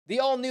The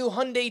all-new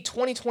Hyundai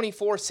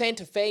 2024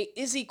 Santa Fe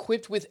is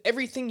equipped with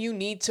everything you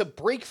need to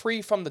break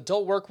free from the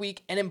dull work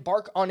week and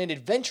embark on an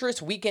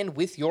adventurous weekend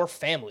with your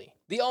family.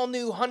 The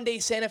all-new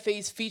Hyundai Santa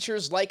Fe's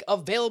features like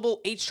available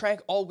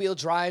H-Track all-wheel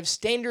drive,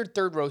 standard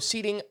third-row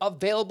seating,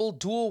 available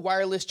dual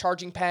wireless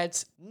charging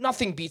pads.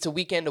 Nothing beats a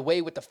weekend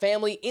away with the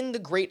family in the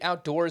great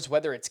outdoors,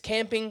 whether it's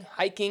camping,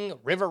 hiking,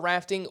 river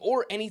rafting,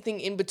 or anything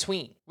in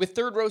between. With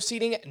third-row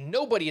seating,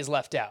 nobody is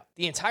left out.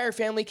 The entire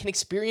family can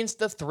experience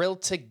the thrill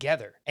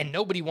together, and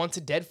nobody wants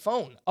a dead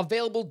phone.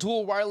 Available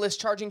dual wireless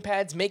charging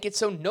pads make it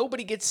so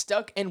nobody gets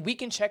stuck, and we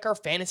can check our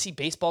fantasy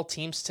baseball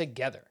teams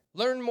together.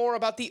 Learn more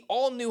about the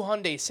all-new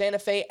Hyundai Santa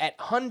Fe at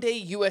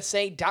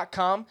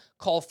HyundaiUSA.com.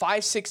 Call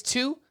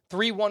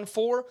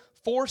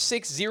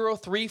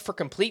 562-314-4603 for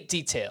complete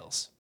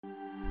details.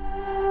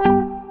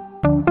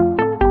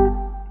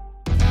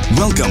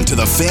 Welcome to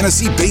the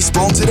Fantasy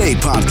Baseball Today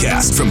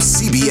podcast from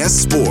CBS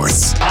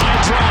Sports.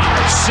 High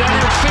drive,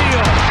 center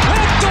field,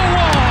 hit the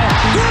wall,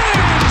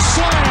 grand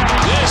slam.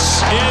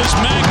 This is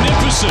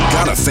magnificent.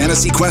 Got a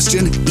fantasy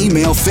question?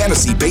 Email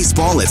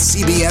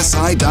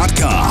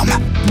fantasybaseball@cbsi.com.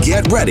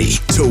 Get ready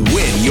to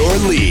win your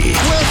league.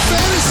 Where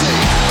fantasy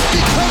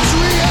becomes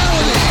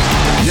reality.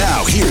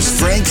 Now here's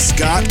Frank,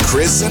 Scott,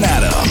 Chris, and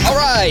Adam. All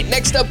right,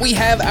 next up we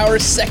have our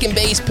second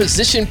base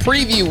position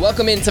preview.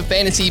 Welcome into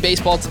Fantasy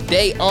Baseball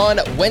Today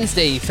on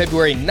Wednesday,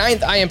 February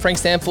 9th. I am Frank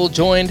Stanfield,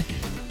 joined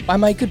by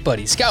my good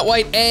buddies Scott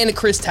White and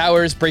Chris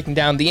Towers, breaking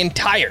down the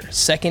entire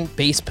second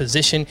base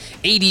position,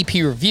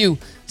 ADP review,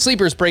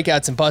 sleepers,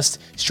 breakouts, and bust,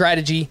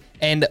 strategy,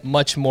 and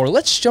much more.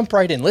 Let's jump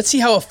right in. Let's see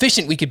how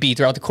efficient we could be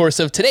throughout the course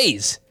of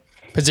today's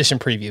position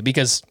preview,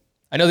 because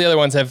I know the other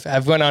ones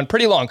have gone on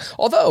pretty long,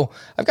 although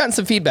I've gotten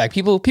some feedback.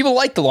 People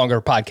like the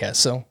longer podcast,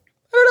 so I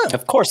don't know.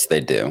 Of course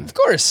they do. Of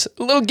course,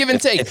 a little give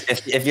and take.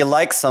 If you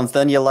like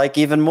something, you like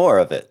even more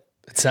of it.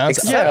 It sounds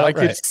Except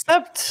right.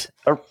 Except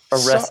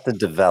Arrested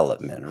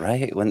Development,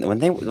 right? When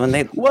they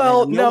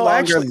Well, no longer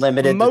actually,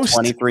 limited to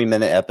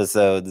 23-minute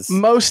episodes.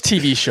 Most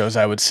TV shows,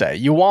 I would say,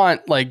 you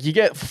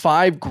get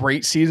 5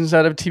 great seasons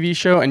out of a TV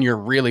show, and you're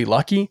really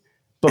lucky.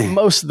 But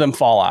most of them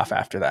fall off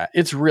after that.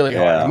 It's really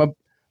hard.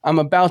 I'm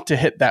about to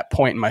hit that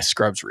point in my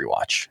Scrubs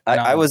rewatch.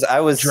 I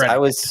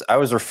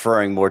was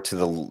referring more to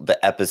the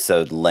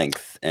episode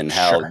length and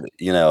how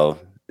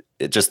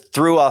it just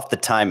threw off the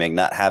timing,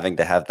 not having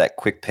to have that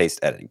quick paced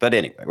editing. But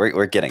anyway,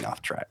 we're getting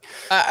off track.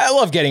 I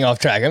love getting off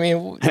track. I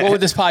mean, what would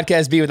this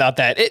podcast be without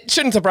that? It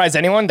shouldn't surprise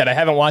anyone that I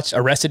haven't watched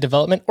Arrested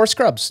Development or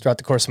Scrubs throughout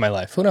the course of my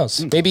life. Who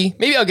knows? Maybe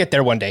I'll get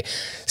there one day.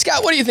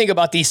 Scott, what do you think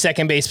about the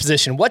second base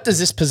position? What does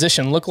this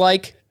position look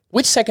like?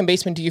 Which second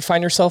baseman do you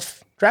find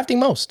yourself drafting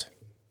most?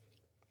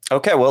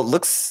 Okay, well, it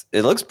looks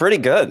pretty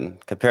good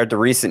compared to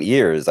recent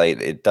years.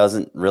 It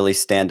doesn't really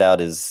stand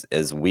out as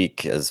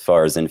weak as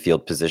far as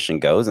infield position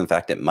goes. In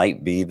fact, it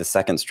might be the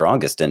second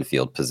strongest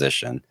infield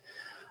position.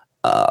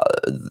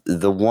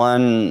 The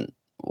one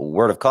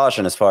word of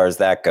caution as far as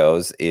that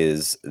goes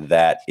is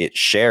that it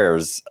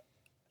shares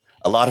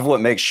a lot of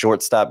what makes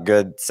shortstop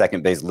good.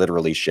 Second base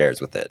literally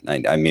shares with it.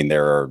 I mean,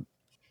 there are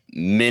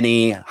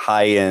many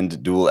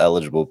high-end dual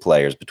eligible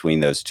players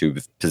between those two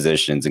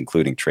positions,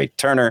 including Trey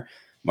Turner,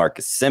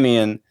 Marcus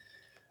Semien,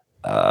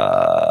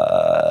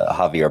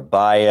 Javier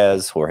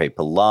Baez, Jorge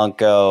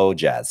Polanco,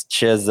 Jazz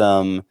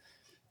Chisholm,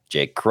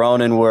 Jake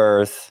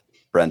Cronenworth,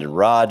 Brendan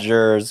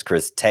Rodgers,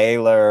 Chris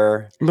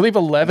Taylor. I believe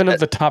 11 of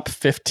the top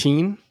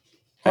 15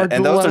 are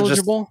dual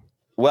eligible.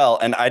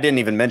 And I didn't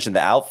even mention the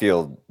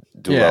outfield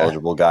dual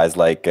eligible guys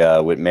like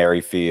Whit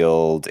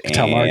Merrifield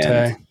Ketel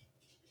Marte.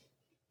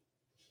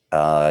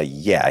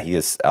 He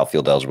is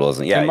outfield eligible,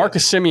 isn't he? And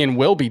Marcus Semien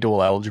will be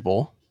dual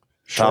eligible.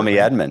 Tommy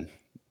Edman.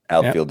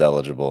 Outfield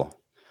eligible.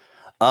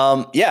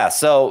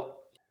 So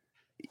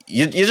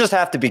you just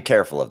have to be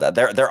careful of that.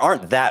 There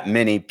aren't that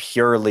many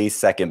purely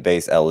second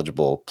base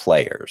eligible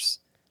players.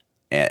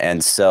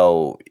 And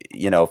so,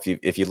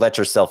 if you let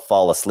yourself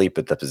fall asleep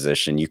at the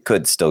position, you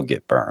could still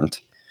get burned.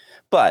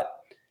 But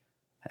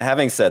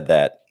having said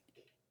that,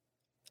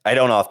 I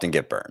don't often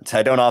get burned.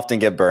 I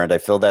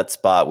fill that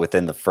spot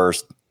within the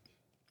first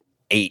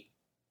 8,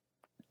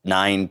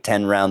 9,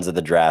 10 rounds of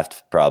the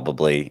draft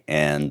probably,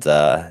 and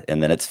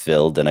then it's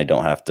filled, and I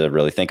don't have to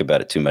really think about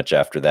it too much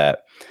after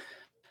that.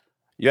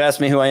 You asked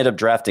me who I ended up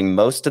drafting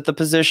most at the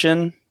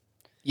position.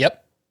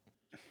 Yep.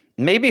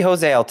 Maybe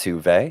Jose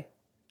Altuve.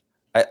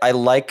 I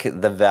like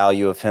the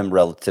value of him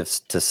relative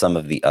to some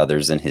of the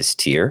others in his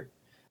tier.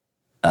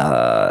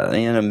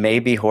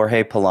 Maybe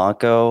Jorge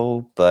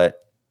Polanco,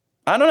 but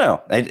I don't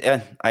know.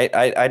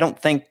 I don't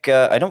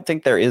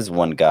think there is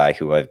one guy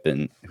who I've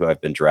been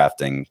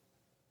drafting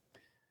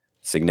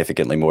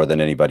significantly more than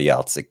anybody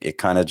else. It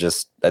kind of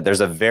just,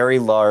 there's a very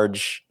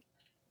large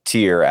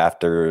tier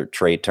after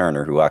Trey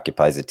Turner who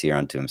occupies a tier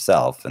unto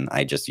himself, and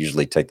I just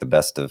usually take the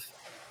best of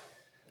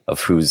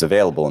who's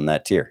available in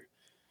that tier.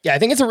 Yeah, I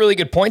think it's a really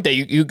good point that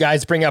you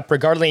guys bring up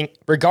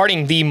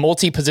regarding the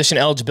multi-position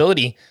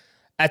eligibility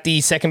at the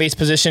second base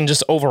position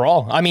just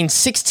overall. I mean,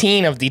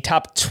 16 of the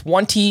top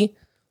 20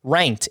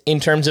 ranked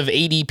in terms of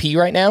ADP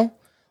right now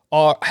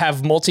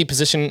have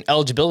multi-position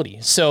eligibility.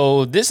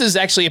 So this is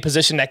actually a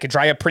position that could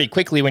dry up pretty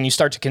quickly when you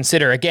start to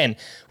consider, again,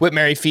 Whit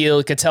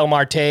Merrifield, Ketel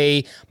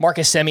Marte,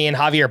 Marcus Semien,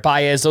 Javier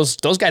Baez,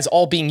 those guys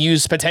all being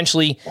used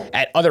potentially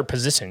at other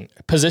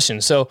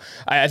positions. So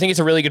I think it's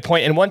a really good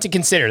point, and one to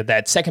consider,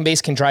 that second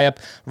base can dry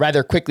up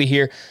rather quickly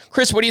here.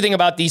 Chris, what do you think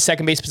about the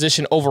second base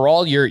position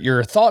overall?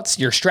 Your thoughts,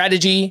 your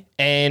strategy,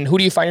 and who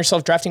do you find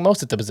yourself drafting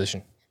most at the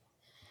position?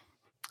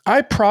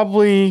 I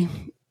probably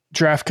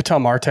draft Ketel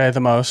Marte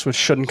the most, which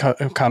shouldn't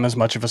come as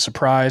much of a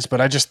surprise,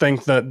 but I just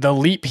think that the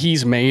leap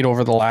he's made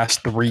over the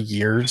last 3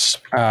 years,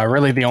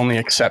 really the only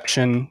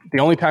exception,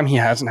 the only time he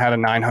hasn't had a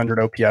 900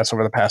 OPS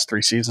over the past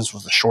 3 seasons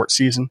was the short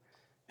season.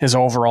 His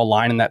overall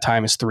line in that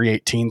time is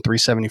 318,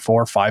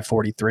 374,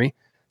 543.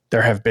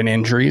 There have been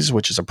injuries,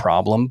 which is a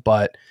problem,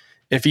 but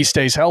if he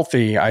stays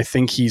healthy, I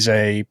think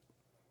he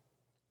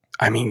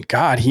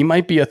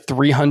might be a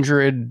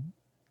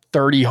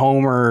 330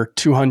 homer,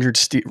 200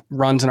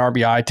 runs and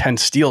RBI, 10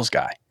 steals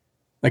guy.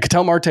 Like,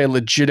 Ketel Marte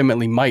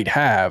legitimately might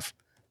have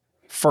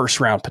first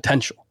round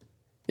potential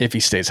if he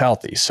stays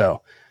healthy.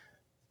 So,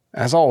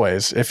 as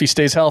always, if he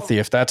stays healthy,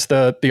 if that's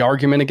the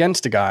argument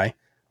against a guy,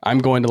 I'm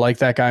going to like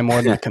that guy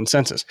more than the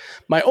consensus.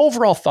 My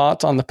overall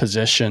thoughts on the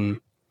position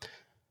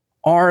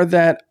are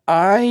that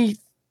I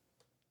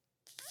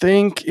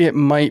think it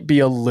might be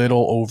a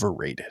little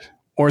overrated,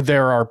 or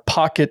there are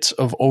pockets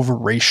of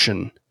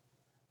overration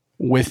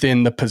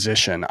within the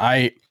position.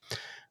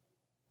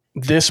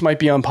 This might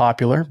be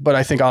unpopular, but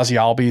I think Ozzie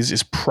Albies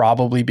is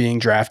probably being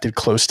drafted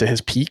close to his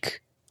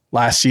peak.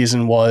 Last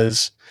season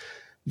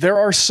there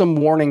are some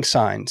warning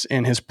signs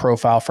in his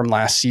profile from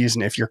last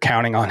season if you're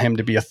counting on him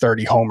to be a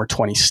 30 homer,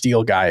 20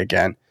 steal guy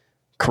again.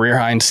 Career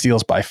high in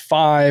steals by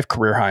 5,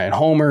 career high in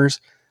homers,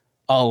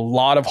 a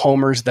lot of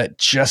homers that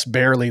just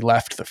barely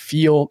left the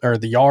field or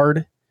the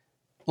yard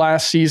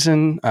last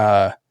season.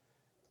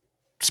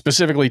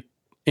 Specifically,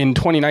 in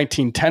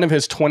 2019, 10 of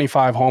his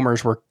 25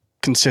 homers were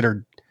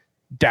considered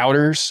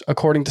doubters,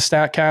 according to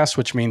StatCast,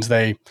 which means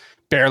they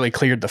barely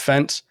cleared the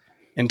fence.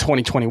 In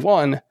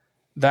 2021,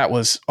 that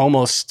was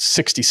almost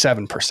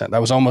 67%.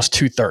 That was almost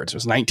 2/3. It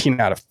was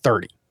 19 out of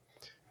 30.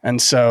 And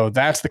so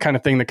that's the kind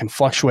of thing that can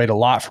fluctuate a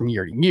lot from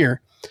year to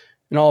year.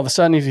 And all of a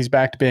sudden, he's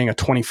back to being a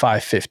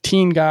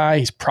 25-15 guy.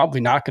 He's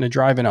probably not going to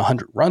drive in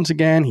 100 runs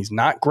again. He's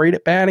not great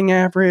at batting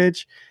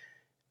average.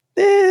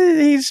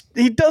 He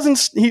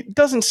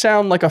doesn't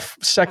sound like a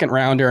second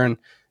rounder. And,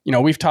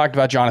 we've talked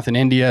about Jonathan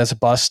India as a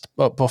bust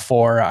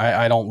before.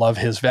 I don't love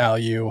his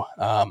value.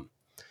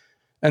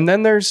 And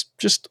then there's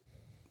just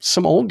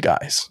some old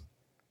guys.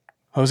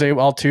 Jose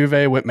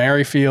Altuve, Whit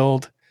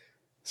Merrifield,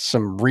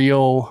 some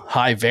real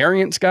high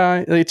variance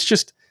guy. It's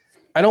just,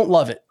 I don't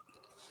love it.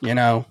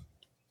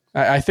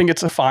 I think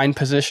it's a fine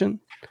position,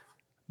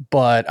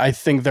 but I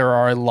think there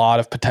are a lot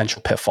of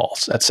potential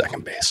pitfalls at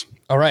second base.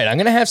 All right, I'm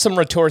going to have some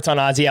retorts on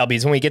Ozzie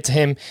Albies when we get to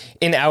him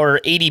in our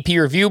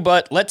ADP review,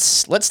 but let's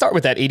start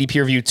with that ADP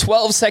review.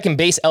 12 second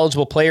base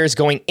eligible players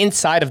going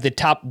inside of the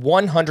top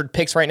 100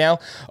 picks right now,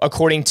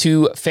 according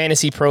to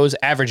Fantasy Pros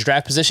average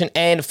draft position.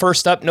 And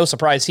first up, no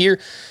surprise here,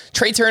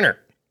 Trey Turner.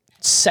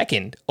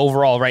 Second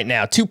overall right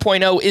now.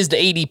 2.0 is the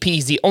ADP.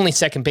 He's the only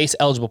second base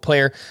eligible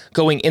player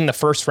going in the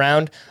first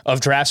round of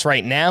drafts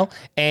right now.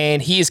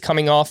 And he is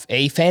coming off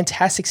a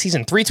fantastic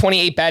season.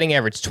 328 batting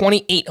average,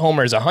 28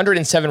 homers,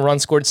 107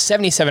 runs scored,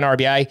 77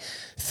 RBI,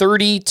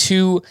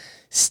 32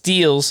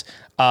 steals.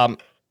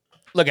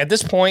 Look, at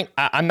this point,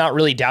 I'm not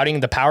really doubting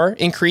the power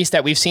increase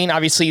that we've seen.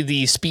 Obviously,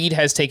 the speed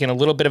has taken a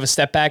little bit of a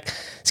step back.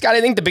 Scott,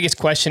 I think the biggest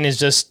question is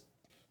just,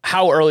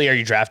 how early are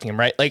you drafting him,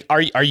 right? Like,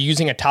 are you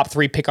using a top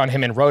 3 pick on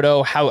him in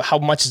Roto? How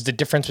much is the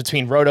difference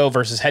between Roto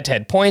versus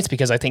head-to-head points?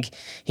 Because I think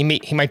he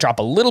might drop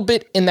a little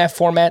bit in that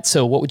format.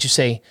 So what would you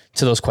say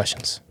to those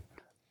questions?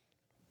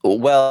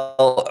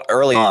 Well,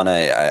 early on,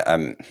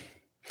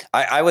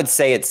 I would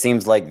say it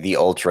seems like the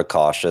ultra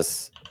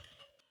cautious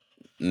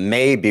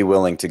may be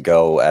willing to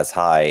go as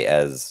high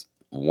as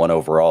 1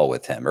 overall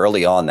with him.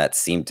 Early on, that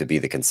seemed to be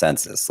the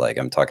consensus. Like,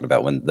 I'm talking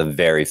about when the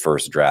very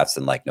first drafts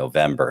in like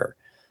November.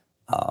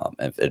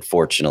 And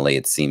fortunately,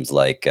 it seems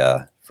like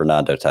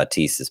Fernando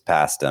Tatis has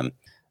passed him.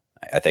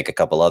 I think a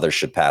couple others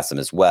should pass him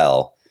as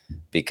well,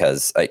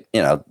 because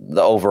the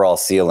overall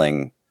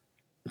ceiling,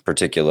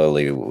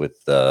 particularly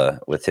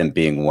with him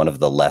being one of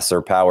the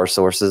lesser power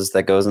sources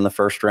that goes in the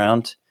first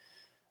round.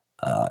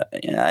 They're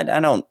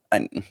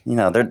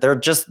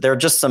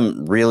just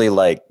some really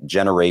like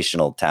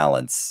generational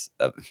talents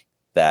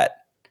that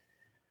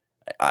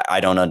I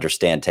don't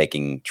understand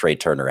taking Trey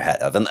Turner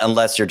ahead of,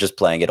 unless you're just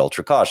playing it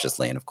ultra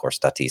cautiously. And of course,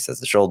 Tatis has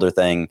the shoulder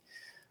thing.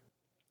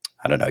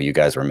 I don't know. You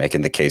guys were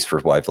making the case for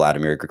why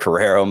Vladimir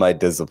Guerrero might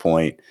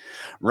disappoint.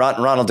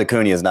 Ronald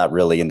Acuna is not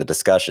really in the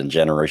discussion,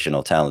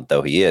 generational talent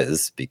though he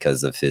is,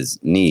 because of his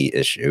knee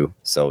issue.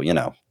 So,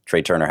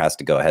 Trey Turner has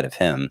to go ahead of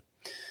him.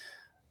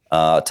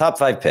 Top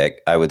 5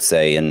 pick, I would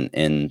say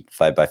in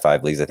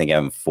 5x5 leagues. I think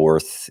I'm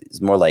 4th.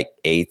 It's more like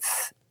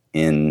 8th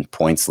in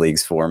points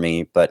leagues for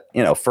me, but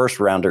first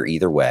rounder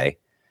either way.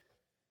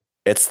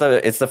 It's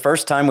the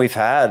first time we've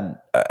had,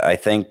 I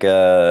think,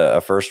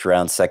 a first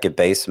round second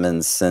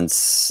baseman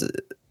since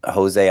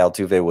Jose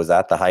Altuve was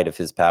at the height of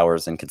his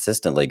powers and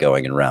consistently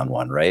going in round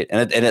one, right?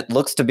 And it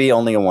looks to be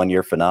only a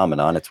 1-year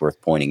phenomenon. It's worth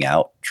pointing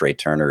out. Trey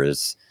Turner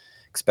is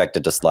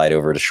expected to slide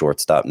over to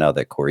shortstop now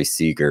that Corey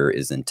Seager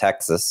is in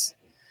Texas.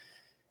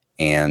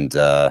 And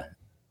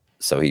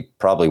so he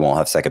probably won't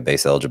have second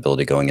base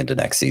eligibility going into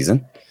next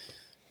season.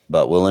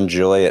 But we'll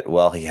enjoy it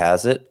while he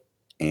has it.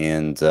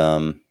 And,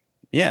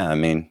 yeah, I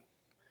mean,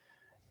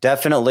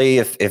 definitely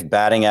if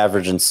batting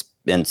average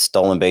and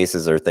stolen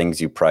bases are things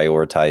you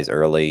prioritize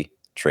early,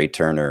 Trey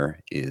Turner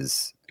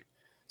is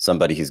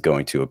somebody who's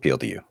going to appeal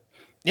to you.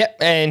 Yeah,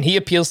 and he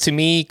appeals to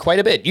me quite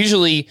a bit.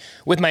 Usually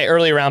with my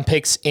early round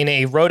picks in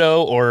a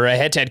roto or a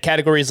head-to-head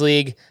categories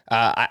league,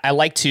 I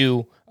like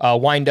to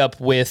wind up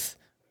with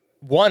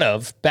one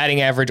of batting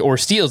average or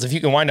steals. If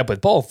you can wind up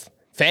with both,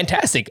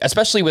 fantastic,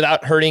 especially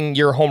without hurting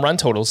your home run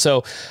totals.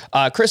 So,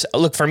 Chris,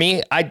 look, for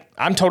me,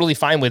 I'm totally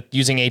fine with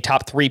using a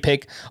top 3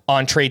 pick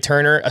on Trey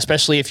Turner,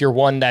 especially if you're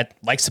one that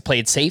likes to play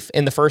it safe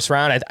in the first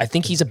round. I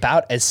think he's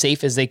about as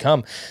safe as they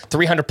come.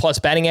 300 plus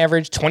batting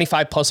average,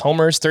 25 plus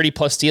homers, 30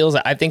 plus steals.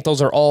 I think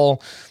those are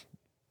all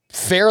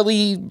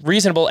fairly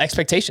reasonable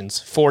expectations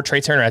for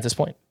Trey Turner at this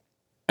point.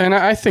 And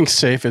I think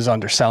safe is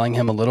underselling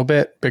him a little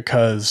bit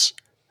because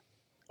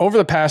over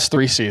the past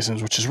 3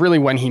 seasons, which is really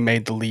when he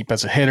made the leap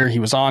as a hitter, he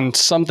was on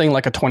something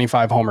like a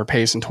 25 homer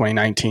pace in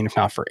 2019, if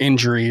not for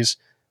injuries.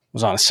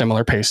 Was on a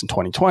similar pace in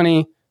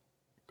 2020.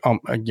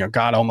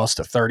 Got almost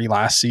to 30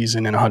 last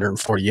season in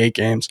 148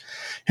 games.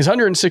 His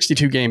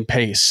 162 game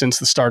pace since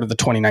the start of the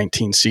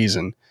 2019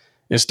 season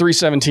is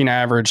 317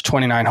 average,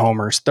 29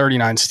 homers,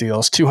 39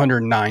 steals,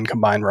 209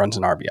 combined runs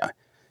and RBI.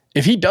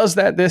 If he does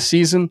that this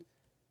season,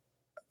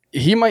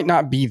 he might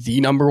not be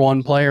the number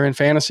 1 player in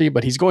fantasy,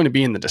 but he's going to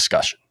be in the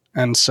discussion.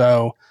 And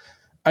so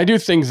I do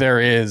think there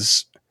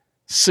is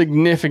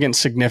significant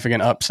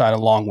upside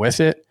along with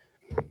it.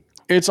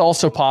 It's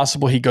also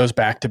possible he goes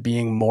back to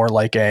being more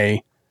like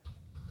a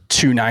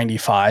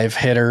 295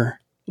 hitter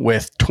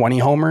with 20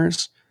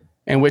 homers,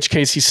 in which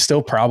case he's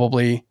still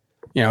probably,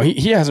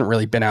 he hasn't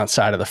really been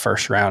outside of the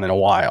first round in a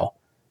while.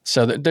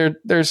 So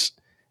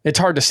it's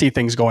hard to see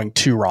things going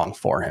too wrong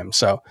for him.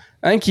 So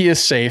I think he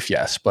is safe,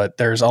 yes, but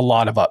there's a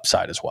lot of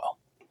upside as well.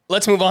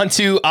 Let's move on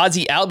to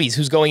Ozzie Albies,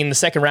 who's going in the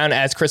second round,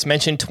 as Chris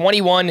mentioned.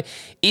 21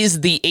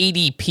 is the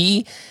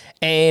ADP.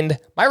 And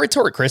my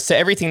retort, Chris, to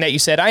everything that you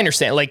said, I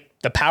understand, like,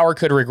 the power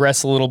could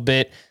regress a little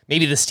bit.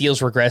 Maybe the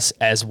steals regress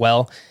as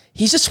well.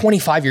 He's just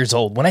 25 years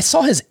old. When I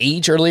saw his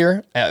age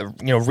earlier,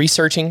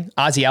 researching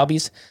Ozzie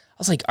Albies, I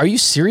was like, are you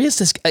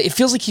serious? It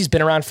feels like he's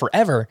been around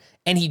forever,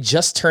 and he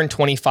just turned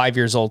 25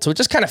 years old. So it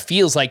just kind of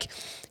feels like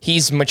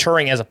he's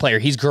maturing as a player.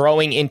 He's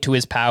growing into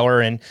his power,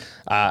 and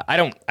I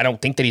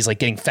don't think that he's like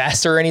getting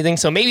faster or anything.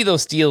 So maybe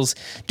those steals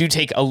do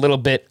take a little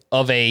bit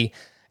of a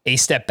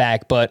step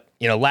back. But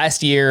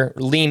last year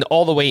leaned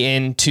all the way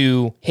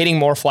into hitting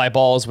more fly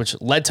balls, which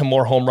led to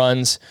more home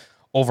runs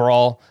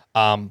overall.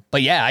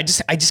 But yeah, I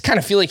just kind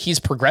of feel like he's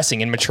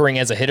progressing and maturing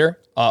as a hitter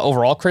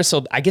overall, Chris.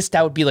 So I guess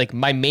that would be like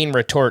my main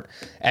retort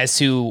as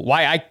to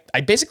why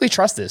I basically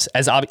trust this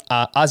as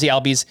Ozzie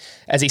Albies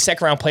as a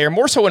second round player,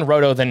 more so in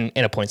roto than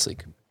in a points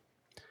league.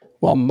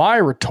 Well, my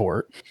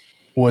retort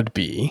would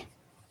be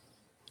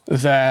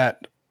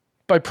that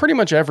by pretty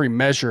much every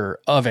measure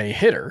of a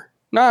hitter,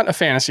 not a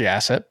fantasy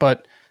asset,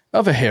 but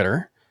of a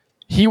hitter,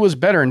 he was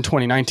better in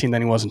 2019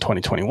 than he was in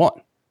 2021.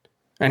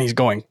 And he's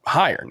going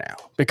higher now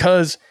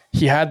because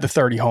he had the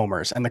 30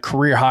 homers and the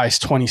career highs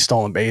 20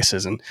 stolen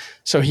bases. And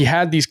so he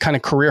had these kind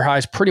of career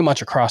highs pretty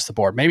much across the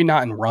board. Maybe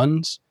not in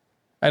runs,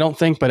 I don't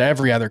think, but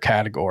every other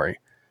category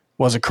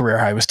was a career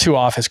high. It was 2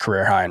 off his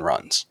career high in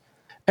runs.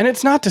 And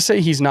it's not to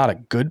say he's not a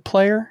good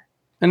player.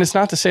 And it's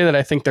not to say that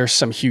I think there's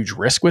some huge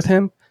risk with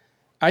him.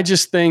 I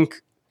just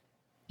think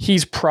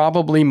he's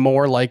probably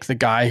more like the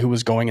guy who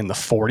was going in the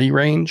 40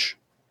 range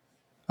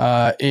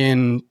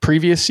in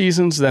previous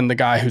seasons than the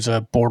guy who's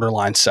a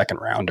borderline second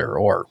rounder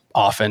or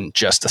often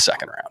just a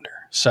second rounder.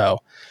 So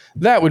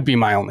that would be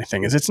my only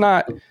thing. Is it's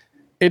not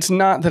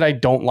that I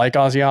don't like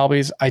Ozzie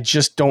Albies. I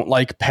just don't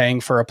like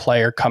paying for a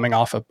player coming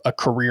off a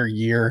career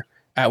year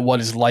at what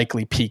is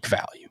likely peak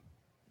value.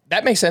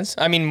 That makes sense.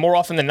 I mean, more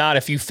often than not,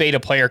 if you fade a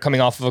player coming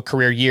off of a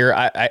career year,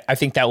 I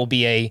think that will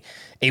be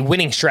a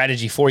winning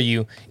strategy for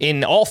you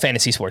in all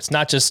fantasy sports,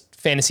 not just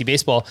fantasy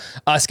baseball.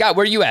 Scott,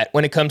 where are you at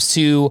when it comes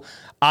to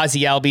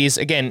Ozzie Albies?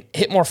 Again,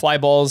 hit more fly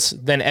balls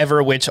than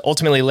ever, which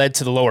ultimately led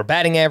to the lower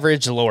batting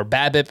average, the lower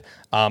BABIP.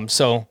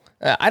 So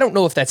I don't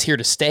know if that's here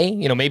to stay.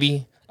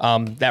 Maybe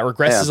that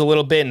regresses a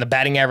little bit and the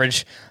batting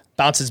average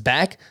bounces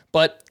back.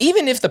 But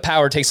even if the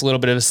power takes a little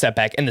bit of a step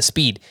back and the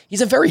speed,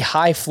 he's a very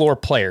high floor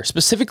player,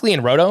 specifically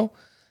in roto.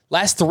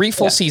 Last 3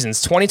 full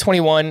seasons,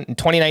 2021,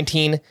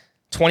 2019,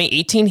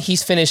 2018,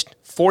 he's finished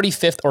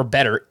 45th or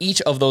better each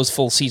of those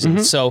full seasons.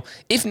 Mm-hmm. So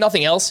if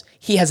nothing else,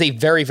 he has a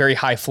very, very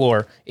high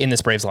floor in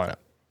this Braves lineup.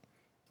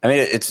 I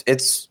mean,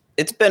 it's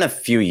been a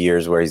few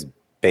years where he's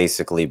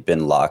basically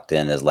been locked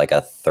in as like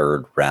a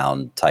third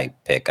round type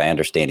pick. I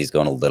understand he's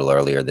going a little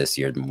earlier this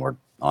year, more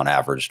on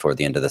average toward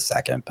the end of the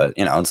second. But,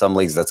 in some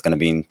leagues, that's going to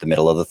be in the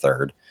middle of the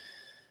third.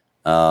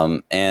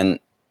 And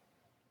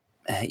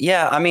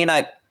yeah, I mean,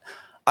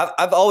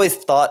 I've always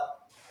thought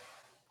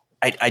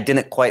I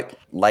didn't quite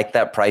like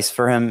that price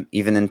for him,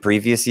 even in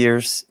previous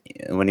years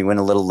when he went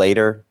a little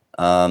later.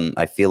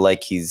 I feel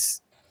like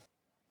he's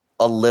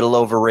a little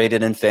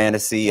overrated in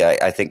fantasy.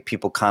 I think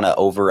people kind of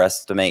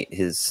overestimate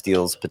his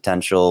steals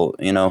potential.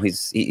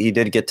 He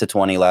did get to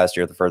 20 last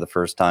year for the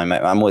first time.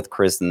 I'm with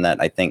Chris in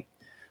that I think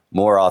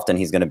more often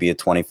he's going to be a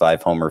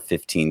 25 homer,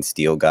 15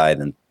 steal guy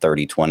than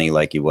 30-20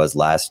 like he was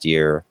last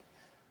year.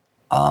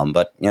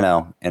 But in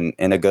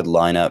a good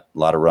lineup, a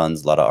lot of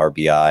runs, a lot of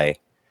RBI,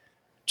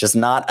 just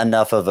not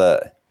enough of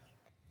a,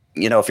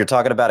 if you're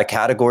talking about a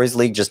categories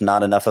league, just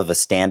not enough of a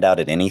standout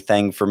at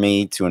anything for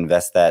me to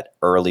invest that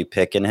early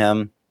pick in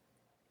him.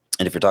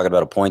 And if you're talking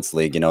about a points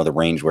league, the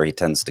range where he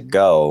tends to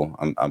go,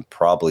 I'm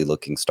probably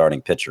looking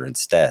starting pitcher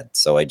instead.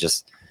 So I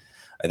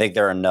think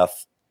there are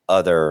enough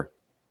other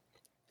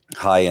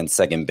high-end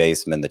second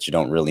basemen that you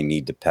don't really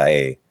need to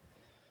pay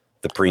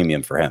the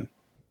premium for him.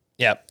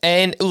 Yeah.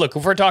 And look,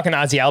 if we're talking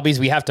Ozzie Albies,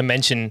 we have to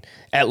mention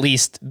at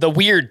least the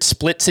weird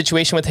split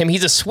situation with him.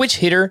 He's a switch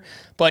hitter,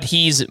 but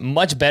he's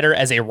much better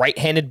as a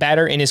right-handed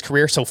batter in his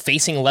career. So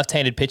facing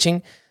left-handed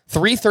pitching,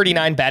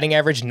 339 batting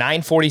average,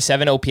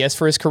 947 OPS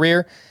for his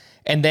career.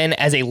 And then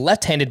as a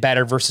left-handed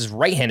batter versus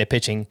right-handed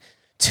pitching,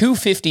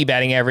 250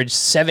 batting average,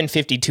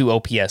 752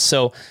 OPS.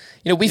 So,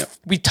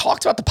 we've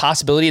talked about the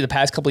possibility the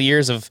past couple of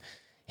years of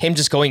him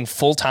just going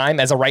full-time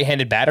as a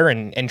right-handed batter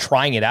and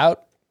trying it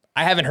out.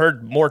 I haven't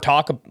heard more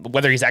talk of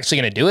whether he's actually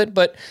going to do it,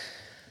 but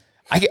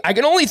I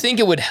can only think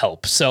it would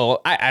help.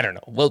 So I don't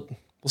know. We'll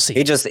see.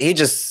 He just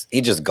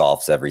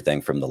golfs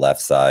everything from the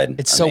left side.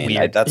 It's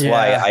weird. That's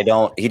why I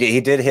don't. He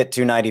did hit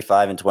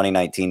 295 in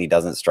 2019. He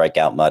doesn't strike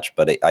out much,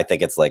 but I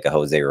think it's like a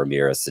Jose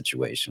Ramirez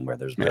situation where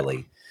there's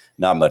really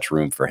not much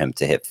room for him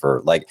to hit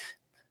for like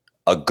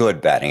a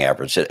good batting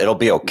average. It'll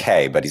be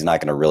okay, but he's not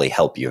going to really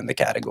help you in the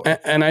category.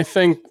 And I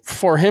think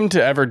for him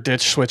to ever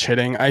ditch switch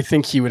hitting, I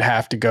think he would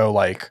have to go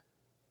like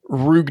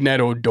Rougned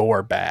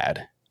Odor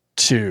bad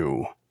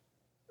to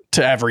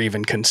ever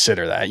even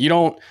consider that.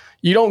 You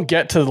don't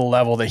get to the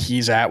level that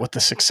he's at with the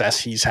success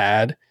he's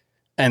had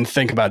and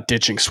think about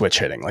ditching switch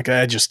hitting. Like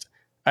I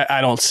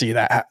don't see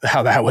that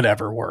how that would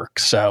ever work.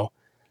 So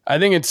I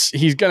think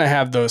he's going to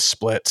have those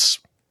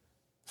splits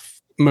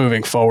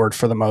moving forward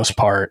for the most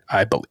part,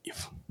 I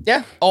believe.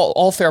 Yeah,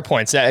 all fair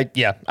points. I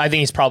think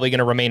he's probably going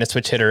to remain a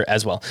switch hitter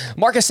as well.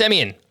 Marcus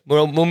Semien,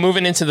 we're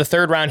moving into the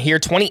third round here.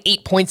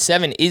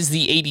 28.7 is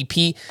the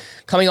ADP,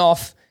 coming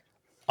off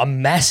a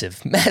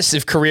massive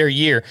career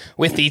year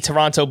with the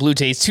Toronto Blue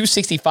Jays.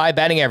 265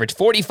 batting average,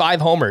 45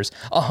 homers,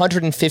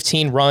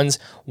 115 runs,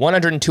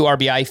 102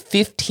 RBI,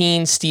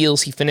 15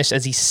 steals. He finished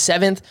as the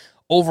 7th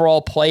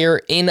overall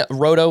player in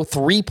Roto,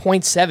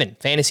 3.7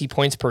 fantasy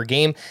points per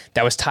game.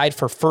 That was tied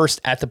for first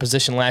at the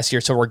position last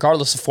year. So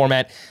regardless of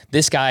format,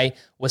 this guy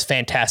was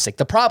fantastic.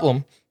 The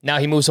problem, now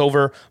he moves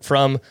over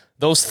from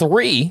those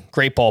 3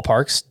 great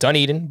ballparks,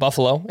 Dunedin,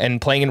 Buffalo, and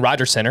playing in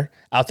Rogers Center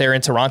out there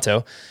in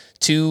Toronto,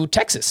 to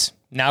Texas.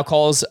 Now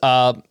calls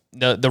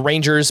the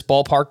Rangers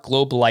ballpark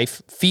Globe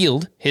Life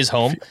Field his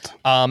home.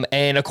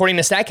 And according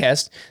to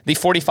StatCast, the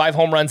 45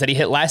 home runs that he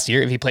hit last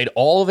year, if he played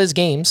all of his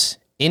games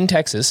in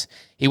Texas,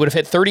 he would have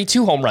hit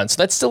 32 home runs.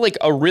 So that's still like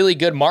a really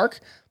good mark,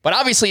 but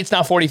obviously it's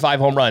not 45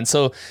 home runs.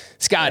 So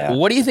Scott,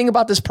 What do you think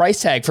about this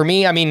price tag? For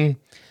me, I mean,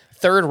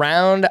 third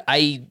round,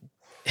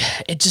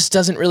 it just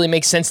doesn't really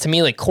make sense to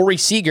me. Like Corey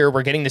Seager,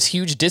 we're getting this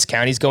huge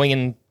discount. He's going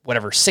in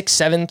whatever, 6th,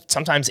 7th,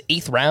 sometimes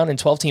 8th round in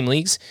 12-team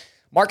leagues.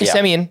 Marcus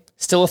Semien,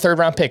 still a third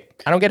round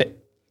pick. I don't get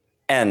it.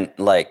 And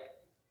like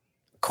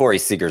Corey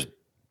Seager's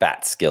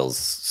bat skills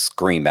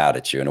scream out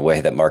at you in a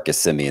way that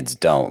Marcus Semien's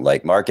don't.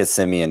 Like Marcus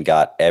Semien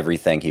got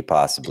everything he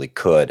possibly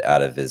could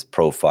out of his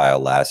profile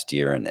last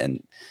year.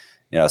 And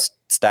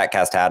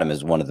StatCast had him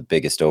as one of the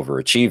biggest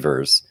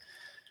overachievers.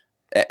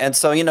 And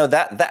so,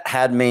 that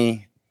had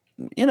me,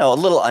 a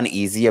little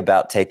uneasy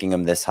about taking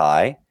him this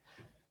high.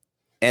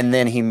 And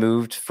then he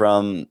moved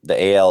from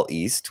the AL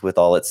East with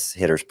all its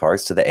hitters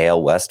parks to the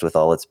AL West with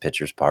all its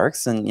pitchers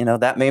parks. And,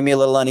 that made me a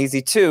little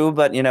uneasy too.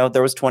 But,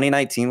 there was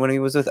 2019 when he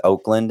was with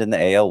Oakland in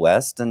the AL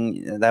West.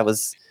 And that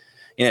was,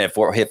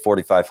 hit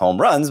 45 home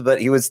runs,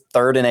 but he was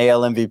 3rd in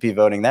AL MVP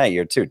voting that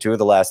year too. 2 of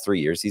the last 3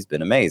 years, he's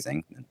been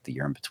amazing. The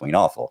year in between,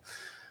 awful.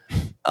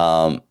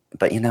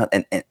 But,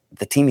 and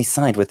the team he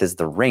signed with is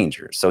the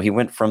Rangers. So he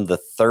went from the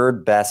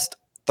third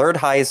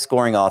highest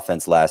scoring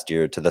offense last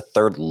year to the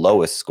 3rd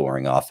lowest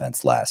scoring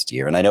offense last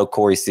year. And I know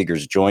Corey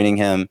Seager's joining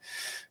him,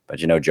 but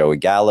Joey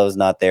Gallo's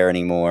not there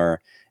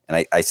anymore.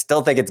 And I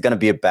still think it's going to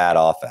be a bad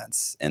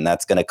offense. And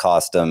that's going to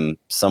cost him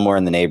somewhere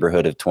in the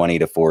neighborhood of 20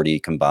 to 40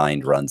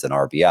 combined runs and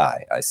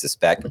RBI. I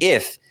suspect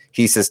if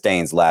he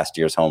sustains last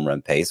year's home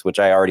run pace, which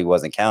I already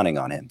wasn't counting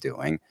on him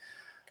doing.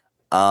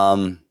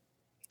 There's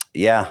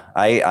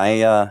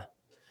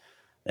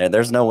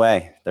no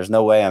way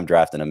I'm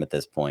drafting him at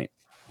this point.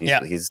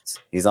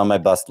 He's on my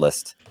bust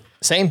list.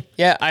 Same.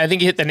 Yeah, I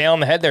think you hit the nail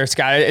on the head there,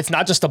 Scott. It's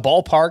not just the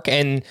ballpark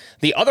and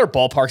the other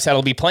ballparks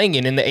that'll be playing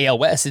in the AL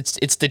West.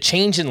 It's the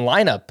change in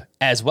lineup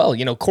as well.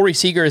 You know, Corey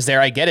Seager is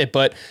there, I get it,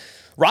 but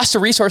roster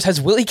resource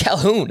has Willie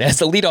Calhoun as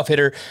the leadoff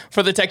hitter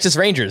for the Texas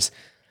Rangers.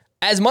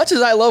 As much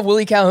as I love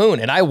Willie Calhoun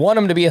and I want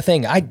him to be a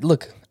thing, I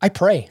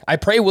pray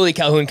Willie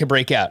Calhoun can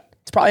break out.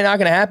 It's probably not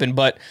going to happen,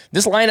 but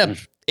this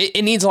lineup,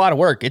 it needs a lot of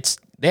work.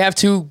 They have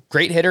two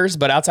great hitters,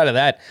 but outside of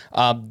that,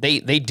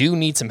 they do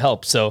need some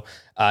help. So,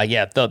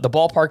 the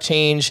ballpark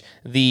change,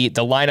 the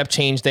lineup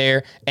change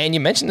there, and you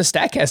mentioned the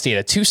StatCast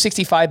data: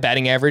 265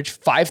 batting average,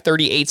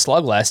 538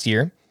 slug last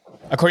year,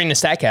 according to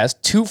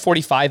StatCast,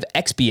 245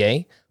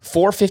 xBA,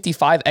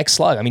 455 x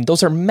slug. I mean,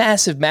 those are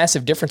massive,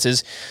 massive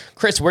differences.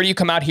 Chris, where do you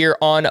come out here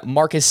on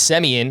Marcus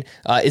Semien?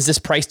 Is this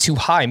price too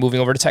high moving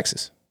over to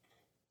Texas?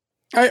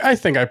 I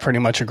think I pretty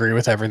much agree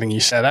with everything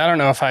you said. I don't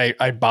know if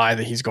I buy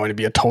that he's going to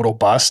be a total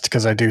bust,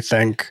 because I do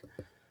think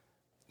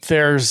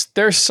there's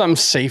some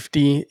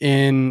safety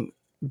in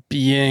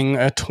being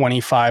a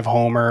 25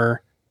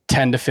 homer,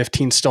 10 to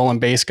 15 stolen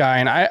base guy.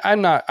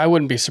 And I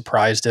wouldn't be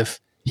surprised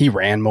if he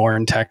ran more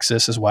in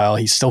Texas as well.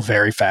 He's still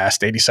very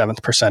fast,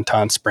 87th percentile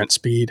on sprint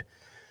speed.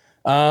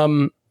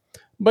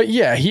 But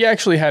yeah, he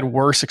actually had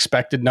worse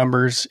expected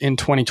numbers in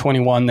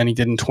 2021 than he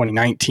did in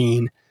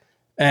 2019.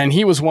 And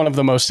he was one of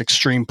the most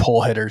extreme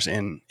pull hitters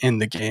in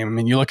the game. I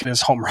mean, you look at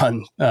his home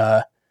run,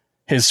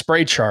 his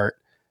spray chart,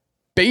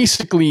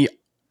 basically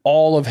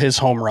all of his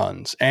home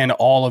runs and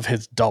all of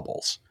his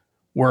doubles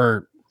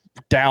were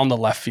down the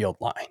left field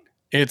line.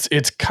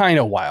 It's kind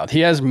of wild.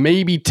 He has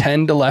maybe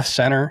 10 to left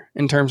center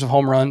in terms of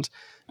home runs,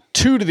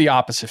 2 to the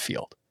opposite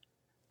field.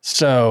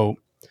 So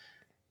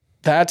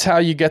that's how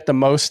you get the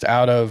most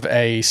out of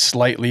a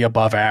slightly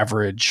above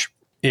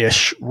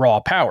average-ish raw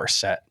power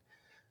set.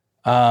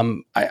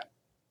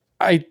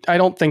 I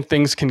don't think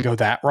things can go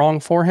that wrong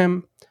for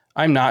him.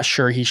 I'm not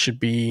sure he should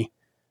be,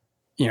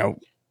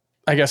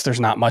 I guess there's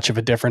not much of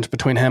a difference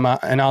between him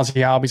and Ozzie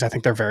Albies. I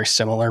think they're very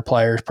similar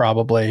players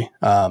probably.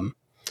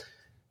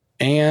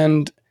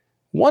 And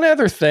one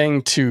other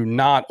thing to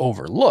not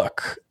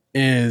overlook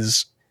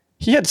is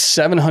he had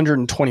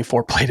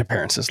 724 plate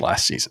appearances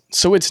last season.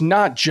 So it's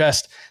not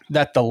just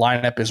that the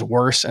lineup is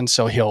worse and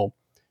so he'll,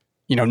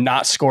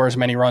 not score as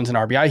many runs in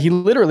RBI. He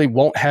literally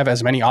won't have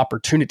as many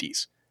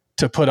opportunities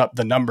to put up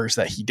the numbers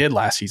that he did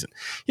last season.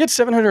 He had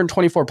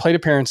 724 plate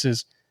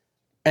appearances,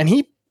 and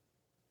he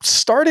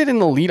started in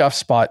the leadoff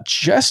spot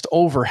just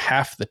over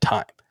half the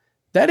time.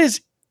 That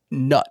is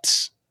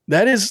nuts.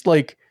 That is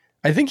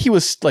I think he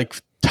was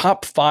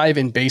top 5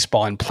 in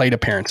baseball in plate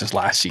appearances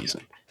last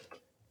season,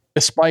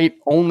 despite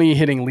only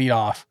hitting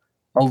leadoff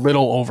a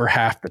little over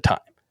half the time.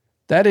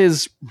 That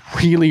is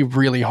really,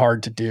 really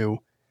hard to do.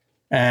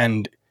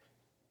 And,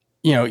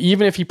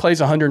 even if he plays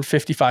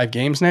 155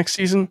 games next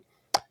season,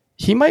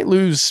 he might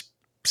lose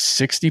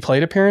 60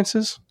 plate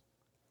appearances.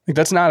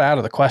 That's not out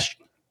of the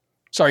question.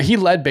 Sorry, he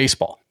led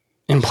baseball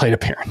in plate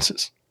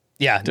appearances.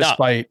 Yeah.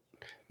 Despite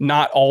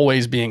not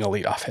always being a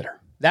leadoff hitter.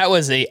 That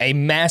was a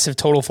massive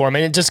total for him.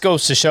 And it just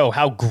goes to show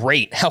how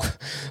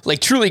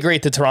truly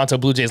great the Toronto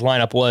Blue Jays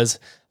lineup was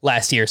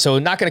last year. So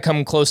not going to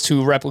come close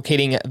to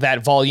replicating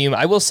that volume.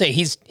 I will say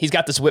he's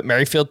got this Whit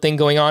Merrifield thing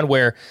going on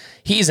where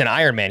he's an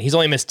Iron Man. He's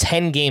only missed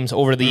 10 games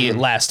over the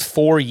last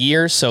 4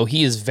 years. So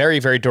he is very,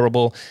 very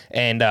durable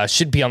and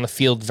should be on the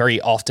field very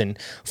often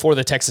for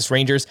the Texas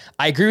Rangers.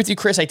 I agree with you,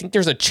 Chris. I think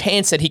there's a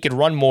chance that he could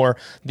run more.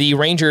 The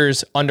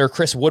Rangers under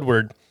Chris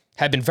Woodward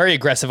have been very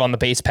aggressive on the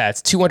base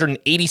paths.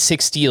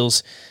 286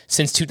 steals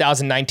since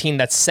 2019.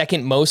 That's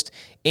second most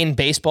in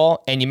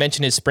baseball. And you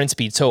mentioned his sprint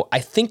speed. So I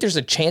think there's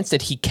a chance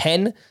that he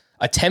can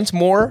attempt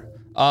more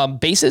stolen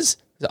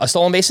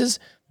bases.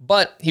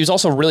 But he was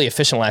also really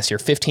efficient last year,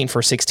 15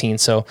 for 16.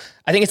 So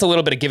I think it's a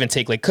little bit of give and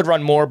take. Could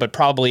run more, but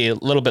probably a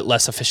little bit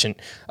less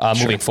efficient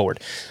moving forward.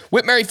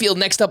 Whit Merrifield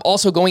next up,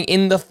 also going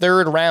in the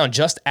third round,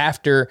 just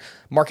after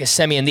Marcus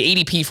Semien. The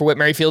ADP for Whit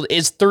Merrifield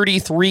is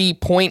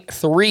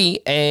 33.3,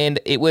 and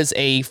it was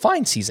a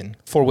fine season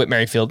for Whit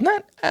Merrifield.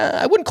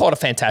 I wouldn't call it a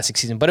fantastic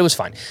season, but it was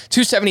fine.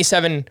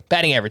 277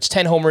 batting average,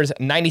 10 homers,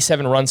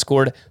 97 runs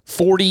scored,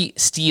 40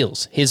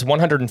 steals. His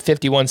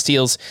 151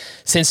 steals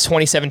since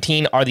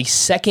 2017 are the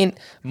second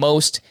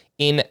most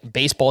in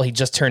baseball. He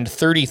just turned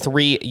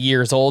 33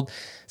 years old.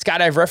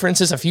 Scott, I've referenced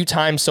this a few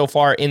times so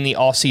far in the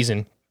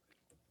offseason.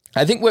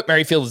 I think Whit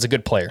Merrifield is a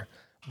good player,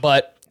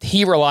 but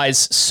he relies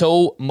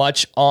so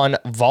much on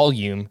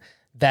volume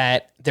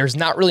that there's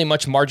not really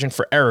much margin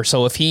for error.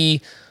 So if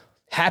he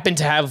happened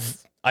to have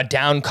a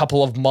down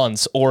couple of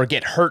months or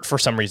get hurt for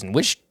some reason,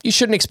 which you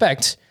shouldn't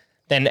expect,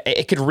 then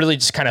it could really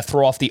just kind of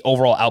throw off the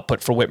overall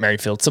output for Whit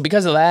Merrifield. So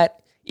because of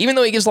that, even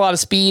though he gives a lot of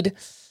speed,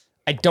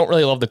 I don't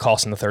really love the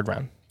cost in the third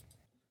round.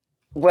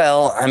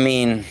 Well, I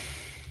mean,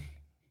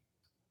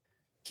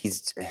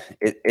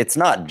 it's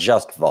not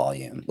just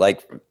volume.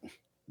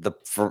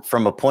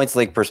 From a points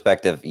league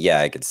perspective,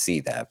 yeah, I could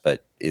see that,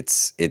 but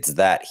it's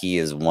that he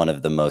is one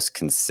of the most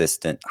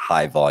consistent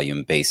high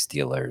volume base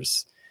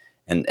stealers,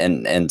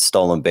 and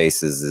stolen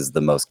bases is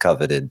the most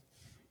coveted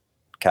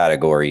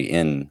category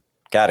in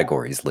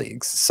categories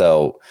leagues.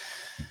 So,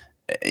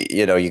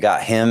 you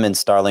got him and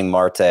Starling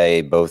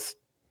Marte both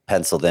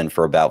penciled in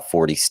for about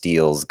 40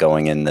 steals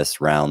going in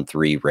this round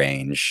 3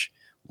 range.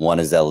 One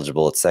is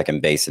eligible at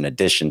second base in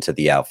addition to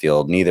the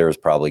outfield. Neither is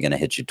probably going to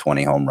hit you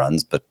 20 home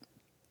runs, but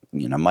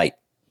might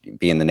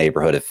be in the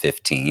neighborhood of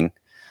 15.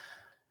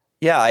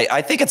 Yeah,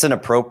 I think it's an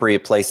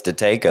appropriate place to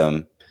take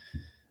him.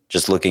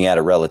 Just looking at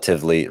it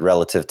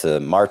relative to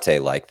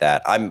Marte like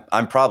that.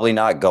 I'm probably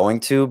not going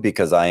to,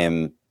 because I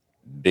am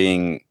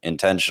being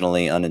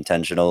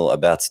unintentional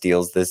about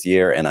steals this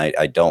year, and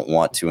I don't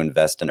want to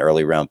invest an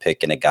early round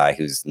pick in a guy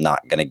who's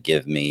not going to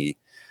give me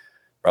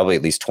probably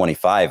at least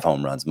 25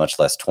 home runs, much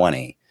less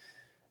 20.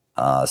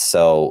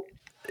 So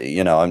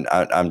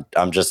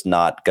I'm just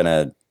not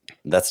gonna.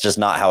 That's just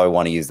not how I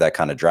want to use that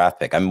kind of draft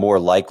pick. I'm more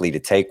likely to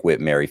take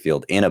Whit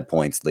Merrifield in a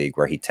points league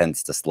where he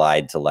tends to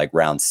slide to like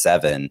round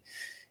 7,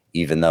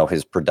 even though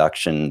his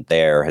production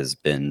there has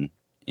been,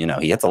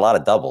 he hits a lot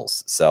of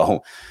doubles.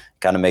 So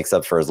kind of makes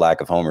up for his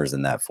lack of homers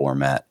in that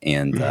format.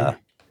 And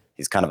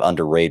he's kind of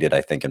underrated,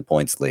 I think, in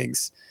points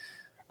leagues.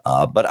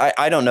 But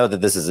I don't know that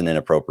this is an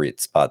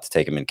inappropriate spot to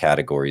take him in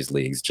categories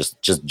leagues,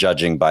 just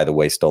judging by the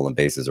way stolen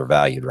bases are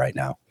valued right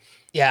now.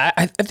 Yeah,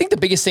 I think the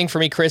biggest thing for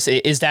me, Chris,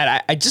 is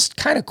that I just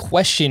kind of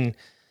question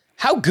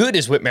how good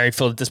is Whit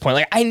Merrifield at this point.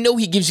 Like, I know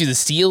he gives you the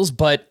steals,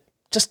 but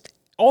just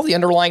all the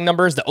underlying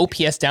numbers, the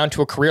OPS down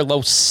to a career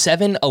low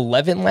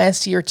 711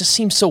 last year, it just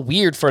seems so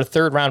weird for a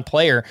third-round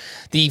player.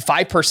 The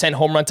 5%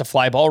 home run to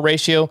fly ball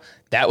ratio,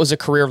 that was a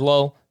career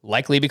low,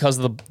 likely because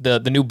of the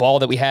new ball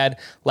that we had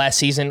last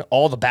season.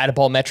 All the batted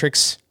ball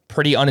metrics,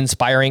 pretty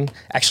uninspiring.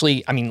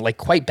 Actually,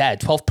 quite bad.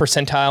 12th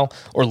percentile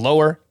or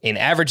lower in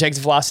average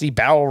exit velocity,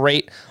 barrel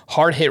rate,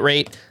 hard hit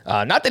rate.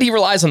 Not that he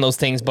relies on those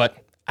things, but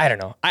I don't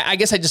know. I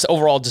guess I just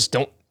overall just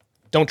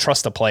don't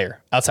trust the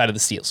player outside of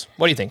the steals.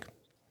 What do you think?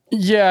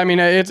 Yeah,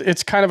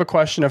 it's kind of a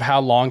question of how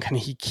long can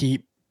he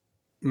keep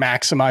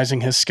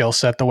maximizing his skill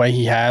set the way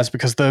he has,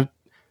 because the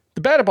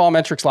batted ball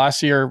metrics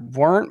last year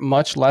weren't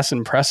much less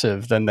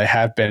impressive than they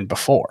have been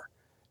before.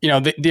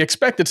 The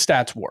expected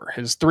stats were.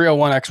 His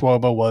 301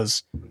 xWOBA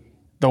was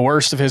the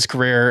worst of his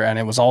career, and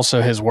it was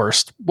also his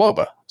worst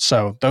WOBA.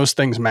 So those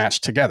things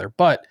matched together.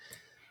 But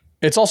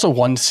it's also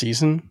one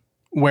season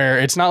where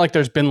it's not like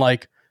there's been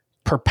like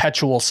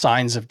perpetual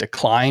signs of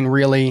decline,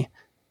 really.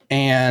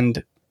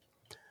 And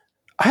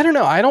I don't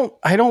know.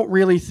 I don't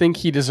really think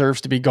he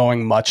deserves to be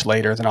going much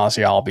later than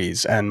Ozzie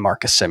Albies and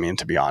Marcus Semien,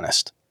 to be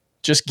honest.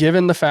 Just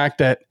given the fact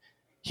that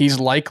he's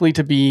likely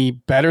to be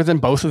better than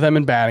both of them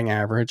in batting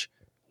average,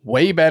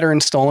 way better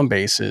in stolen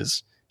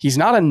bases. He's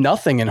not a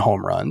nothing in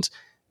home runs.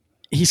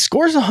 He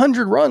scores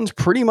 100 runs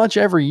pretty much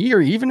every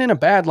year, even in a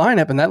bad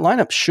lineup, and that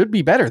lineup should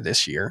be better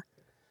this year.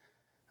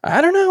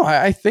 I don't know.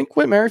 I think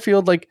Whit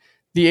Merrifield,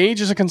 the age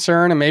is a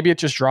concern, and maybe it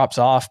just drops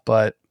off,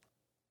 but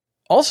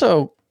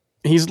also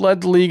he's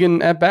led the league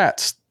in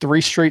at-bats 3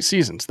 straight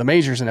seasons, the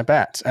majors in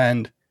at-bats,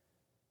 and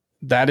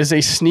that is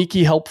a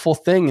sneaky helpful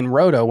thing in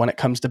Roto when it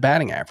comes to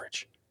batting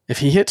average. If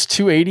he hits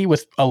 280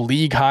 with a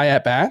league high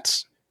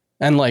at-bats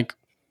and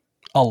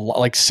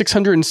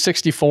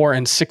 664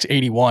 and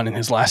 681 in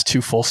his last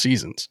 2 full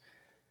seasons,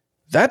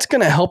 that's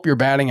going to help your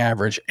batting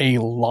average a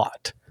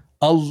lot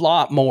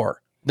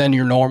more than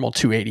your normal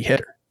 280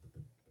 hitter.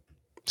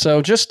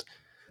 So just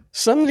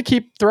something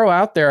to throw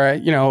out there.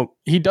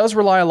 He does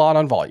rely a lot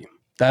on volume.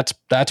 That's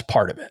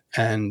part of it.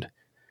 And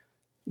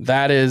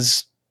that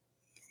is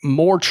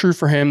more true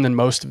for him than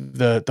most of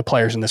the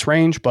players in this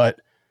range.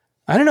 But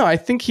I don't know. I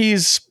think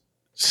he's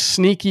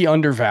sneaky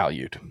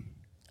undervalued.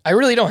 I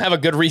really don't have a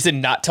good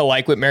reason not to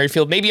like Whit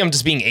Merrifield. Maybe I'm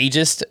just being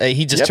ageist.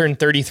 He just turned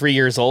 33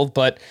 years old,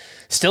 but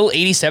still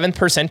 87th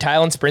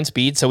percentile in sprint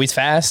speed. So he's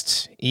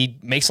fast. He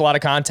makes a lot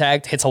of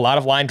contact, hits a lot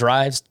of line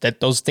drives.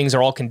 Those things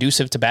are all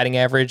conducive to batting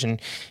average,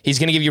 and he's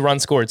going to give you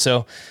runs scored.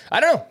 So I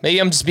don't know. Maybe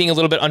I'm just being a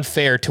little bit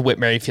unfair to Whit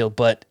Merrifield,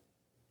 but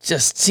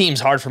just seems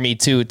hard for me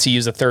to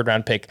use a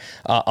third-round pick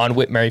on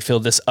Whit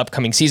Merrifield this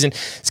upcoming season.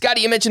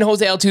 Scotty, you mentioned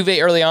Jose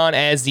Altuve early on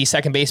as the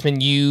second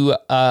baseman you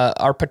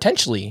are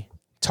potentially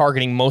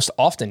targeting most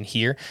often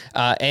here.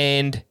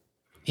 And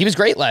he was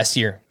great last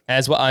year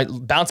as well. I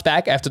bounced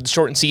back after the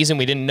shortened season.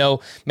 We didn't know,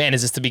 man,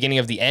 is this the beginning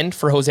of the end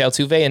for Jose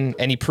Altuve?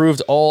 And he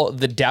proved all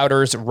the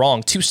doubters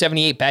wrong.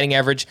 278 batting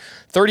average,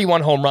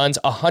 31 home runs,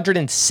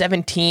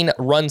 117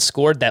 runs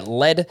scored. That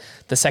led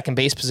the second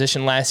base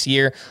position last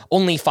year.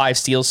 Only 5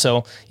 steals.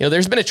 So,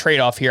 there's been a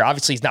trade-off here.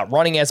 Obviously, he's not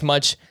running as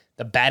much.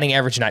 The batting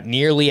average not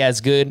nearly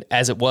as good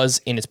as it was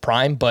in its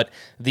prime, but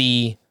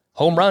the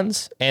home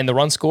runs and the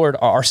runs scored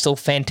are still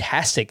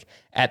fantastic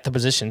at the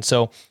position.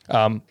 So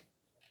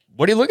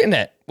what are you looking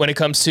at when it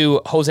comes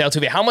to Jose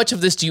Altuve? How much of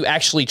this do you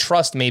actually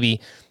trust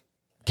maybe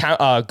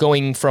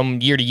going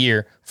from year to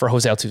year for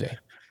Jose Altuve?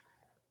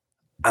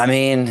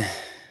 I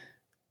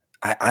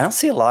don't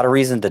see a lot of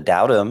reason to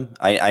doubt him.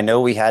 I know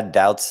we had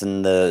doubts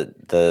in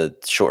the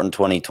shortened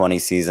 2020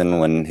 season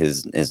when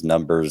his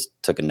numbers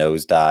took a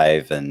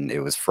nosedive and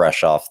it was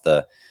fresh off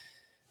the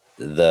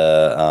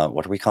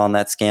what are we calling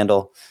that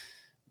scandal?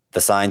 The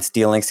sign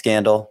stealing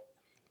scandal.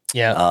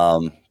 Yeah.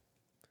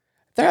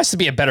 There has to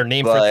be a better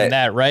name for it than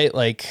that, right?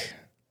 Like,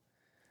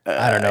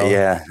 I don't know.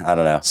 Yeah, I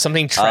don't know.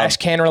 Something trash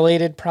can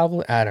related,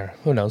 probably. I don't know.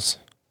 Who knows?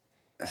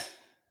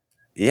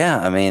 Yeah,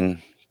 I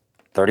mean,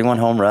 31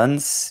 home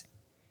runs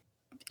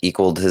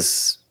equaled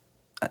his.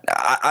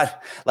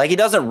 Like, he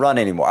doesn't run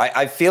anymore.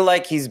 I feel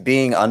like he's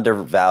being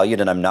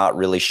undervalued, and I'm not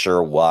really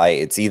sure why.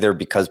 It's either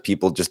because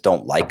people just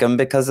don't like him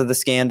because of the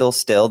scandal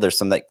still. There's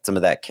some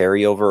of that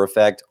carryover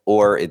effect,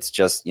 or it's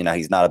just,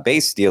 he's not a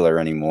base stealer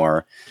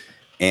anymore.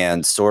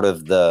 And sort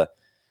of the,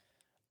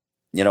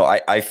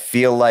 I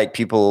feel like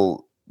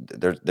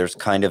there's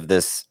kind of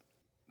this,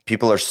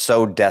 people are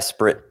so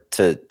desperate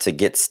to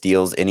get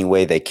steals any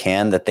way they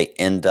can that they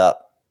end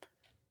up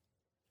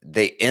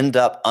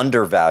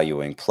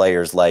undervaluing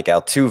players like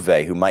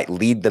Altuve, who might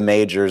lead the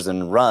majors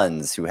in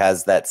runs, who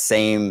has that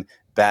same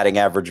batting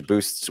average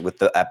boost with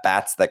the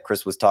at-bats that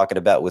Chris was talking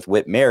about with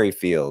Whit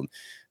Merrifield,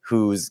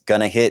 who's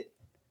going to hit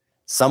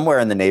somewhere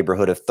in the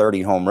neighborhood of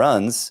 30 home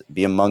runs,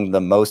 be among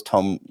the most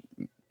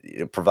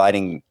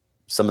providing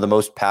some of the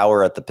most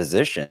power at the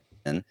position.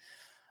 And,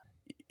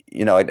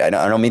 I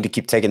don't mean to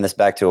keep taking this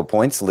back to a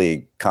points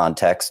league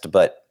context,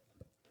 but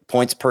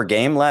points per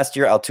game last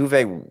year,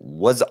 Altuve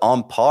was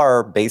on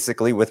par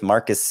basically with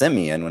Marcus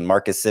Semien when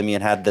Marcus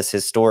Semien had this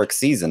historic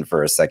season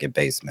for a second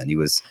baseman. He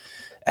was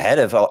ahead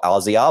of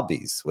Ozzie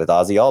Albies, with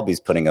Ozzie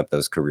Albies putting up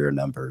those career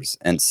numbers.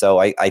 And so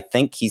I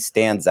think he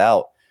stands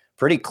out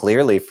pretty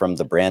clearly from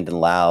the Brandon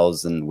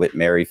Lows and Whit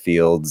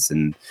Merrifields.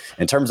 And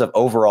in terms of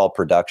overall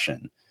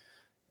production,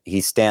 he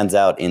stands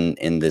out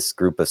in this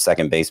group of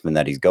second basemen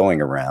that he's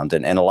going around.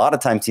 And a lot of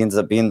times he ends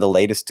up being the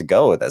latest to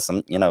go with that.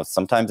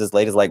 Sometimes as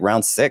late as like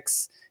round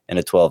 6 in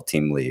a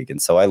 12-team league.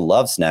 And so I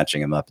love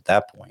snatching him up at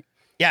that point.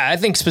 Yeah, I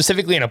think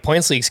specifically in a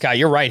points league, Scott,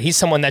 you're right. He's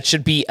someone that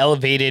should be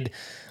elevated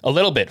a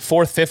little bit,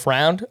 4th, 5th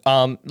round.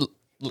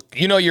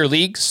 Your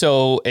league,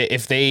 so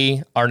if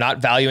they are not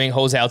valuing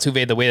Jose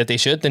Altuve the way that they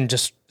should, then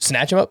just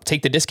snatch him up,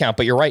 take the discount.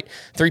 But you're right,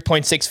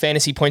 3.6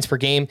 fantasy points per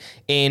game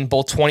in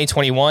both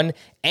 2021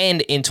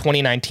 and in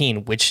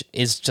 2019, which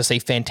is just a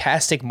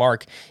fantastic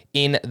mark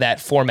in that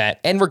format.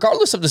 And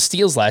regardless of the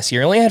steals last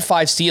year, he only had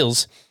 5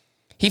 steals.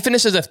 He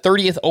finished as a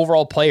 30th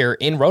overall player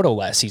in Roto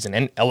last season,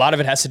 and a lot of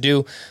it has to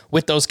do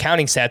with those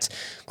counting stats.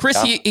 Chris,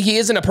 he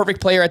isn't a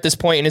perfect player at this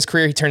point in his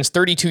career. He turns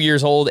 32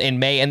 years old in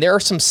May, and there are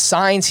some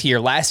signs here.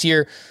 Last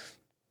year,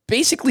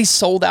 basically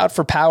sold out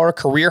for power,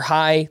 career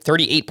high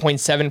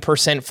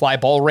 38.7% fly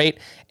ball rate,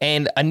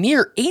 and a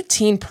near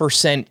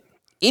 18%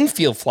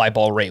 infield fly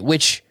ball rate,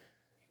 which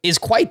is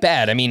quite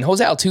bad. I mean,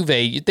 Jose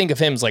Altuve, you think of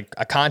him as like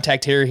a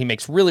contact hitter. He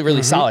makes really,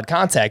 really solid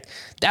contact.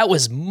 That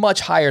was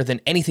much higher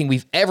than anything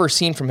we've ever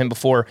seen from him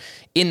before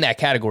in that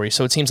category.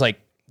 So it seems like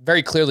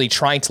very clearly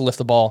trying to lift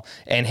the ball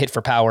and hit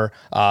for power.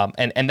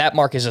 And that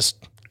mark is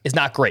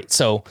not great.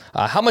 So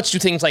how much do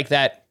things like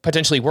that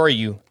potentially worry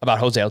you about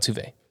Jose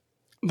Altuve?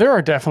 There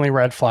are definitely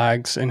red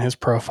flags in his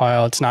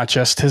profile. It's not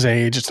just his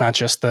age. It's not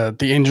just the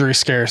injury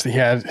scares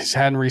that he's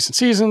had in recent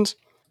seasons.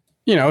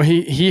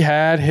 He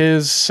had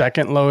his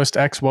second lowest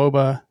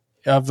xWOBA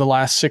of the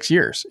last 6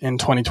 years in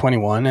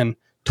 2021, and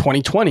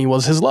 2020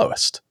 was his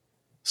lowest.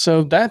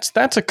 So that's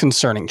a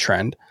concerning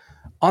trend.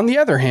 On the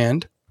other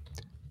hand,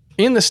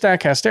 in the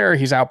StatCast era,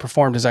 he's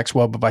outperformed his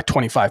xWOBA by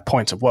 25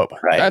 points of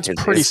WOBA. Right. That's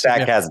pretty his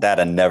StatCast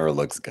data never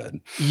looks good.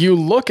 You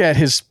look at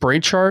his spray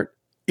chart,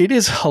 it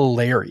is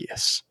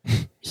hilarious.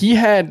 He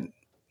had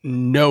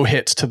no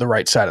hits to the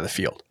right side of the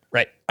field.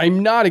 Right.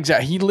 I'm not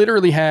exact. He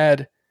literally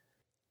had,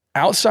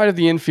 outside of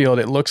the infield,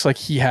 it looks like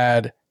he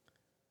had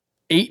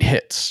 8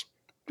 hits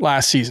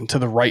last season to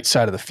the right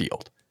side of the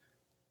field.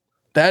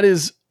 That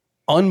is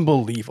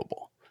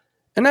unbelievable.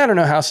 And I don't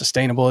know how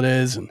sustainable it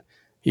is. And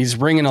he's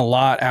wringing a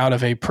lot out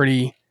of a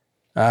pretty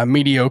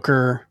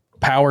mediocre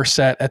power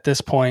set at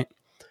this point.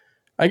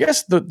 I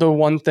guess the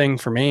one thing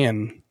for me,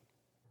 and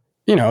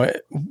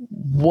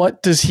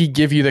what does he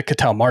give you that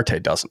Ketel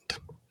Marte doesn't?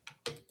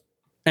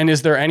 And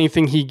is there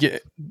anything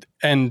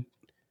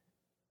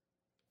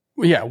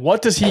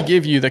what does he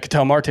give you that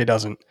Ketel Marte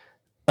doesn't?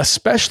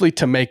 Especially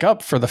to make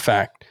up for the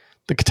fact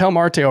that Ketel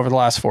Marte over the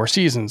last 3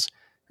 seasons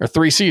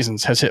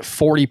has hit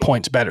 40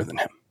 points better than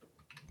him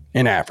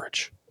in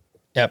average.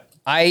 Yep.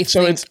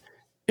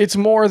 It's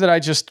more that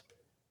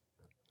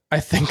I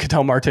think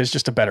Ketel Marte is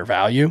just a better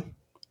value,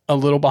 a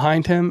little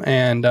behind him,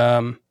 and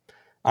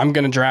I'm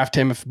going to draft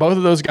him. If both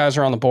of those guys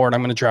are on the board,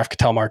 I'm going to draft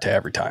Ketel Marte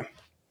every time.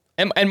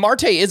 And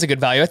Marte is a good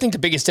value. I think the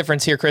biggest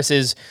difference here, Chris,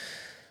 is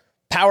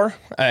power.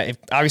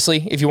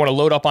 Obviously, if you want to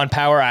load up on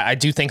power, I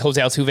do think Jose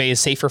Altuve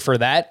is safer for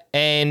that.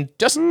 And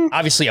just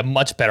obviously a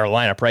much better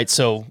lineup, right?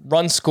 So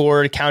runs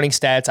scored, counting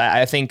stats,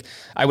 I think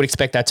I would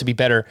expect that to be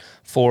better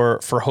for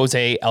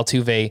Jose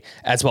Altuve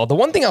as well. The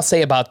one thing I'll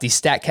say about the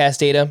StatCast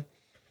data,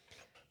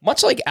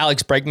 much like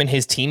Alex Bregman,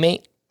 his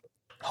teammate,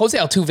 Jose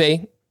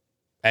Altuve,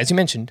 as you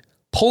mentioned,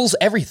 pulls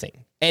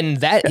everything. And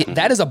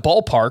that is a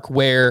ballpark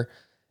where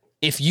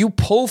if you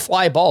pull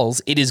fly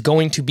balls, it is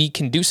going to be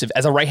conducive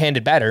as a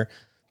right-handed batter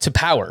to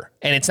power,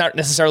 and it's not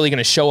necessarily going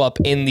to show up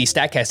in the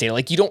StatCast data.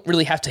 Like, you don't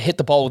really have to hit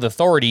the ball with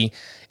authority,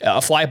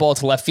 a fly ball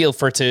to left field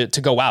for it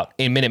to go out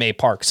in Minute Maid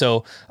Park.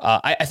 So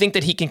I think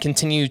that he can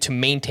continue to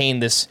maintain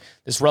this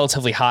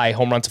relatively high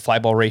home run to fly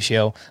ball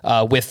ratio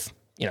with,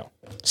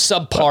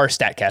 subpar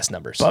StatCast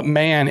numbers. But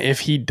man, if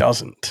he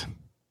doesn't,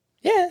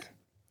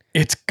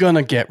 it's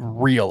gonna get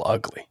real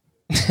ugly.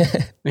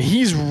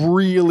 He's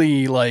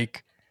really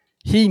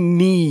he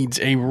needs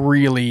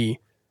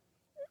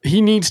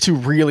to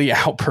really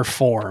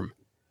outperform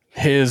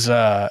his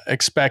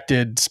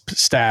expected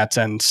stats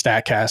and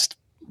StatCast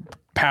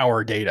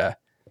power data,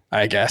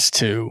 I guess,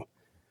 to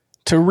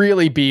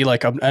really be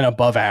like an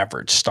above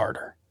average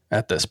starter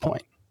at this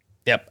point.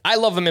 Yep. I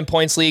love him in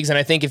points leagues. And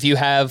I think if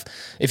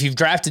you've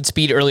drafted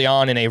speed early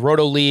on in a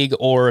roto league,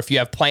 or if you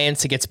have plans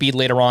to get speed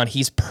later on,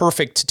 he's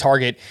perfect to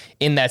target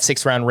in that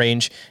 6th round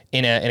range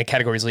in a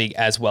categories league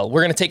as well.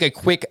 We're going to take a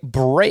quick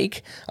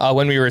break.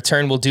 When we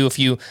return, we'll do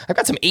I've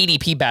got some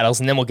ADP battles,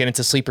 and then we'll get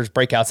into sleepers,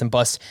 breakouts, and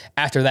busts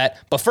after that.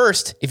 But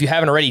first, if you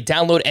haven't already,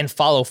 download and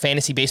follow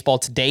Fantasy Baseball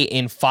Today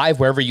in 5,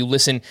 wherever you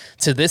listen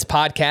to this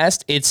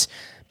podcast. It's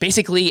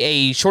basically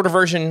a shorter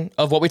version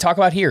of what we talk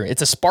about here.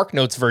 It's a Spark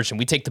Notes version.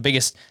 We take the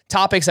biggest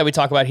topics that we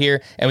talk about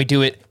here, and we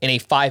do it in a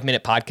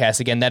 5-minute podcast.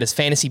 Again, that is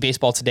Fantasy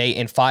Baseball Today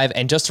in 5.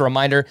 And just a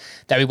reminder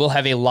that we will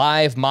have a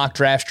live mock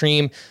draft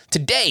stream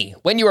today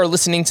when you are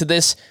listening to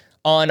this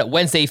on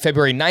Wednesday,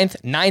 February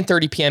 9th,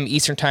 9:30 p.m.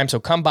 Eastern Time. So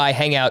come by,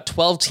 hang out.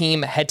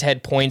 12-team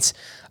head-to-head points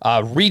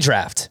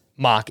redraft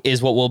mock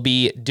is what we'll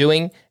be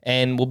doing,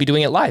 and we'll be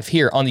doing it live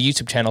here on the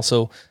YouTube channel.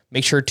 So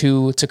make sure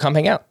to come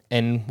hang out,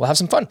 and we'll have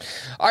some fun.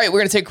 All right, we're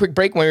going to take a quick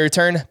break. When we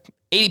return,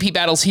 ADP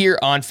battles here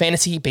on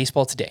Fantasy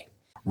Baseball Today.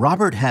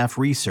 Robert Half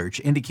research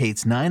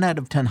indicates 9 out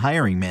of 10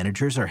 hiring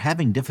managers are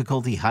having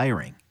difficulty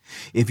hiring.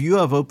 If you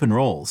have open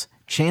roles,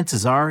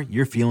 chances are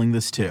you're feeling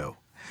this too.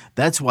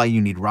 That's why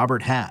you need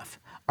Robert Half.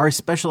 Our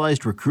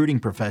specialized recruiting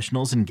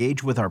professionals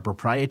engage with our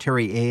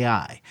proprietary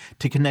AI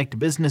to connect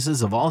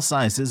businesses of all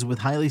sizes with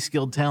highly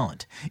skilled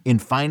talent in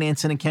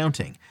finance and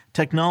accounting,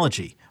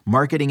 technology,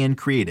 marketing and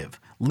creative,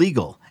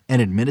 legal, and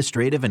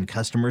administrative and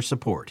customer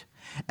support.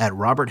 At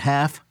Robert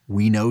Half,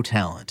 we know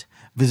talent.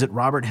 Visit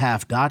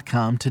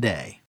roberthalf.com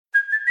today.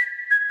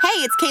 Hey,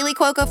 it's Kaylee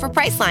Cuoco for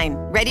Priceline.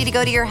 Ready to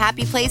go to your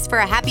happy place for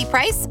a happy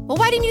price? Well,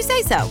 why didn't you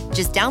say so?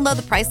 Just download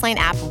the Priceline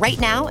app right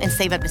now and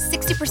save up to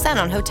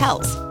 60% on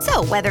hotels.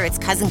 So whether it's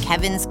Cousin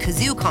Kevin's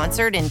Kazoo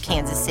Concert in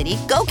Kansas City,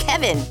 go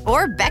Kevin,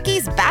 or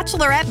Becky's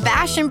Bachelorette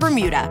Bash in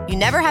Bermuda, you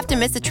never have to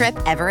miss a trip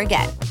ever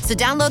again. So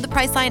download the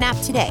Priceline app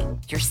today.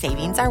 Your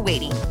savings are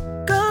waiting.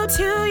 Go to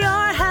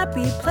your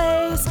happy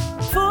place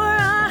for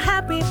a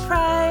happy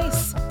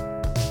price.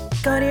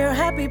 Go to your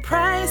happy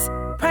price,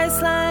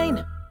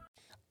 Priceline.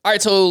 All right,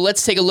 so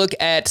let's take a look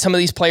at some of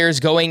these players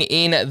going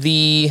in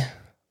the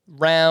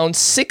round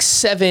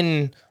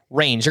 6-7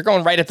 range. They're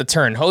going right at the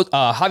turn.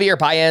 Javier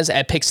Baez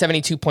at pick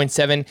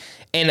 72.7,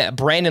 and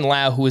Brandon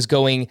Lau, who is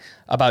going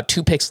about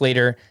 2 picks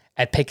later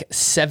at pick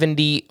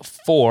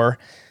 74.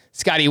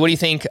 Scotty, what do you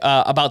think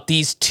about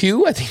these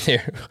two? I think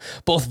they're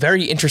both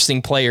very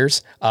interesting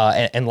players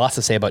and lots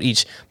to say about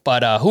each.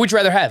 But who would you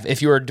rather have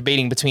if you were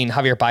debating between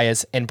Javier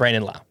Baez and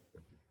Brandon Lau?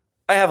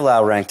 I have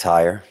Lau ranked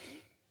higher.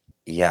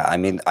 Yeah, I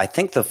mean, I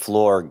think the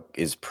floor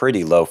is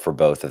pretty low for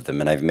both of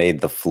them, and I've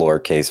made the floor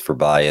case for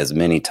Baez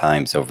many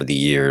times over the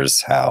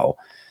years, how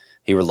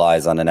he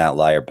relies on an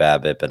outlier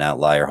BABIP, an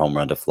outlier home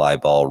run to fly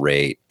ball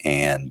rate,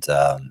 and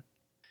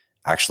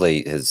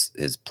actually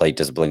his plate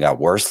discipline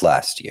got worse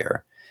last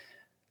year,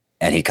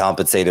 and he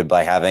compensated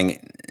by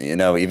having,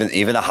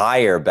 even a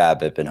higher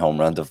BABIP and home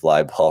run to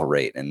fly ball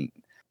rate, and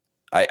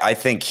I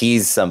think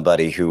he's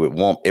somebody who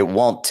it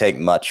won't take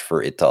much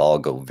for it to all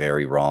go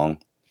very wrong.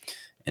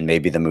 And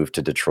maybe the move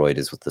to Detroit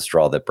is with the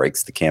straw that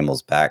breaks the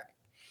camel's back.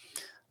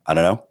 I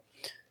don't know.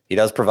 He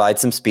does provide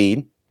some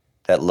speed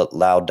that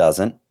Lau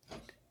doesn't.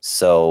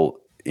 So,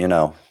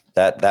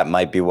 that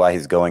might be why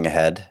he's going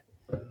ahead.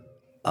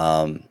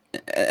 And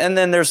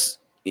then there's,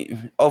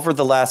 over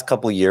the last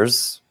couple of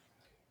years,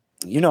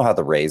 you know how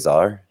the Rays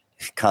are,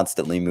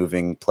 constantly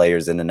moving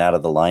players in and out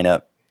of the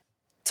lineup.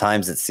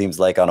 Times it seems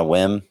like on a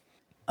whim.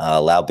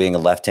 Lau being a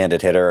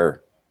left-handed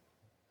hitter,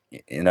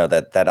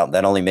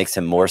 that only makes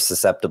him more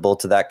susceptible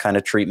to that kind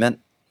of treatment.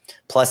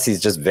 Plus, he's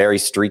just very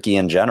streaky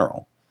in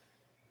general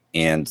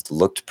and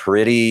looked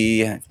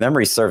pretty, if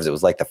memory serves, it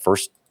was like the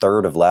first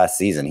third of last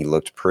season. He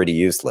looked pretty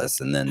useless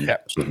and then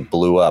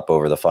blew up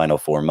over the final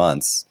 4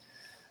 months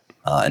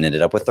and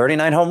ended up with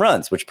 39 home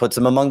runs, which puts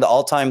him among the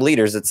all-time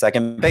leaders at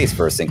second base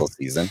for a single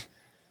season.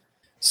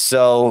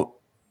 So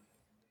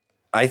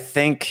I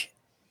think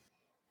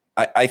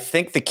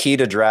the key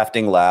to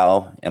drafting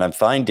Lau, and I'm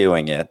fine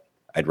doing it,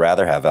 I'd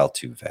rather have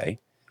Altuve.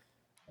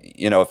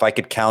 If I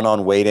could count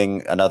on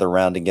waiting another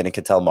round and getting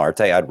Ketel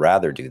Marte, I'd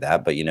rather do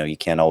that. But, you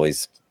can't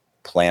always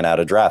plan out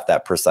a draft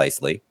that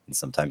precisely. And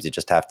sometimes you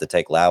just have to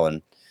take Lau,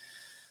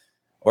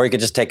 or you could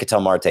just take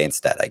Ketel Marte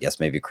instead. I guess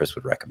maybe Chris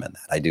would recommend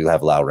that. I do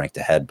have Lau ranked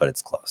ahead, but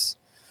it's close.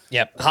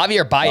 Yep.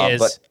 Javier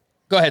Baez.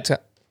 Go ahead,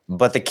 Scott.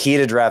 But the key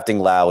to drafting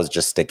Lau is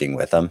just sticking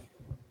with him.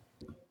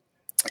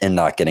 and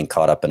not getting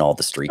caught up in all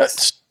the streaks.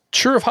 That's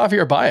true of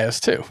Javier Baez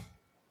too.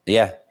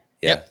 Yeah.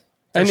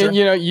 And then,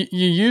 you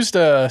used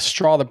a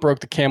straw that broke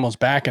the camel's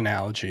back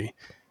analogy.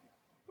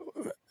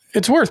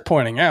 It's worth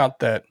pointing out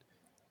that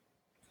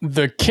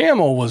the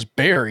camel was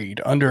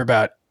buried under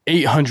about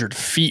 800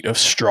 feet of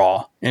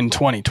straw in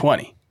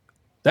 2020.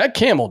 That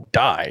camel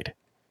died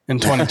in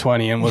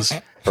 2020 and was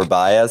for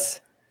Baez.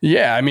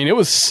 Yeah, I mean, it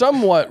was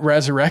somewhat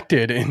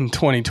resurrected in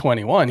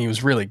 2021. He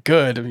was really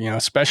good,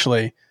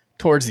 especially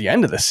towards the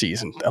end of the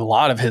season. A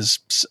lot of his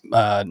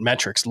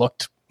metrics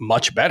looked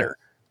much better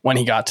when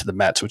he got to the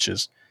Mets, which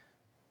is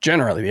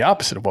generally the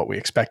opposite of what we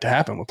expect to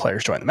happen when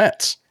players join the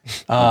Mets.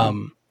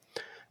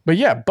 But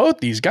yeah, both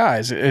these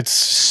guys, it's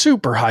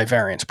super high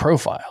variance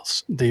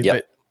profiles.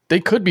 They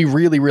could be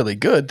really, really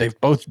good.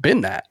 They've both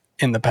been that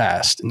in the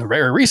past, in the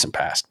very recent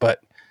past.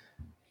 But,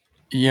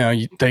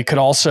 they could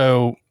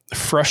also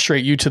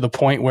frustrate you to the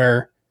point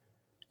where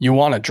you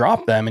want to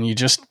drop them and you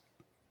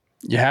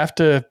have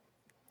to.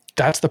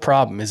 That's the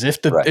problem is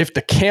if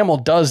the camel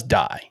does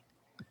die,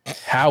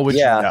 how would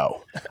you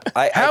know?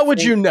 How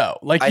would you know?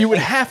 Like you would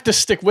have to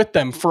stick with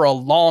them for a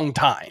long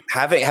time.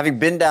 Having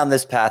been down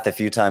this path a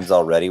few times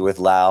already with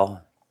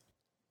Lau,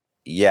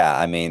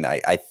 I mean,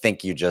 I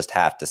think you just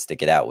have to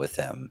stick it out with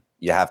him.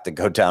 You have to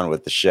go down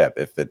with the ship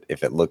if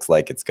it looks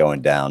like it's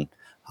going down.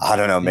 I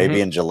don't know,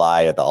 maybe in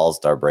July at the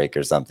All-Star break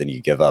or something,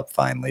 you give up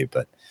finally,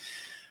 but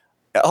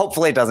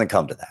hopefully it doesn't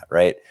come to that,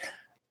 right?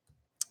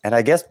 And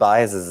I guess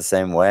Baez is the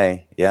same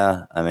way.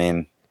 Yeah, I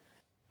mean,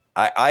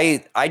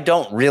 I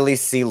don't really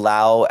see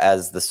Lau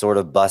as the sort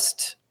of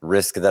bust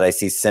risk that I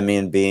see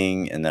Semien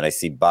being and that I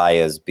see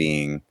Baez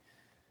being,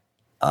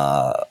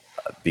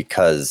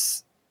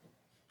 because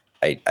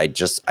I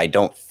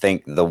don't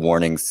think the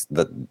warnings,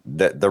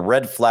 the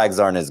red flags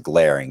aren't as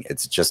glaring.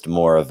 It's just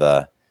more of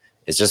a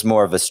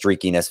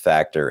streakiness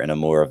factor and a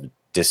more of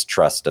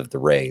distrust of the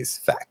Rays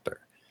factor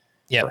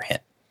for him.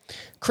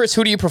 Chris,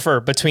 who do you prefer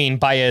between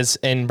Baez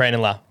and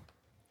Brandon Lau?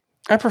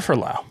 I prefer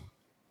Lau.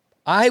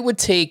 I would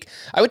take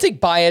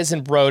Baez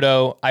in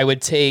Roto. I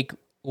would take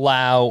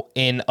Lau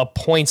in a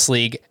points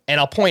league. And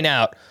I'll point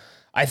out,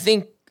 I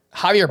think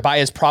Javier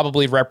Baez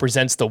probably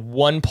represents the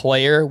one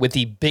player with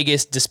the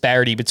biggest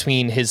disparity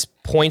between his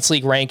points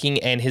league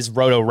ranking and his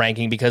Roto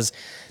ranking because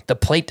the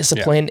plate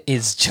discipline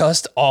is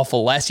just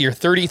awful. Last year,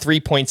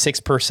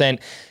 33.6%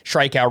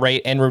 strikeout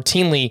rate and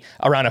routinely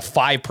around a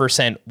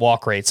 5%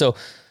 walk rate. So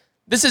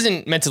this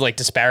isn't meant to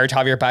disparage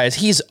Javier Baez.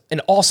 He's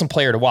an awesome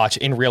player to watch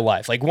in real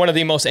life, like one of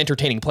the most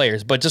entertaining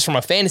players. But just from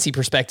a fantasy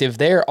perspective,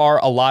 there are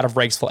a lot of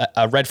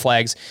red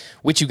flags,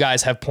 which you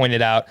guys have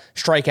pointed out.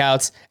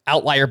 Strikeouts,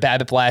 outlier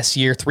BABIP last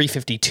year,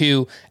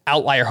 352,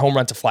 outlier home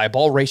run to fly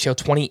ball ratio,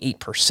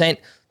 28%.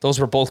 Those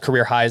were both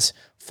career highs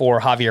for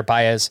Javier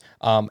Baez.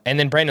 And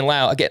then Brandon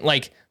Lau, again,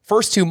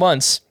 first 2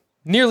 months,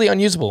 nearly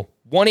unusable.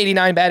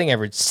 189 batting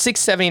average,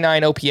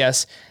 679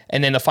 OPS,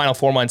 and then the final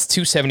 4 months,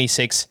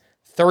 276,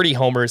 30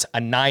 homers, a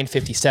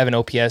 957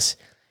 OPS.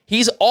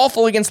 He's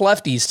awful against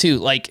lefties too.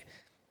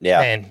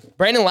 Man,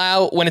 Brandon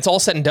Lau, when it's all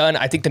said and done,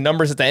 I think the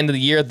numbers at the end of the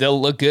year, they'll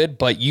look good,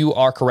 but you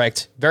are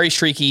correct. Very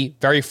streaky,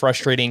 very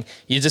frustrating.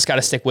 You just got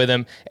to stick with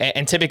him.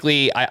 And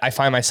typically, I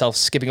find myself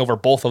skipping over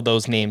both of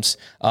those names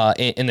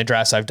in the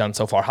drafts I've done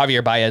so far,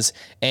 Javier Baez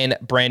and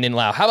Brandon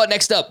Lau. How about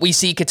next up? We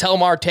see Ketel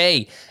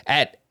Marte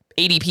at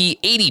ADP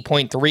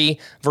 80.3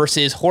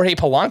 versus Jorge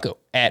Polanco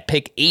at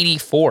pick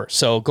 84.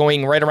 So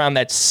going right around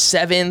that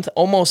 7th,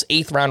 almost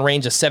 8th round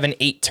range, a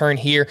 7-8 turn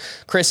here.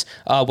 Chris,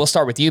 we'll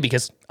start with you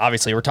because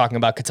obviously we're talking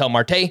about Ketel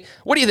Marte.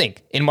 What do you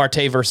think in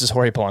Marte versus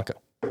Jorge Polanco?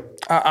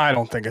 I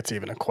don't think it's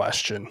even a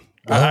question.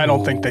 I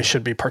don't think they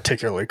should be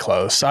particularly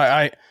close.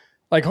 I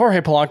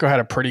Jorge Polanco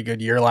had a pretty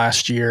good year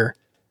last year.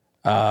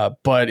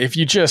 But if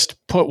you just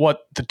put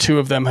what the two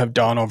of them have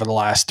done over the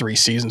last 3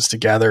 seasons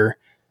together,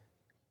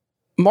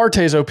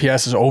 Marte's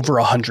OPS is over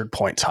 100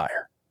 points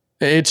higher.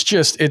 It's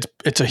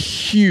a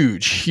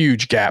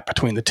huge gap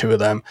between the two of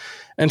them.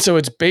 And so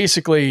it's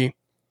basically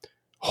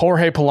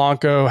Jorge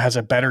Polanco has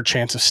a better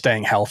chance of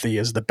staying healthy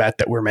is the bet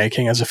that we're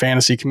making as a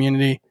fantasy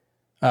community.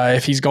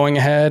 If he's going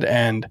ahead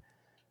and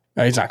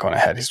he's not going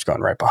ahead, he's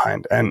going right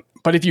behind.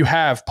 But if you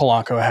have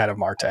Polanco ahead of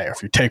Marte, or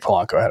if you take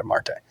Polanco ahead of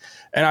Marte,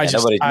 and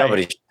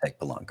nobody should take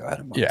Polanco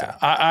ahead of Marte. Yeah,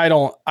 I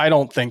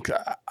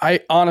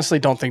honestly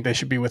don't think they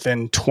should be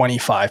within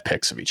 25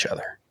 picks of each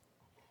other.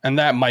 And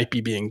that might be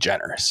being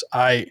generous.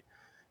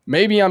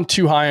 Maybe I'm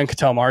too high on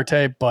Ketel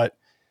Marte, but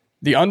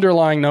the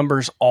underlying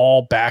numbers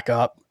all back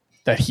up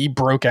that he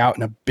broke out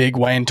in a big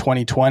way in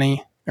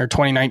 2020 or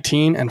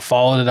 2019 and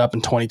followed it up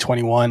in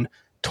 2021,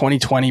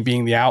 2020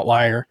 being the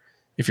outlier.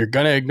 If you're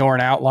going to ignore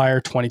an outlier,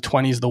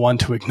 2020 is the one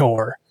to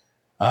ignore.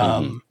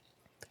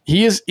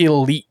 He is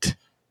elite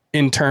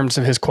in terms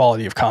of his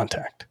quality of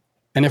contact.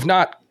 And if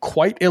not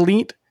quite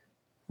elite,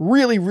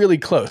 really, really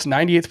close.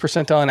 98th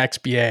percentile in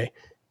XBA,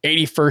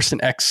 81st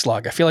in X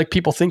slug. I feel like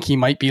people think he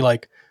might be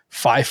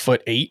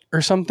 5'8"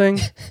 or something,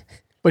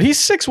 but he's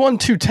 6'1",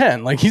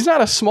 210. He's not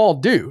a small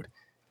dude.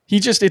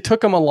 It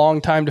took him a long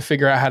time to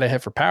figure out how to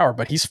hit for power,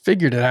 but he's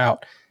figured it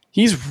out.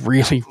 He's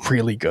really,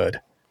 really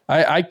good.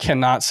 I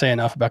cannot say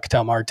enough about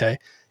Ketel Marte.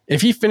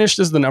 If he finished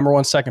as the number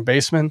 1 second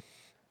baseman,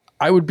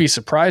 I would be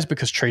surprised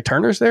because Trey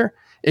Turner's there.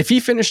 If he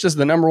finished as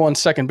the number 1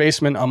 second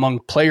baseman among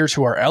players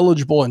who are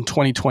eligible in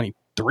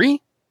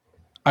 2023,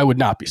 I would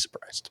not be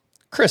surprised.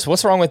 Chris,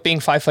 what's wrong with being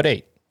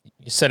 5'8"?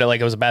 You said it like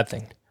it was a bad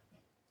thing.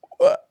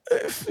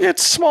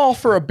 It's small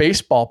for a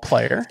baseball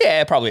player.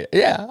 Yeah, probably.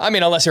 Yeah. I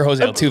mean, unless you're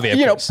Jose Altuve.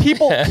 You know,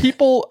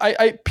 people,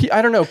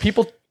 I don't know.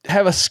 People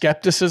have a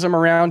skepticism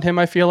around him.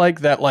 I feel like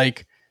that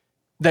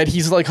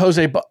he's like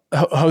Jose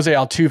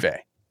Altuve,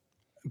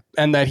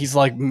 and that he's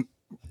like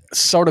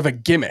sort of a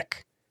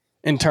gimmick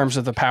in terms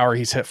of the power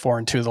he's hit for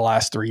in 2 of the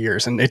last 3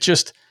 years. And it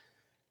just,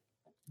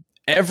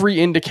 every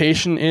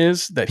indication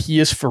is that he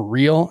is for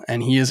real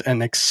and he is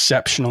an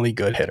exceptionally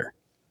good hitter.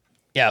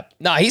 Yeah.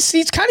 No, he's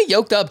kind of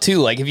yoked up too.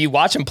 Like if you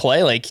watch him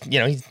play, like, you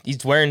know,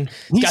 he's wearing,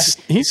 he's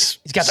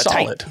got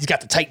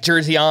the tight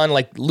jersey on,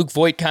 like Luke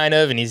Voigt kind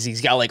of, and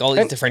he's got like all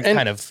these different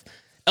kind of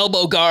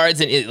elbow guards.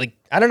 And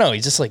I don't know.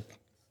 He's just like,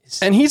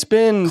 and he's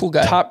been cool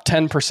guy. Top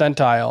 10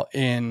 percentile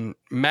in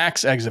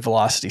max exit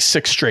velocity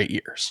 6 straight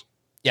years.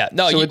 Yeah.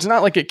 No, so it's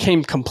not like it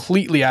came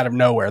completely out of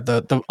nowhere.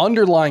 The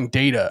underlying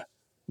data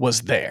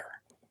was there.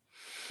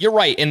 You're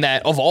right in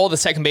that of all the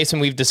second basemen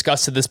we've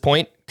discussed to this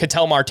point,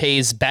 Ketel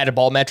Marte's batted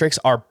ball metrics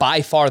are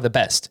by far the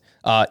best.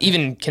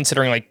 Even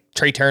considering like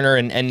Trey Turner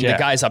and the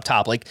guys up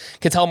top, like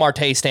Ketel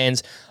Marte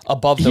stands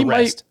above the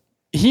rest.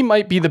 He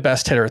might be the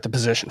best hitter at the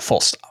position,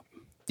 full stop.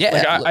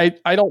 Yeah. Like,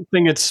 I don't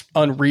think it's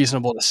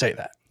unreasonable to say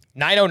that.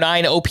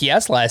 909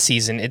 OPS last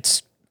season.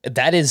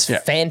 That is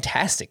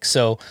fantastic.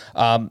 So,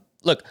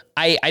 look,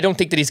 I don't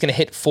think that he's going to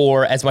hit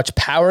for as much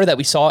power that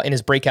we saw in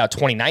his breakout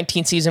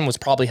 2019 season. Was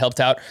probably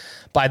helped out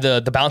by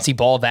the bouncy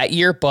ball that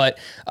year, but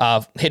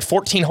hit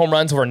 14 home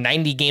runs over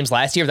 90 games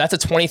last year. That's a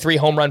 23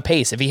 home run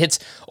pace. If he hits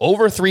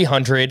over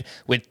 300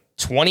 with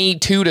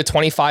 22 to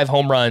 25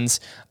 home runs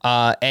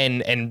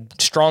and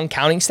strong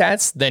counting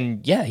stats,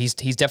 then yeah, he's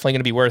definitely going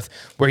to be worth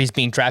where he's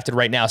being drafted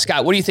right now.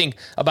 Scott, what do you think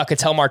about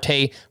Ketel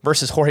Marte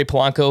versus Jorge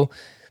Polanco?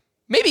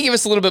 Maybe give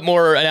us a little bit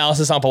more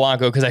analysis on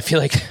Polanco, because I feel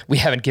like we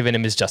haven't given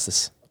him his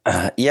justice.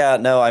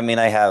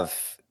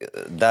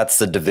 That's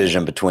the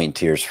division between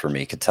tiers for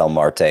me, Ketel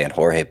Marte and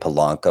Jorge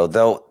Polanco.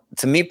 Though,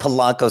 to me,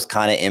 Polanco's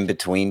kind of in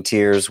between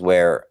tiers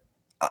where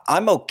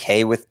I'm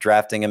okay with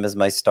drafting him as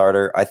my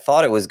starter. I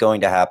thought it was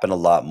going to happen a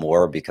lot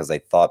more because I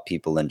thought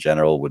people in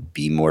general would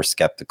be more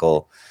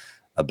skeptical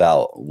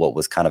about what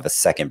was kind of a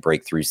second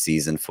breakthrough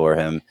season for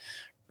him.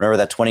 Remember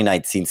that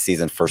 2019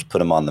 season first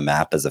put him on the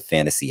map as a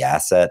fantasy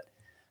asset,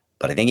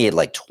 but I think he had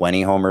like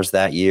 20 homers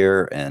that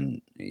year,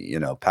 and, you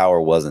know,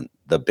 power wasn't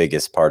the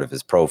biggest part of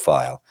his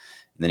profile.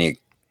 And then he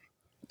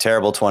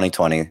terrible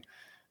 2020,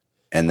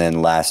 and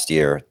then last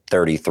year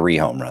 33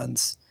 home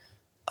runs.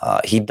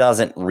 He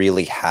doesn't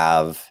really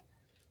have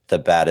the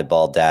batted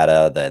ball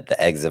data,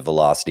 the exit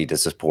velocity to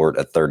support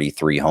a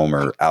 33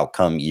 homer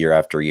outcome year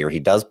after year. He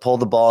does pull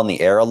the ball in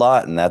the air a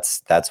lot, and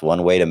that's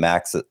one way to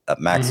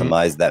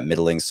maximize that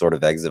middling sort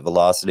of exit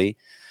velocity.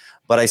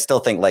 But I still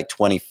think like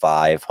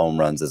 25 home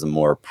runs is a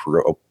more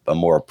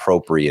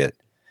appropriate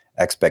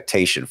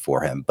expectation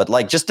for him. But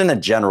like just in a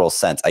general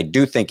sense, I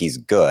do think he's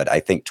good. I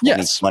think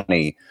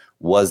 2020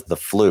 was the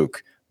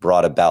fluke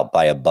brought about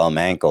by a bum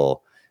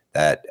ankle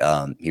that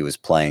he was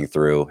playing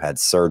through, had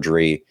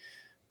surgery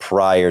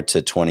prior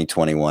to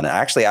 2021.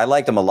 Actually, I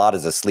liked him a lot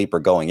as a sleeper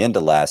going into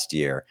last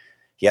year.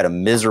 He had a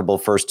miserable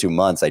first 2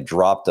 months. I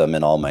dropped him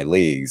in all my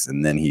leagues,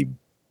 and then he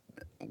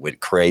went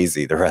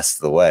crazy the rest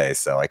of the way.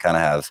 So I kind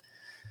of have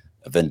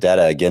a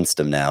vendetta against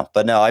him now.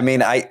 But no, I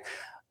mean, I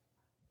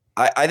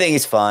think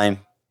he's fine.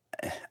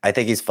 I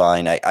think he's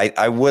fine.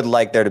 I would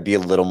like there to be a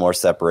little more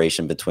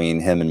separation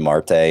between him and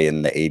Marte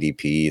and the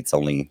ADP. It's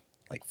only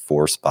like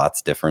 4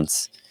 spots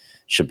difference.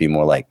 Should be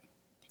more like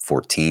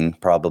 14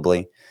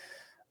 probably.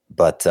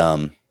 But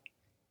I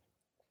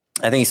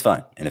think he's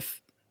fine. And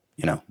if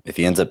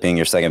he ends up being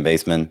your second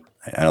baseman,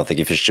 I don't think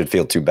you should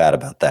feel too bad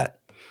about that.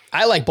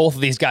 I like both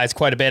of these guys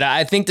quite a bit.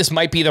 I think this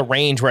might be the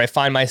range where I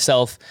find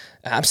myself.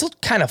 I'm still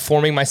kind of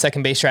forming my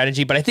second base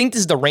strategy, but I think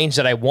this is the range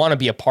that I want to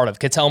be a part of.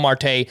 Ketel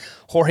Marte,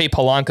 Jorge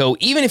Polanco,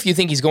 even if you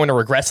think he's going to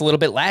regress a little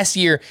bit. Last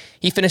year,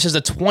 he finishes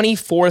a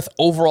 24th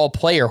overall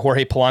player,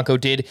 Jorge Polanco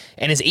did,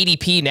 and his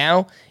ADP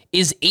now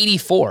is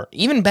 84.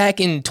 Even back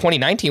in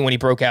 2019 when he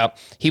broke out,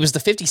 he was the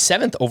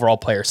 57th overall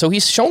player. So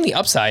he's shown the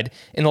upside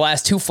in the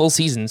last 2 full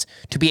seasons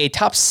to be a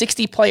top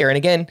 60 player. And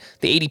again,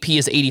 the ADP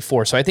is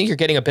 84. So I think you're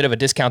getting a bit of a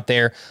discount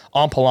there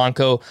on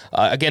Polanco.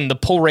 Again, the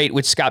pull rate,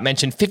 which Scott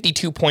mentioned,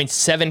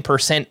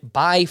 52.7%,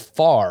 by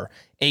far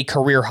a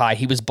career high.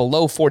 He was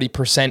below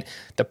 40%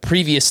 the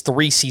previous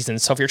 3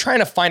 seasons. So if you're trying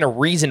to find a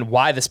reason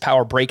why this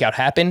power breakout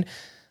happened,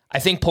 I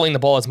think pulling the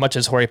ball as much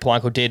as Jorge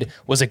Polanco did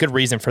was a good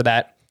reason for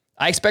that.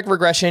 I expect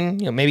regression,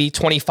 maybe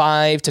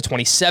 25 to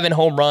 27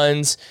 home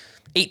runs,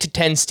 8 to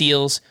 10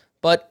 steals,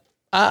 but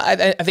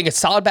I think it's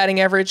solid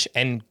batting average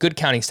and good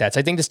counting stats.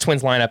 I think this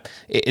Twins lineup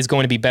is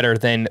going to be better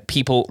than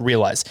people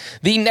realize.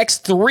 The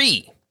next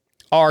 3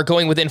 are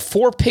going within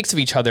 4 picks of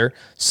each other,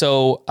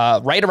 so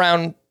right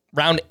around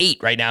round 8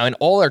 right now, and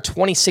all are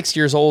 26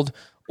 years old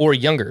or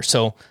younger.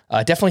 So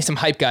definitely some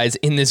hype guys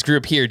in this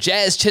group here.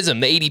 Jazz Chisholm,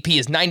 the ADP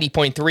is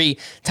 90.3.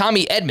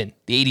 Tommy Edman,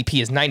 the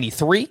ADP is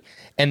 93.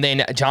 And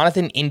then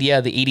Jonathan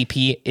India, the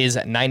ADP is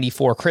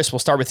 94. Chris, we'll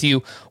start with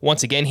you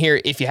once again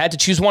here. If you had to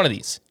choose one of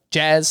these,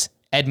 Jazz,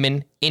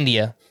 Edman,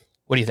 India,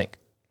 what do you think?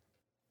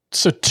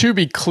 So to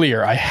be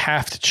clear, I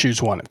have to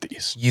choose one of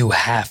these. You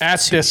have At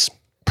to. this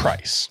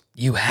price.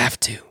 You have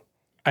to.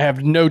 I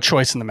have no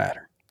choice in the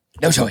matter.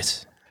 No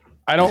choice.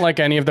 I don't like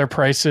any of their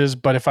prices,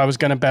 but if I was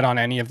going to bet on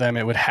any of them,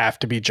 it would have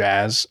to be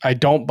Jazz. I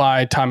don't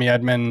buy Tommy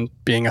Edman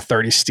being a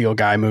 30 steal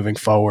guy moving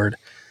forward.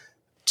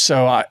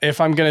 So if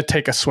I'm going to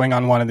take a swing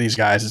on one of these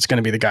guys, it's going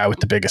to be the guy with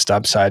the biggest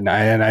upside.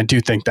 And I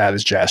do think that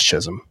is Jazz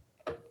Chisholm.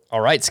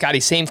 All right,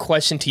 Scotty, same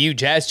question to you.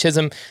 Jazz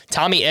Chisholm,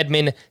 Tommy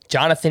Edman,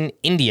 Jonathan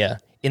India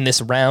in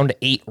this round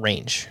 8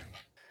 range.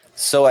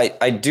 So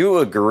I do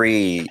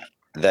agree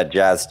that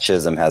Jazz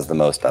Chisholm has the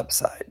most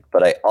upside,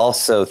 but I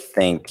also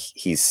think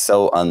he's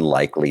so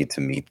unlikely to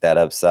meet that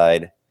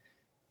upside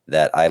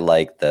that I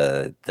like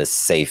the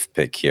safe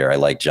pick here. I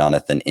like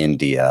Jonathan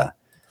India,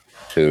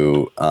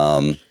 who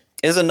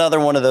is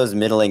another one of those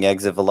middling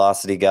exit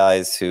velocity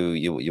guys who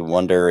you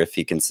wonder if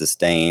he can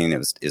sustain. It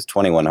was his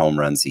 21 home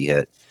runs he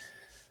hit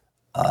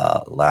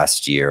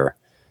last year.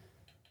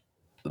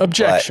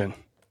 Objection.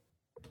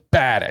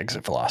 Bad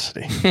exit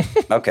velocity.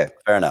 Okay,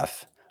 fair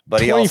enough.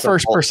 But he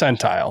 21st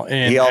percentile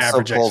in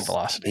average exit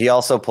velocity. He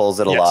also pulls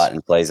it a lot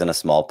and plays in a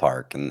small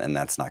park, and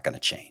that's not going to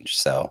change.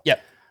 So,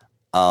 yep.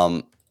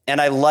 And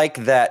I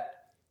like that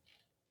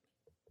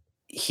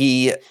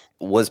he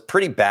was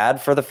pretty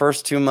bad for the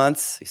first 2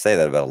 months. You say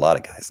that about a lot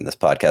of guys in this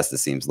podcast, it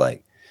seems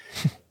like.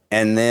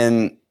 And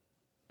then,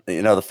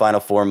 the final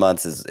 4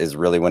 months is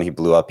really when he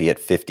blew up. He hit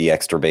 50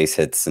 extra base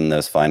hits in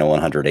those final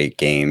 108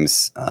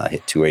 games,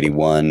 hit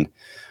 281.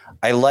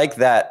 I like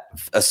that,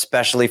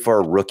 especially for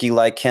a rookie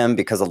like him,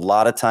 because a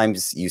lot of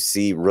times you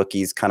see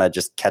rookies kind of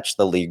just catch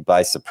the league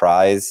by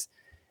surprise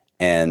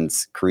and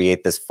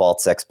create this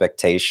false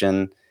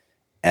expectation.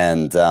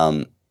 And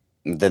then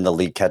the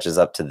league catches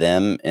up to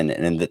them. And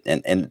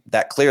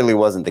that clearly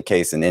wasn't the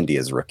case in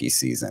India's rookie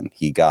season.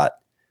 The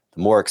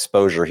more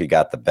exposure he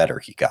got, the better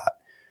he got.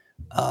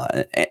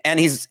 And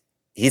he's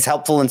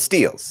helpful in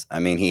steals. I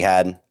mean, he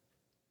had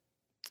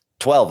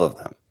 12 of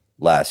them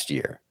last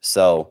year.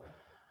 So,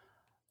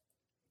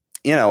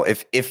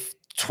 if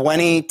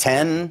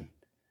 2010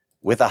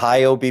 with a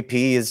high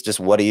OBP is just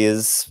what he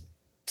is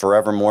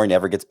forevermore, he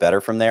never gets better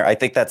from there, I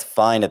think that's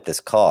fine at this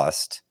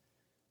cost.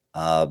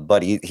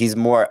 But he's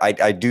more,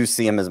 I do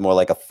see him as more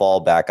like a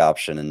fallback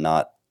option and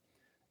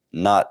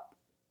not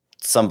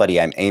somebody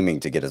I'm aiming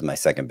to get as my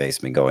second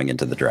baseman going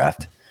into the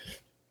draft.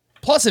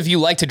 Plus, if you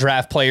like to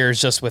draft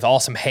players just with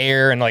awesome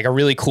hair and like a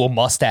really cool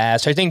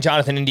mustache, I think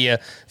Jonathan India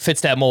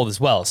fits that mold as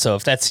well. So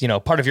if that's,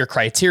 part of your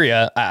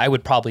criteria, I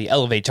would probably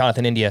elevate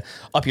Jonathan India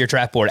up your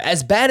draft board.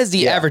 As bad as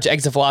the average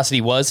exit velocity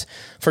was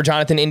for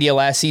Jonathan India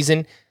last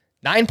season,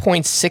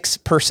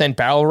 9.6%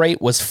 barrel rate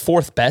was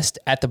 4th best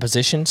at the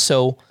position.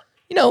 So,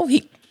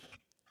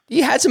 he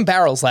had some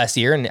barrels last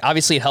year, and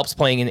obviously it helps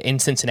playing in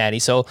Cincinnati.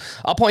 So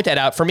I'll point that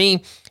out. For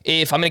me,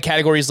 if I'm in a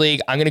categories league,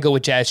 I'm going to go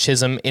with Jazz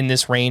Chisholm in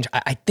this range.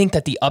 I think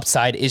that the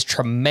upside is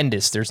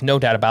tremendous. There's no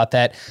doubt about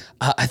that.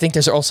 I think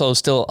there's also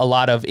still a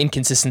lot of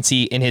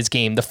inconsistency in his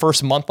game. The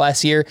first month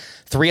last year,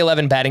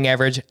 311 batting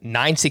average,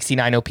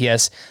 969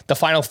 OPS. The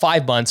final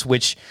 5 months,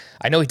 which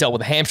I know he dealt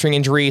with a hamstring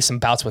injury, some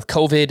bouts with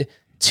COVID,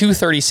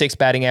 236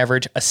 batting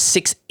average, a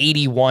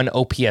 681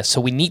 OPS. So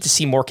we need to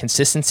see more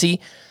consistency.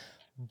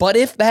 But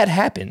if that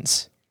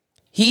happens,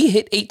 he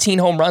hit 18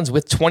 home runs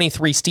with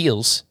 23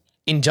 steals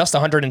in just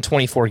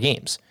 124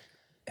 games.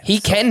 He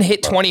can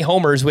hit 20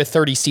 homers with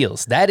 30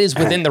 steals. That is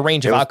within the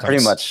range of outcomes.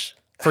 Pretty much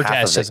for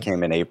half Jazz of it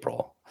came in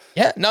April.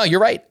 Yeah, no, you're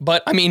right.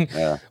 But I mean,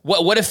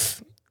 what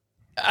if?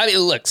 I mean,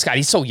 look, Scott,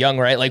 he's so young,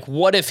 right? Like,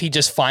 what if he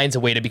just finds a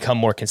way to become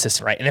more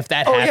consistent, right? And if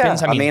that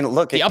happens, I mean,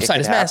 look, the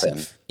upside is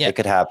massive. Yeah. It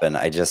could happen.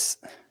 I just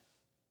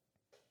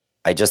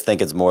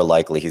think it's more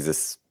likely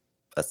he's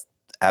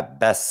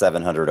at best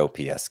 700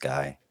 OPS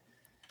guy.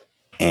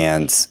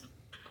 And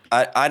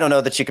I don't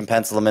know that you can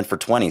pencil him in for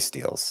 20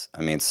 steals.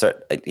 I mean,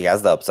 he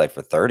has the upside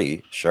for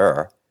 30,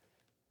 sure.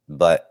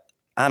 But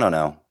I don't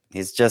know.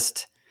 He's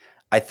just,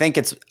 I think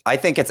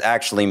it's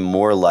actually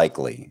more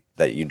likely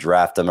that you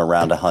draft him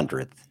around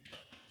 100th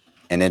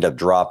and end up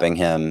dropping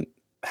him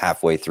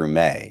halfway through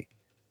May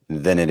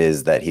than it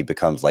is that he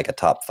becomes like a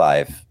top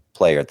 5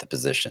 player at the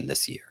position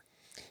this year.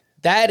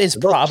 That is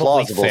probably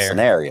plausible fair.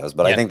 Scenarios,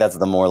 but I think that's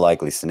the more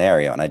likely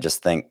scenario. And I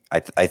just think I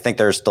think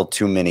there's still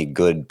too many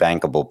good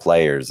bankable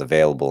players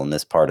available in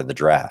this part of the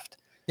draft.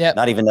 Yeah,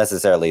 not even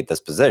necessarily at this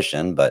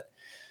position, but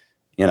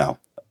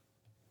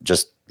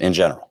just in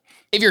general.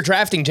 If you're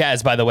drafting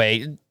Jazz, by the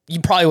way, you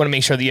probably want to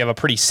make sure that you have a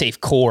pretty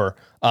safe core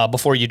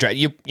before you draft.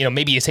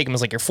 Maybe you take him as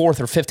like your 4th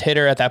or 5th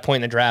hitter at that point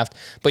in the draft,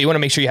 but you want to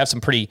make sure you have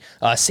some pretty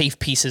safe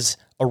pieces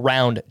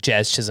around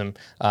Jazz Chisholm.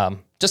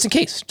 Just in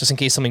case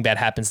something bad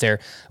happens there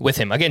with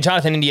him. Again,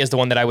 Jonathan India is the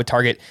one that I would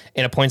target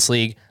in a points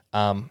league.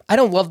 I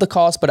don't love the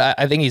cost, but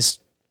I think he's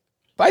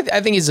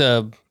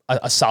a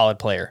a solid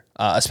player,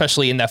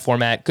 especially in that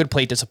format. Good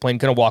plate discipline,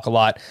 going to walk a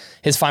lot.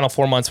 His final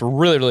 4 months were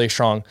really, really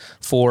strong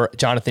for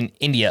Jonathan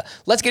India.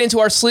 Let's get into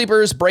our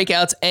sleepers,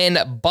 breakouts,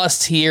 and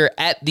busts here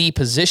at the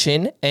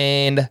position,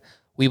 and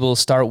we will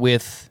start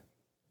with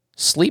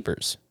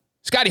sleepers.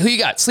 Scotty, who you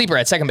got? Sleeper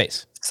at second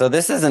base. So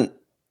this isn't,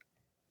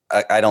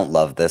 I don't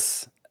love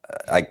this.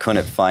 I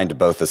couldn't find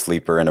both a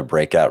sleeper and a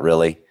breakout,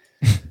 really.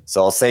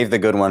 So I'll save the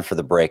good one for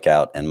the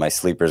breakout, and my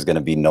sleeper is going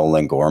to be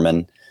Nolan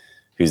Gorman,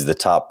 who's the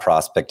top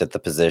prospect at the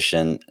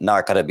position.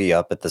 Not going to be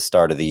up at the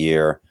start of the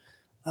year.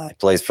 He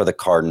plays for the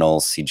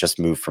Cardinals. He just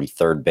moved from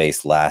third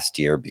base last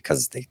year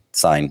because they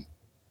signed,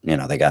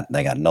 they got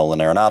Nolan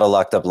Arenado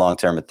locked up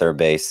long-term at third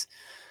base.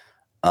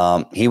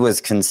 He was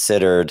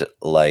considered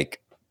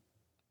like,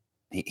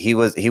 he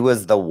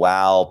was the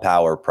wow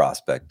power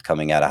prospect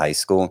coming out of high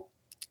school,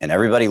 and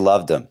everybody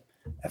loved him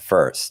at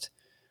first.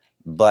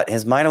 But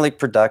his minor league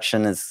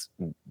production has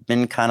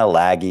been kind of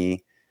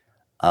laggy.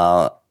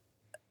 The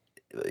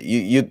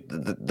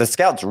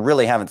scouts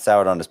really haven't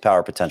soured on his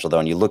power potential, though,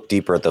 and you look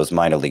deeper at those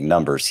minor league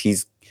numbers.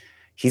 He's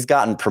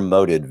gotten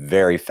promoted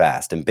very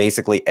fast, and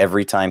basically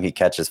every time he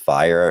catches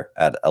fire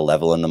at a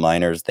level in the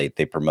minors, they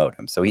promote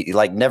him. So he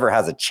never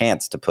has a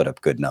chance to put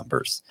up good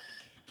numbers,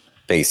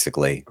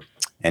 basically.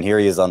 And here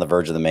he is on the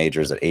verge of the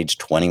majors at age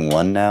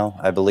 21 now,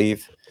 I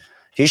believe.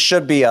 He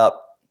should be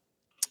up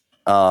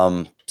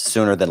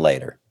sooner than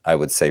later, I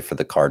would say, for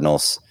the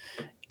Cardinals.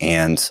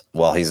 And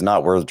while he's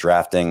not worth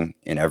drafting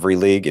in every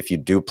league, if you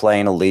do play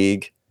in a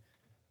league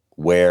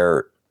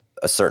where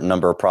a certain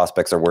number of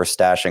prospects are worth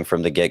stashing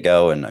from the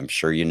get-go, and I'm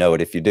sure you know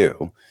it if you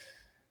do,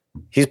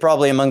 he's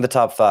probably among the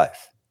top 5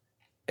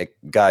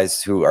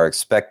 guys who are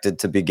expected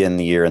to begin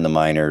the year in the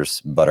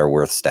minors but are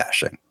worth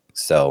stashing.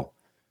 So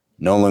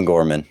Nolan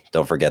Gorman,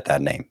 don't forget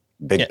that name.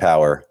 Big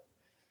power,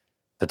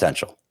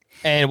 potential.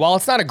 And while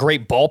it's not a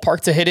great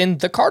ballpark to hit in,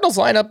 the Cardinals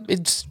lineup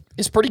is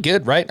pretty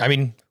good, right? I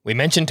mean, we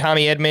mentioned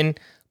Tommy Edman,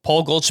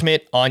 Paul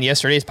Goldschmidt on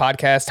yesterday's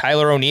podcast,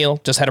 Tyler O'Neill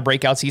just had a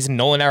breakout season,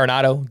 Nolan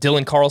Arenado,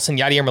 Dylan Carlson,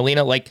 Yadier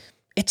Molina. Like,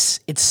 it's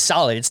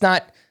solid. It's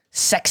not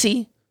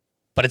sexy,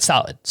 but it's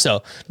solid.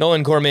 So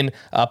Nolan Gorman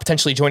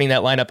potentially joining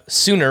that lineup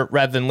sooner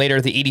rather than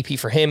later. The ADP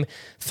for him,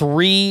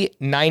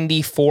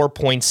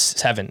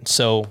 394.7.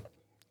 So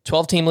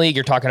 12-team league,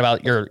 you're talking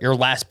about your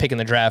last pick in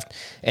the draft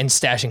and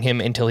stashing him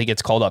until he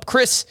gets called up.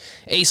 Chris,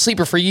 a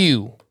sleeper for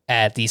you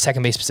at the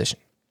second base position.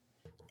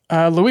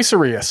 Luis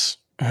Arias,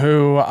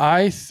 who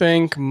I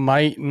think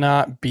might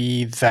not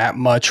be that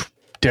much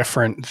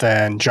different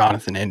than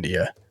Jonathan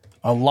India.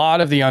 A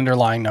lot of the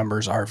underlying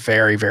numbers are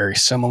very, very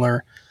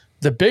similar.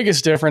 The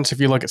biggest difference, if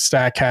you look at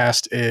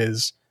StatCast,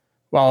 is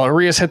while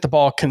Arias hit the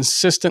ball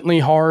consistently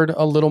hard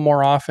a little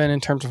more often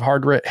in terms of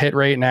hard hit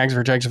rate and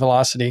exit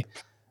velocity,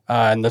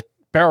 and the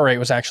barrel rate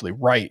was actually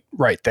right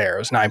there. It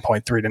was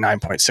 9.3 to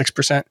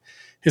 9.6%.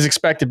 His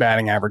expected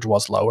batting average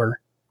was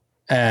lower.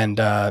 And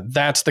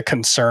that's the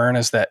concern,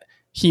 is that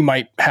he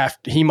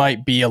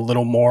might be a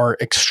little more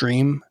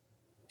extreme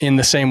in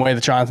the same way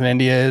that Jonathan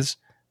India is,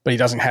 but he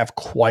doesn't have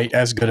quite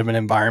as good of an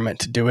environment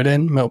to do it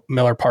in.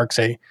 Miller Park's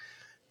a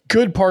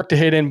good park to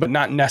hit in, but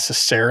not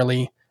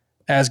necessarily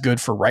as good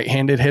for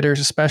right-handed hitters,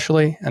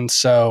 especially. And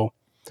so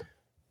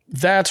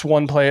that's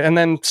one play. And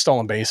then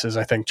stolen bases,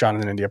 I think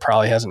Jonathan India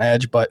probably has an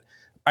edge, but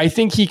I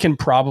think he can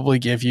probably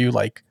give you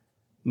like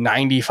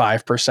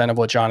 95% of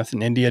what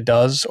Jonathan India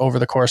does over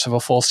the course of a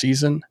full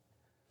season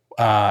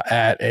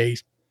at a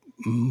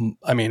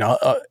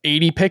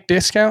 80 pick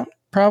discount,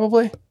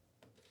 probably.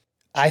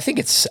 I think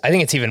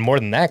it's even more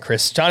than that,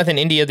 Chris. Jonathan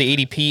India, the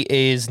ADP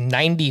is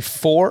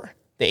 94.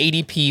 The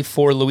ADP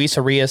for Luis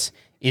Arias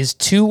is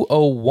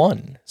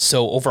 201.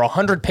 So over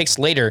 100 picks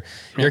later,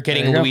 you're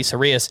getting Luis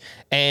Arias.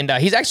 And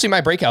he's actually my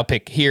breakout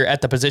pick here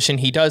at the position.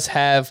 He does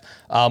have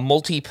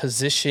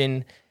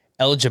multi-position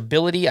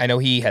eligibility. I know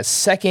he has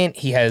second,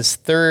 he has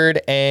third,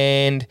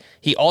 and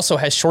he also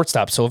has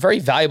shortstop. So a very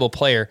valuable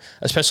player,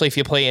 especially if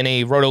you play in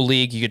a roto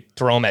league. You could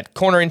throw him at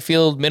corner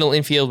infield, middle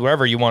infield,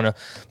 wherever you want to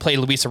play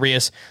Luis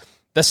Arias.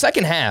 The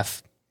second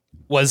half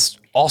was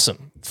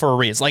awesome for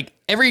Arias. Like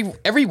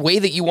every way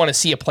that you want to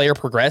see a player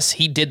progress,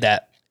 he did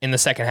that in the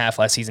second half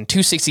last season.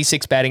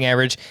 266 batting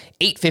average,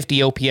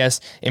 850 OPS,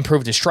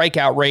 improved his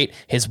strikeout rate,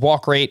 his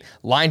walk rate,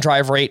 line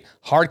drive rate,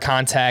 hard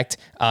contact,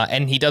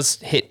 and he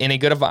does hit in a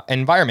good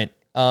environment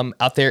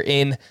out there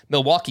in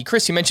Milwaukee.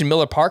 Chris, you mentioned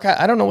Miller Park.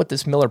 I don't know what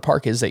this Miller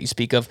Park is that you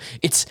speak of.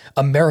 It's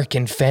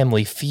American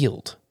Family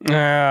Field.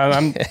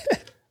 If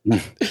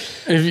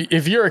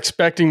you're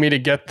expecting me to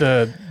get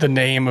the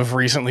name of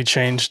recently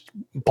changed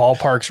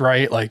ballparks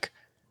right, like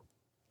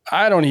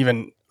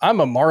I'm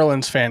a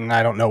Marlins fan and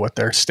I don't know what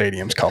their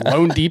stadium's called.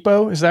 Lone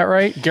Depot, is that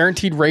right?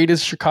 Guaranteed Rate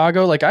is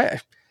Chicago. Like I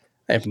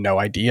have no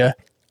idea.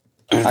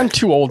 I'm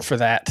too old for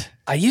that.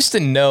 I used to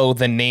know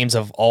the names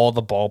of all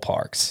the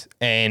ballparks,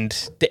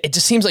 and it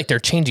just seems like they're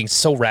changing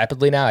so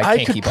rapidly now. I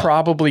can't keep up.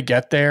 Probably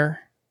get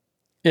there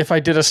if I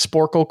did a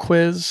Sporkle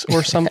quiz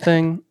or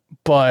something,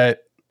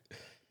 but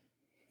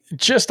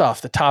just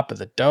off the top of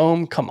the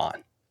dome, come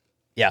on.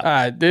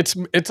 Yeah.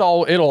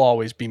 It'll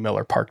always be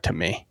Miller Park to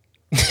me.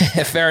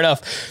 Fair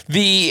enough.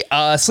 The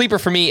sleeper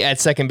for me at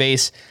second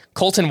base,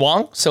 Colton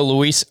Wong. So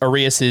Luis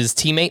Arias'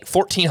 teammate,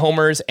 14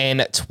 homers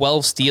and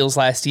 12 steals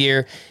last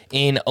year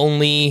in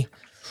only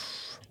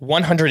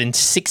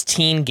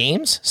 116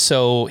 games.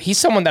 So he's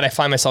someone that I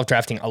find myself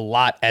drafting a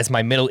lot as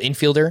my middle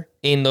infielder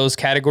in those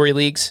category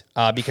leagues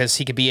because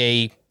he could be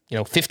a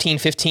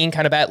 15-15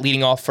 kind of bat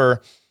leading off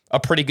for a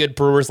pretty good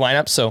Brewers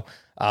lineup. So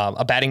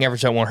a batting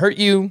average that won't hurt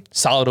you,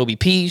 solid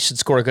OBP, should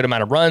score a good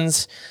amount of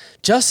runs,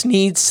 just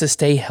needs to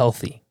stay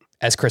healthy,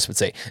 as Chris would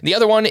say. The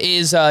other one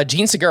is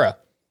Jean Segura.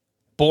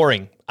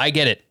 Boring. I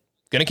get it.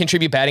 Going to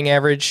contribute batting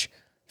average,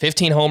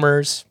 15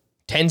 homers,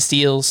 10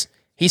 steals.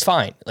 He's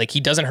fine. Like,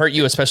 he doesn't hurt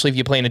you, especially if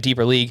you play in a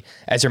deeper league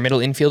as your middle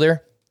infielder.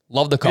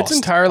 Love the cost. It's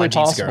entirely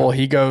possible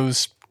he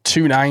goes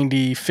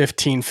 290,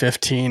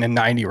 15-15, and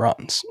 90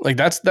 runs. Like,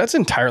 that's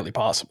entirely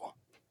possible.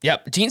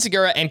 Yep. Jean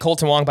Segura and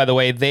Colton Wong, by the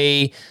way,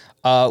 they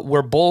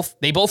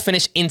both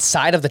finished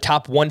inside of the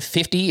top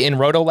 150 in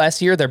Roto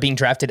last year. They're being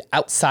drafted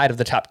outside of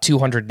the top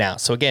 200 now.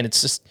 So again,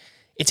 it's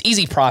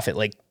easy profit.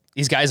 Like,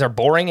 these guys are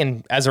boring,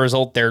 and as a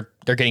result, they're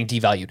getting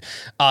devalued.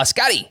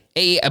 Scotty,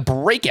 a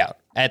breakout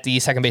at the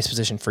second base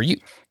position for you.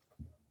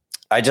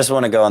 I just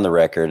want to go on the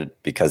record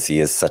because he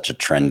is such a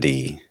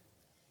trendy,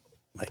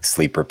 like,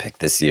 sleeper pick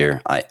this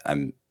year.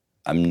 I'm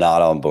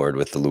not on board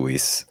with the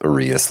Luis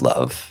Arias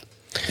love.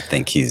 I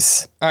think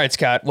he's all right,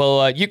 Scott.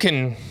 Well, you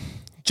can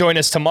join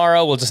us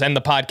tomorrow. We'll just end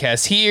the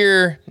podcast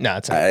here. No,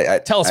 it's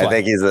tell us why.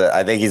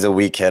 I think he's a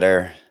weak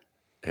hitter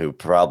who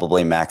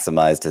probably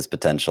maximized his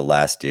potential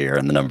last year,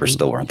 and the numbers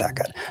still weren't that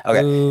good.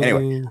 Okay.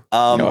 Anyway,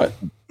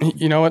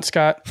 you know what,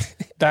 Scott?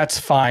 That's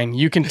fine.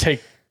 You can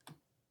take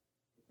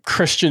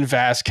Christian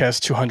Vasquez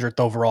 200th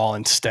overall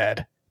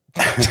instead.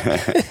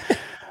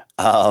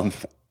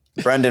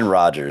 Brendan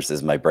Rodgers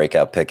is my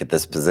breakout pick at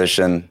this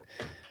position.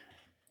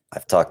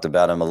 I've talked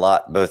about him a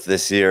lot, both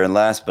this year and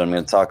last, but I'm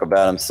going to talk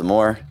about him some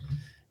more.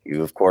 He,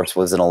 of course,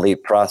 was an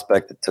elite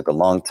prospect. It took a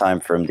long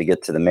time for him to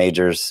get to the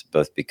majors,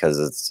 both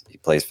because he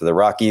plays for the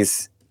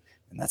Rockies,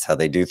 and that's how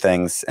they do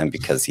things, and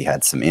because he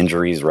had some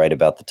injuries right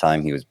about the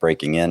time he was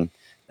breaking in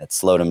that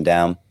slowed him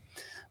down.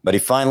 But he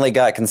finally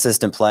got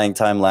consistent playing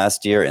time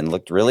last year and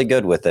looked really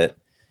good with it.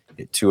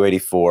 Hit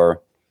 284.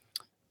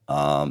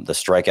 The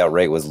strikeout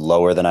rate was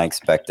lower than I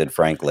expected,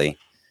 frankly.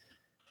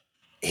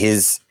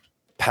 His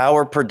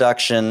power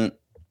production,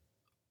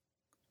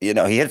 he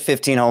hit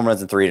 15 home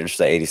runs and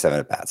 387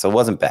 at bats, so it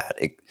wasn't bad.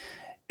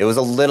 It was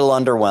a little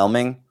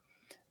underwhelming,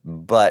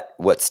 but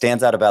what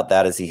stands out about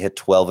that is he hit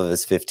 12 of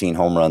his 15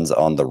 home runs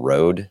on the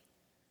road.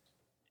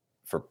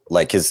 For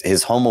like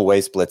his home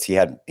away splits, he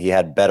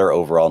had better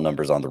overall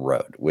numbers on the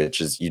road,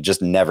 which is you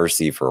just never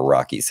see for a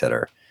Rockies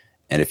hitter.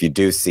 And if you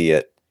do see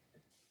it,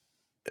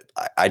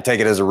 I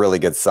take it as a really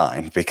good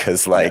sign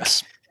because, like,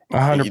 yes,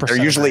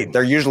 100%.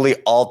 They're usually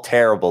all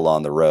terrible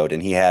on the road,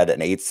 and he had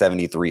an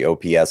 873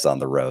 OPS on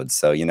the road.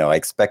 So, I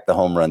expect the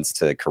home runs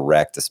to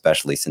correct,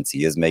 especially since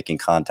he is making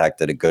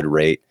contact at a good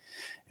rate.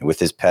 And with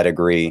his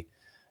pedigree,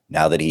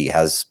 now that he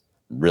has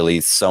really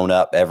sewn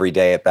up every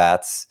day at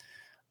bats,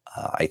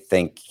 I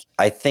think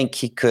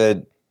he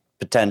could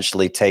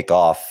potentially take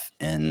off,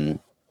 and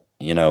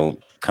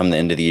come the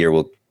end of the year,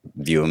 we'll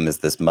view him as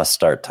this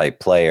must-start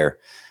type player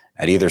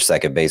at either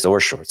second base or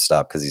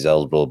shortstop because he's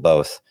eligible at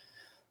both.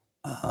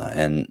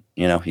 And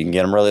you can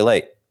get him really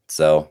late.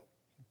 So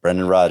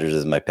Brendan Rodgers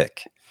is my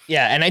pick.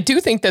 Yeah, and I do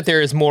think that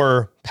there is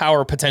more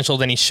power potential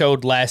than he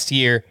showed last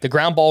year. The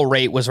ground ball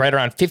rate was right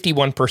around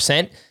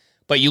 51%,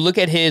 but you look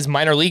at his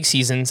minor league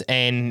seasons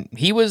and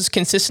he was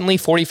consistently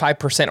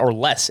 45% or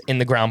less in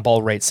the ground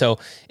ball rate. So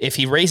if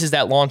he raises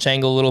that launch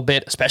angle a little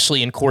bit,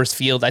 especially in Coors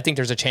Field, I think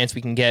there's a chance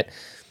we can get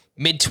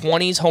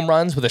mid-20s home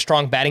runs with a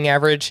strong batting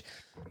average.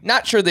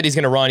 Not sure that he's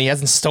going to run. He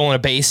hasn't stolen a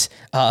base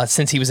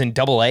since he was in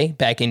AA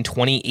back in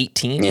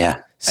 2018.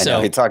 Yeah. So I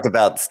know. He talked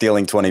about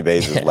stealing 20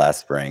 bases last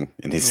spring,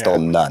 and he stole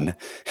none.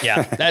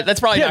 Yeah, that's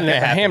probably not going to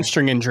happen. A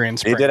hamstring injury in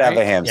spring. He did have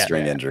a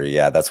hamstring injury.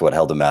 Yeah, that's what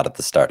held him out at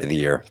the start of the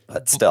year.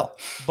 But still.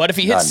 But if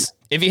he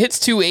hits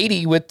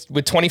 280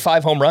 with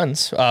 25 home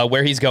runs,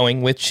 where he's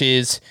going, which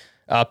is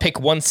pick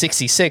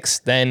 166,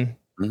 then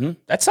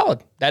that's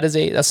solid. That is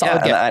a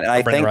solid get.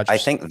 I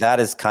think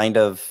that is kind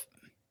of.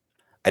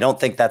 I don't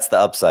think that's the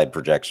upside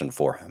projection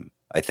for him.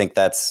 I think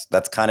that's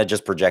kind of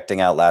just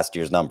projecting out last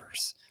year's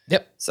numbers.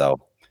 Yep. So,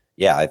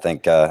 yeah, I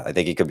think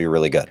he could be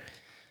really good.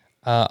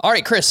 All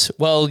right, Chris.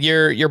 Well,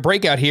 your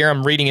breakout here.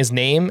 I'm reading his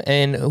name,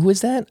 and who is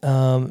that?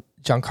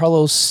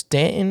 Giancarlo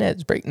Stanton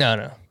at break.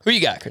 No. Who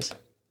you got, Chris?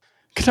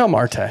 Ketel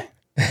Marte.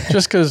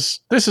 Just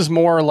because this is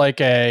more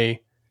like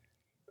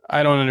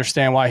I don't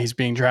understand why he's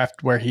being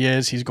drafted where he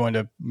is. He's going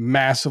to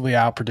massively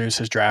outproduce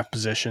his draft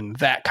position,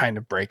 that kind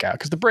of breakout.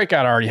 Because the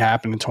breakout already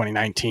happened in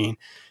 2019.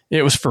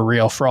 It was for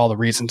real for all the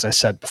reasons I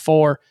said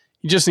before.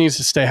 He just needs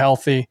to stay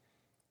healthy.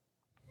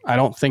 I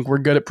don't think we're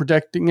good at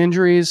predicting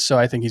injuries, so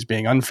I think he's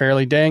being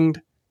unfairly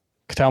dinged.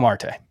 Ketel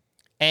Marte.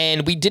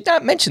 And we did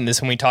not mention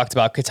this when we talked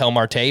about Ketel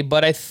Marte,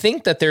 but I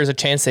think that there's a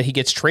chance that he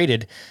gets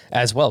traded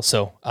as well.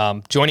 So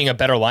joining a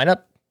better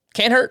lineup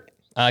can't hurt.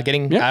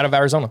 getting out of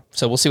Arizona.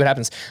 So we'll see what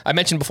happens. I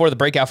mentioned before the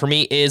breakout for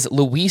me is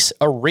Luis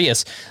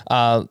Arias.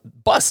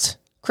 Bust.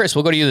 Chris,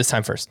 we'll go to you this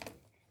time first.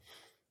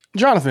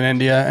 Jonathan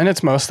India, and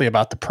it's mostly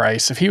about the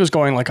price. If he was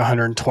going like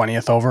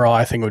 120th overall,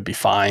 I think it would be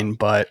fine,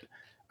 but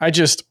I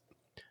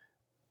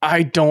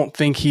don't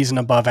think he's an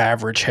above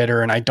average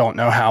hitter, and I don't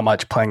know how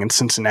much playing in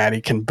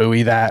Cincinnati can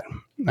buoy that.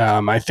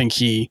 I think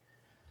he,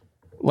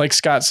 like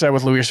Scott said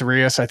with Luis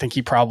Arias, I think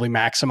he probably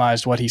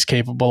maximized what he's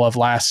capable of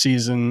last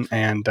season,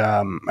 and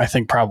I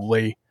think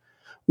probably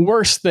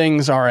worse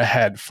things are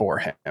ahead for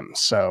him.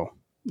 So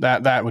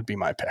that would be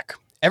my pick.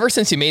 Ever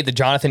since you made the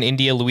Jonathan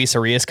India, Luis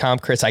Arias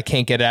comp, Chris, I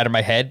can't get it out of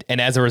my head. And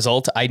as a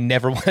result, I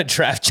never want to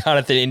draft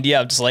Jonathan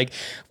India. I'm just like,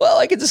 well,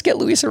 I could just get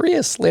Luis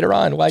Arias later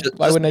on. Why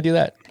wouldn't I do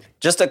that?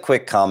 Just a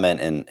quick comment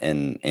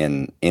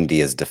in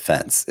India's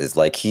defense is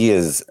like he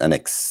is an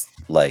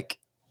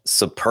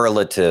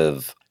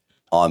superlative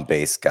on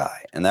base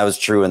guy. And that was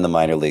true in the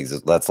minor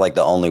leagues. That's like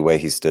the only way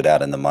he stood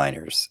out in the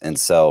minors. And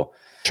so,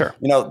 sure,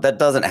 that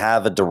doesn't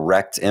have a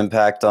direct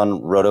impact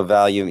on roto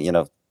value.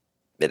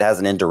 It has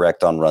an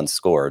indirect on runs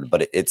scored,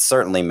 but it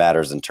certainly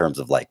matters in terms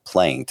of like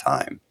playing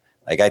time.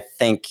 Like I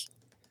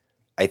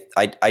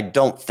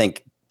don't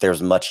think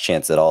there's much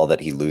chance at all that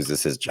he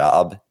loses his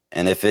job.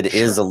 And if it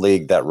is a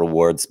league that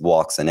rewards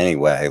walks in any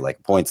way,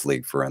 like points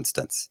league, for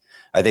instance,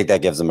 I think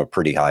that gives him a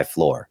pretty high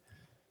floor.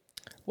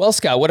 Well,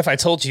 Scott, what if I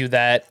told you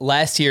that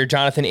last year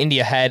Jonathan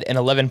India had an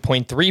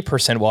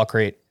 11.3% walk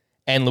rate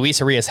and Luis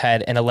Arias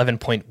had an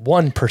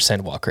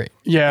 11.1% walk rate?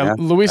 Yeah,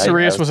 Luis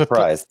Arias was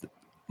surprised.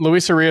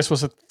 Luis Arias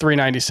was a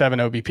 397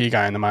 OBP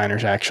guy in the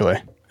minors,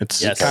 actually.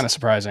 It's kind of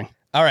surprising.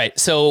 All right.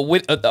 So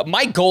with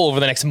my goal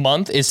over the next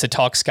month is to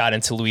talk Scott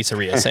into Luis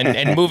Arias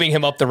and moving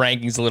him up the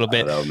rankings a little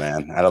bit. I don't know,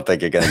 man. I don't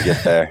think you're going to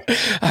get there.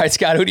 All right,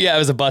 Scott, who do you have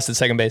as a bust at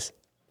second base?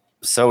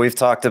 So we've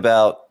talked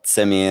about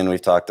Simeon.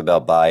 We've talked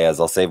about Baez.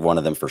 I'll save one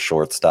of them for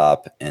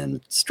shortstop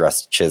and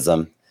stress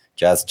Chisholm.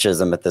 Jazz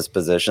Chisholm at this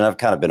position. I've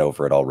kind of been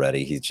over it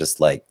already. He's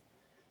just like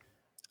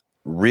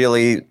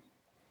really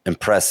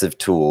impressive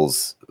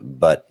tools,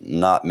 but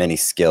not many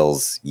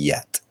skills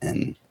yet.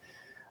 And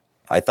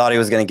I thought he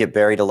was going to get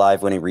buried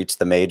alive when he reached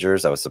the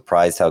majors. I was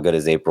surprised how good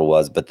his April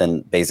was, but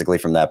then basically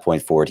from that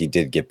point forward, he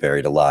did get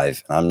buried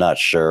alive. I'm not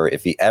sure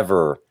if he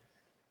ever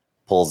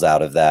pulls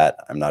out of that.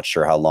 I'm not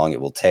sure how long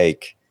it will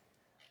take.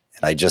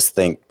 And I just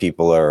think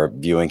people are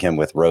viewing him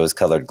with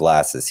rose-colored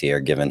glasses here,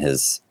 given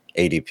his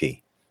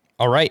ADP.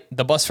 All right.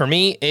 The bust for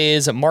me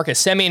is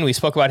Marcus Semien. We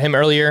spoke about him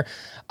earlier.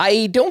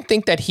 I don't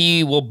think that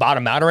he will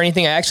bottom out or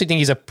anything. I actually think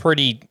he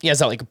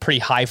has a pretty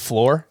high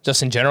floor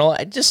just in general.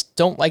 I just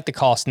don't like the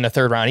cost in the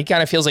third round. He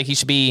kind of feels like he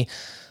should be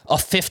a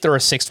fifth or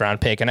a sixth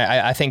round pick. And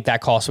I think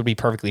that cost would be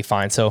perfectly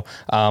fine. So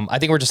I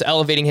think we're just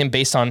elevating him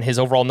based on his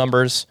overall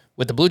numbers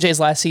with the Blue Jays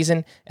last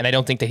season. And I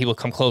don't think that he will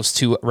come close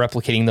to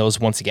replicating those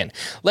once again.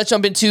 Let's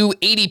jump into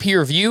ADP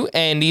review.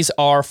 And these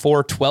are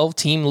for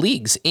 12-team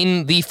leagues.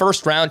 In the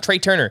first round, Trey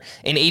Turner,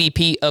 an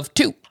ADP of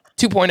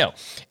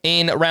 2.0.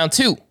 In round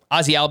 2,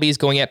 Ozzie Albies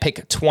going at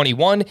pick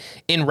 21.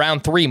 In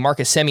round 3,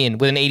 Marcus Semien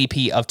with an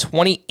ADP of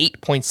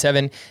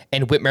 28.7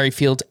 and Whit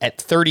Merrifield at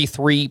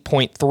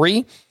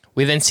 33.3.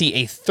 We then see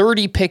a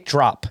 30-pick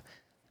drop.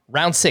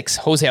 Round 6,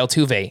 Jose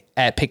Altuve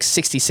at pick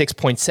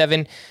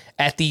 66.7.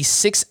 At the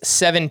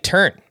 6-7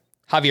 turn,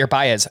 Javier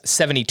Baez,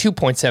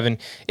 72.7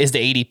 is the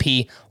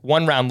ADP.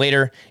 One round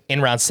later,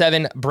 in round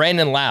 7,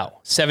 Brandon Lau,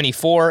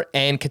 74,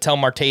 and Ketel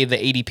Marte, the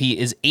ADP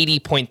is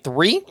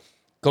 80.3.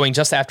 Going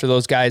just after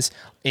those guys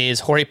is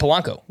Jorge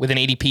Polanco with an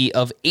ADP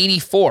of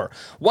 84.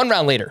 One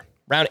round later,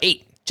 round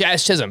 8,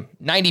 Jazz Chisholm,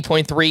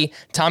 90.3,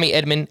 Tommy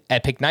Edman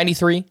at pick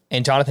 93,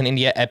 and Jonathan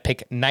India at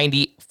pick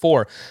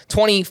 94.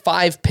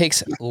 25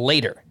 picks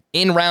later,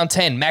 in round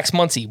 10, Max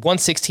Muncy,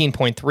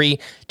 116.3,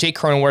 Jake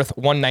Cronenworth,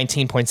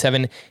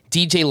 119.7,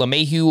 DJ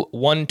LeMahieu,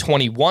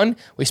 121.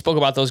 We spoke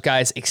about those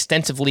guys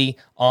extensively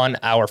on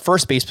our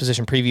first base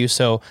position preview,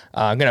 so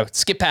I'm going to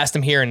skip past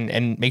them here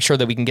and make sure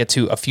that we can get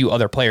to a few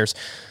other players.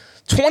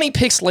 20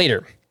 picks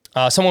later,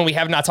 someone we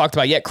have not talked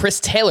about yet, Chris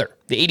Taylor.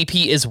 The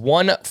ADP is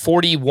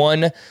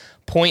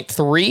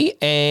 141.3,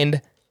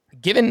 and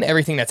given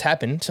everything that's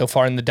happened so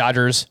far in the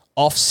Dodgers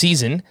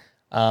offseason,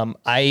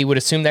 I would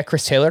assume that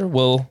Chris Taylor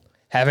will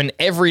have an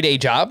everyday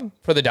job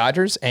for the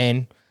Dodgers,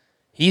 and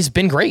he's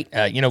been great.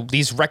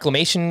 These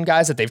reclamation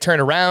guys that they've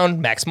turned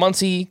around, Max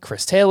Muncy,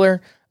 Chris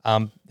Taylor,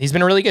 he's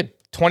been really good.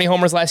 20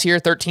 homers last year,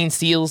 13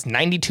 steals,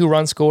 92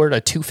 runs scored,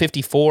 a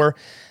 254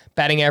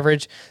 batting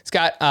average.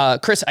 Scott,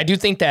 Chris, I do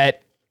think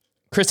that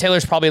Chris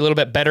Taylor's probably a little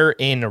bit better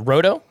in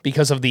roto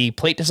because of the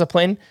plate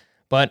discipline,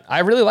 but I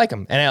really like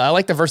him, and I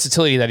like the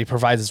versatility that he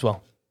provides as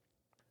well.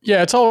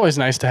 Yeah, it's always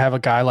nice to have a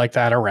guy like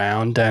that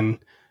around, and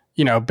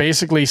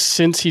basically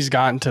since he's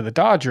gotten to the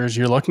Dodgers,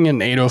 you're looking at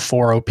an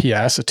 804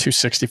 OPS, a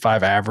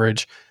 265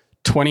 average,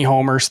 20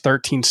 homers,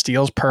 13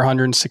 steals per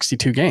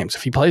 162 games.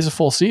 If he plays a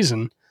full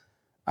season,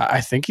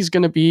 I think he's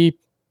going to be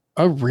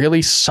a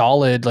really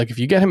solid, if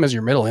you get him as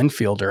your middle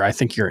infielder, I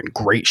think you're in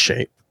great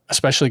shape,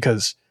 especially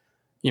because,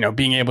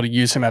 being able to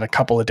use him at a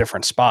couple of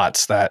different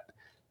spots,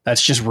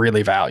 that's just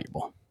really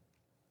valuable.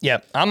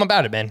 Yeah, I'm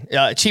about it, man.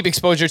 Cheap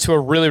exposure to a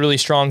really, really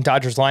strong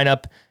Dodgers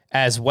lineup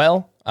as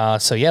well.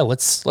 So yeah,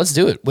 let's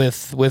do it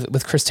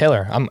with Chris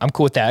Taylor. I'm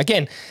cool with that.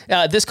 Again,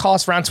 this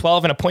costs round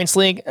 12 in a points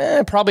league.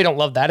 Probably don't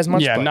love that as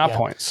much. Yeah, but not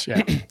points.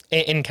 Yeah,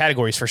 in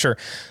categories for sure.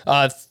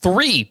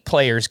 3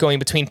 players going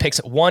between picks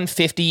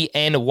 150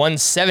 and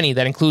 170.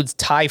 That includes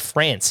Ty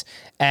France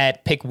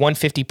at pick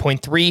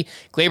 150.3,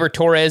 Gleyber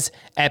Torres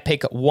at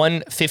pick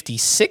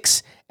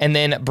 156. And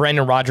then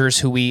Brandon Rogers,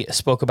 who we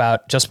spoke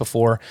about just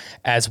before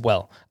as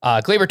well.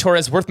 Gleyber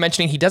Torres, worth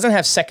mentioning, he doesn't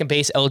have second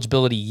base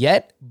eligibility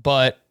yet,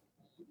 but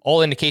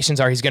all indications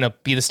are he's going to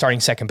be the starting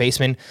second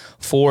baseman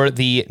for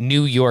the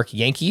New York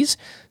Yankees.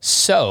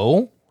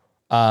 So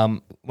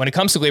when it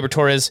comes to Gleyber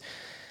Torres,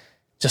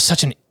 just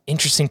such an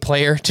interesting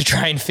player to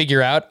try and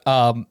figure out.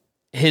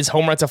 His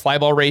home run to fly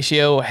ball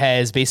ratio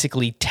has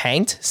basically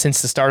tanked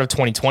since the start of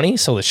 2020.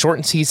 So the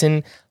shortened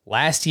season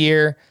last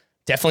year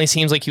definitely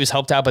seems like he was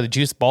helped out by the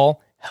juice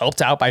ball,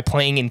 helped out by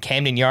playing in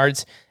Camden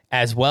Yards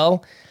as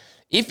well.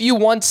 If you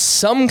want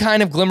some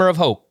kind of glimmer of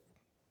hope,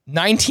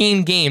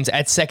 19 games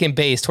at second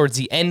base towards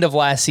the end of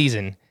last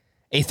season,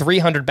 a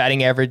 300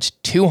 batting average,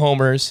 2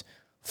 homers,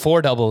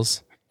 4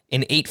 doubles,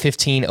 an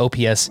 815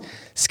 OPS.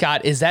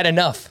 Scott, is that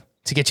enough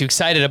to get you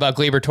excited about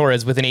Gleyber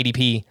Torres with an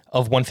ADP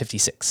of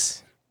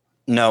 156?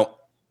 No,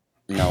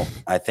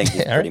 I think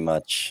he's pretty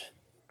much.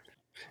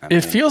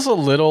 It feels a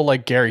little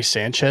like Gary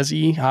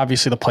Sanchez-y.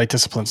 Obviously, the plate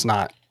discipline's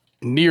not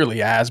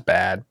nearly as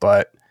bad,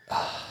 but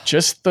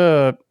just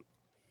the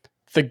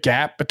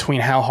gap between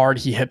how hard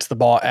he hits the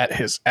ball at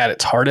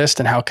its hardest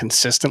and how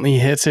consistently he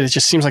hits it, it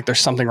just seems like there's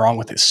something wrong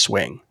with his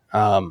swing.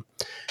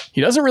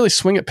 He doesn't really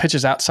swing at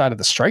pitches outside of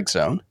the strike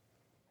zone,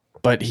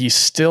 but he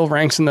still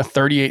ranks in the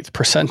 38th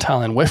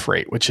percentile in whiff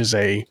rate, which is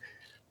a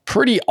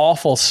pretty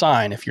awful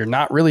sign if you're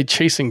not really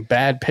chasing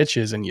bad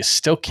pitches and you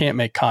still can't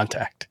make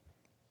contact.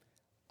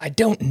 I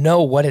don't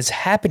know what has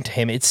happened to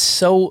him. It's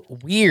so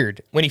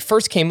weird. When he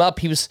first came up,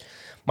 he was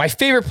my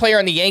favorite player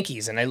on the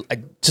Yankees, and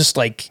I just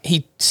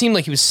he seemed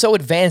like he was so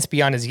advanced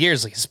beyond his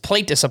years, like his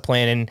plate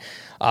discipline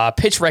and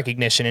pitch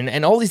recognition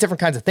and all these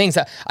different kinds of things.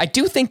 I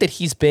do think that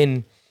he's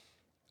been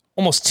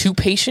almost too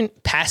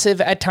passive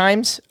at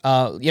times.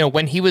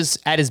 When he was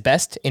at his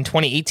best in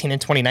 2018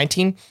 and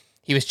 2019,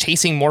 he was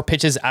chasing more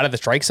pitches out of the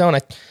strike zone.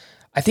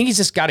 I think he's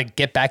just got to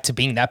get back to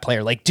being that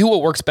player. Like, do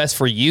what works best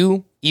for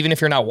you, even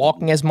if you're not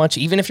walking as much,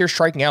 even if you're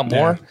striking out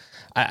more.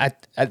 Yeah.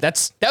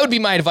 That would be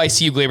my advice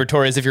to you, Gleyber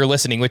Torres, if you're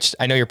listening, which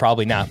I know you're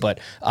probably not, but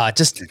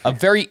just a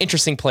very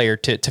interesting player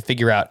to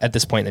figure out at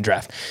this point in the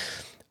draft.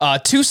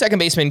 2 second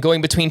basemen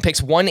going between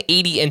picks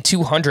 180 and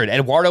 200.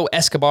 Eduardo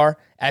Escobar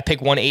at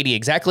pick 180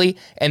 exactly,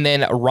 and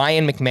then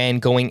Ryan McMahon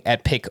going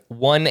at pick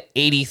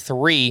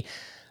 183.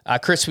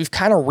 Chris, we've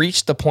kind of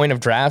reached the point of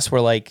drafts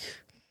where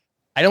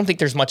I don't think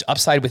there's much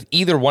upside with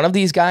either one of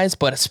these guys,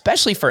 but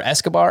especially for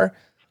Escobar,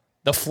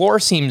 the floor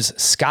seems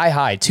sky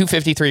high.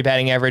 253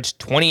 batting average,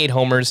 28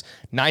 homers,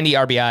 90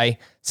 RBI,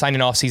 signed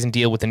an offseason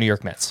deal with the New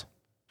York Mets.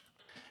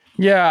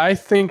 Yeah, I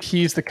think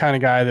he's the kind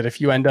of guy that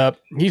if you end up,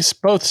 he's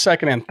both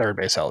second and third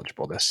base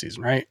eligible this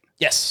season, right?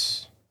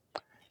 Yes.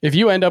 If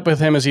you end up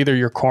with him as either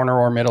your corner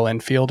or middle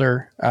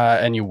infielder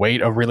and you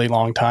wait a really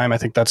long time, I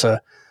think that's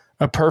a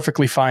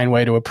perfectly fine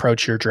way to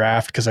approach your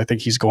draft because I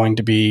think he's going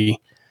to be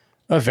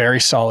a very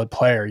solid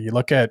player. You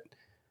look at,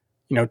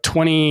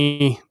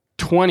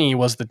 2020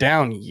 was the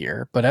down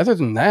year, but other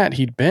than that,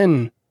 he'd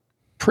been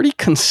pretty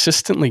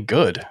consistently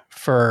good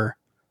for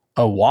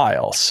a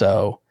while.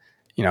 So,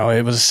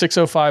 it was a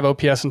 605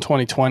 OPS in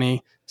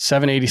 2020,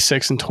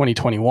 786 in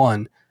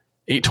 2021,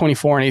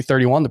 824 and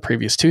 831 the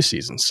previous 2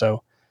 seasons.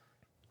 So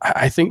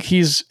I think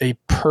he's a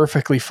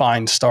perfectly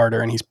fine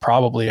starter and he's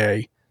probably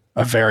a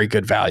very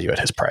good value at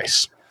his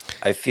price.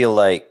 I feel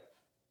like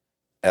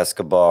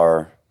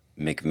Escobar,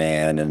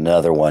 McMahon, and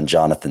another one,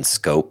 Jonathan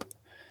Scope,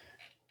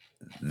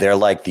 they're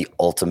like the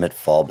ultimate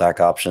fallback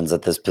options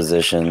at this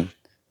position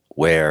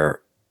where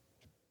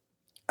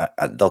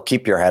they'll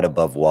keep your head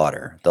above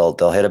water.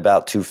 They'll hit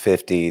about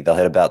 250. They'll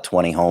hit about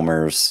 20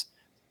 homers.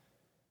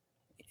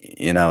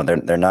 They're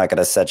not going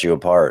to set you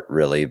apart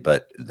really,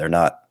 but they're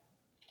not.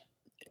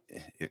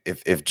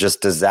 If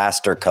just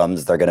disaster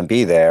comes, they're going to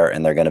be there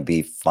and they're going to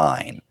be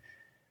fine.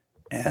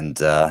 And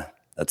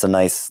that's a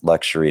nice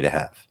luxury to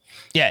have.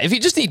 Yeah, if you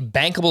just need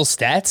bankable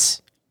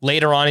stats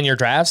later on in your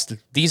drafts,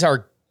 these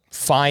are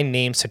fine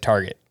names to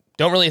target.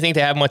 Don't really think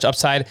they have much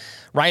upside.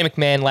 Ryan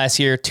McMahon last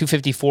year,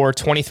 254,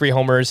 23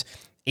 homers,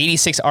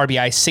 86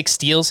 RBI, 6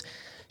 steals.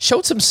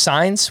 Showed some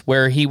signs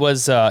where he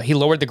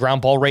lowered the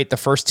ground ball rate the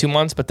first 2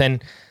 months, but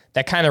then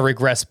that kind of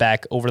regressed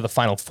back over the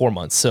final 4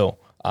 months. So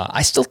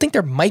I still think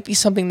there might be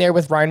something there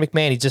with Ryan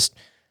McMahon. He just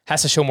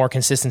has to show more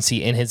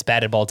consistency in his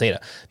batted ball data.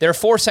 There are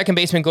 4 second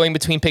basemen going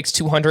between picks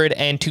 200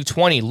 and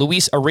 220.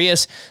 Luis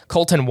Arias,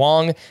 Colton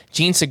Wong,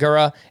 Jean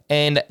Segura,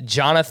 and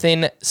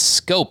Jonathan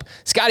Scope.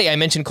 Scotty, I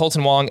mentioned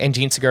Colton Wong and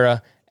Jean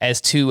Segura as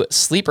 2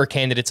 sleeper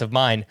candidates of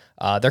mine.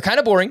 They're kind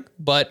of boring,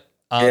 but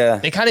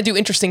they kind of do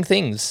interesting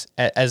things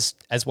as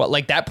well.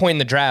 Like that point in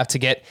the draft to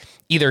get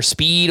either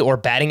speed or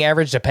batting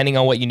average, depending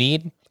on what you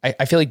need.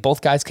 I feel like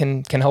both guys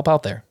can help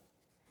out there.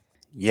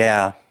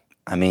 Yeah,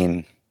 I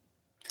mean,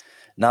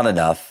 not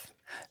enough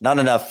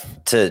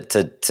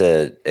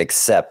to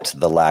accept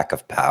the lack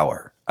of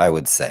power, I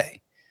would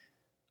say.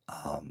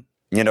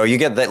 You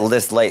get that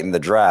list late in the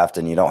draft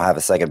and you don't have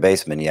a second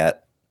baseman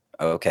yet.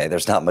 Okay,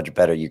 there's not much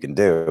better you can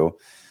do.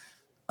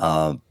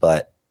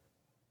 But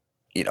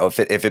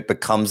if it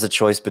becomes a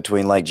choice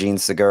between like Gene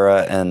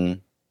Segura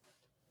and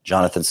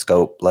Jonathan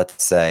Scope,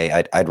 let's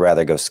say, I'd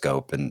rather go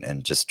Scope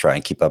and just try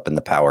and keep up in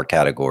the power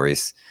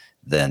categories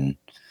than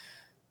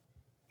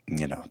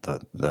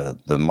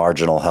the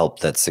marginal help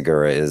that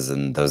Segura is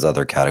in those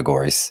other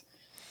categories.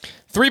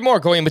 3 more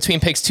going between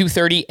picks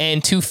 230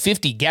 and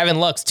 250. Gavin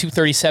Lux,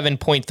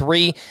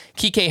 237.3.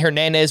 Kike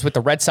Hernandez with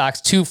the Red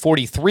Sox,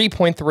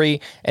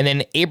 243.3. And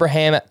then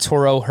Abraham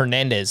Toro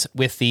Hernandez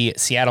with the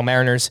Seattle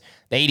Mariners.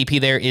 The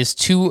ADP there is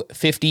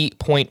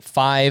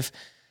 250.5.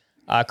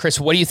 Chris,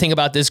 what do you think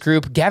about this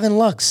group? Gavin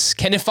Lux,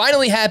 can it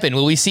finally happen?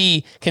 Will we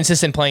see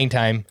consistent playing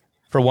time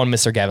for one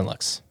Mr. Gavin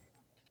Lux?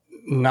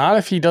 Not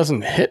if he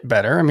doesn't hit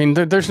better. I mean,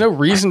 there's no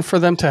reason for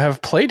them to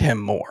have played him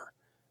more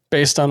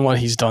based on what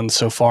he's done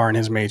so far in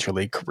his major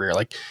league career.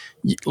 Like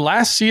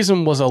last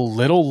season was a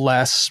little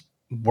less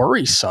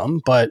worrisome,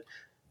 but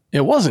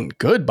it wasn't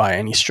good by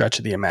any stretch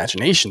of the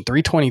imagination.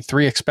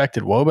 323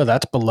 expected WOBA,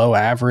 that's below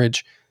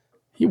average.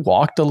 He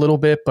walked a little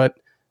bit, but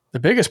the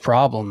biggest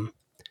problem,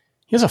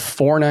 he has a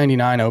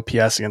 499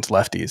 OPS against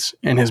lefties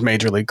in his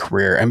major league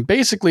career. And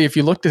basically, if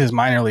you looked at his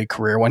minor league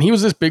career, when he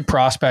was this big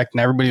prospect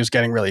and everybody was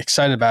getting really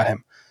excited about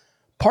him,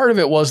 part of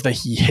it was that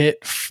he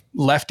hit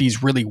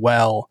lefties really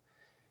well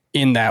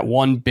in that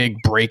one big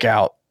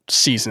breakout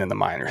season in the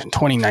minors in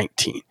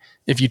 2019.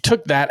 If you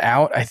took that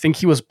out, I think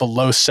he was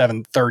below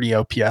 730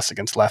 OPS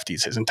against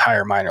lefties his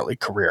entire minor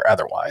league career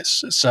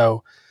otherwise.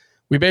 So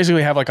we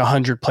basically have like a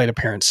 100 plate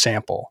appearance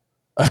sample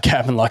of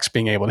Gavin Lux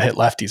being able to hit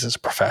lefties as a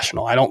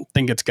professional. I don't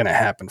think it's going to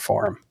happen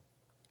for him.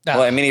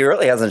 Well, I mean, he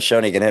really hasn't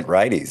shown he can hit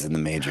righties in the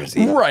majors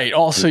either. Right.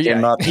 Also, he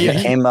came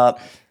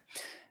up.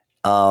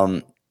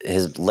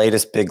 His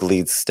latest big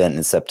lead stint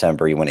in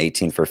September, he went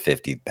 18 for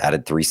 50,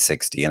 batted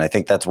 360. And I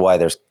think that's why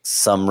there's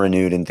some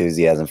renewed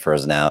enthusiasm for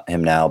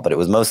him now, but it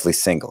was mostly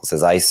singles.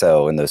 His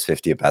ISO in those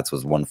 50 at-bats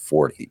was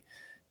 140.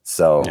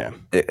 So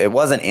it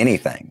wasn't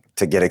anything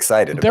to get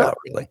excited about,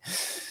 really.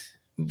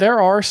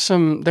 There's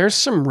some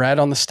red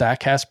on the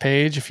StatCast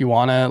page if you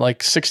want to,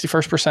 like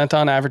 61st percent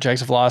on average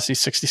exit velocity,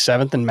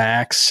 67th in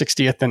max,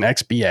 60th in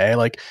XBA.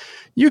 Like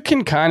you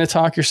can kind of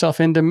talk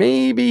yourself into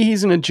maybe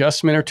he's an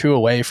adjustment or two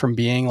away from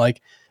being like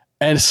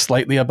a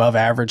slightly above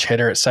average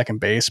hitter at second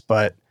base,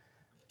 but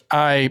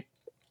I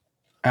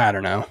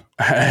don't know.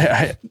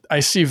 I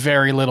see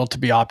very little to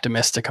be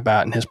optimistic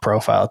about in his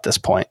profile at this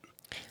point.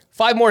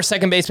 5 more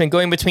second basemen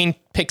going between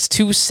picks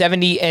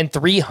 270 and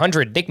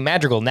 300. Nick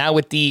Madrigal now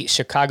with the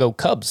Chicago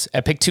Cubs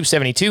at pick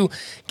 272.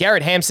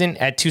 Garrett Hampson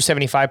at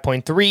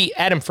 275.3.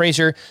 Adam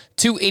Frazier,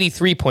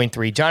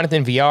 283.3.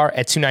 Jonathan Villar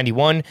at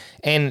 291.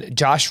 And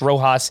Josh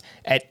Rojas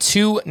at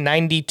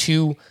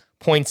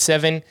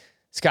 292.7.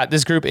 Scott,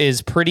 this group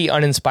is pretty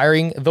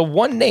uninspiring. The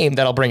one name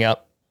that I'll bring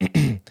up,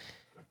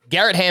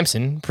 Garrett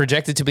Hampson,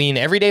 projected to be an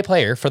everyday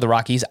player for the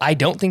Rockies. I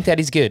don't think that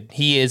he's good.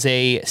 He is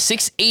a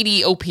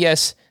 680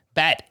 OPS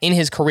bat in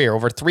his career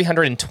over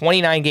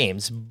 329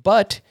 games,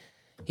 but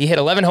he hit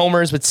 11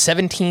 homers with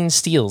 17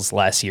 steals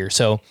last year.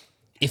 So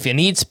if you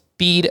need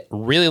speed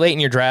really late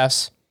in your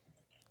drafts,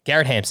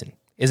 Garrett Hampson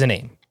is a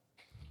name.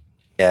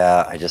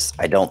 Yeah,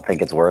 I don't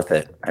think it's worth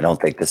it. I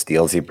don't think the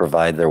steals he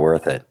provides are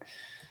worth it.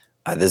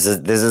 This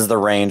is the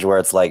range where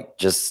it's like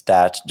just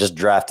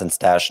draft and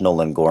stash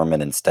Nolan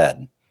Gorman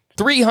instead.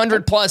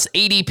 300 plus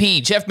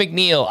ADP, Jeff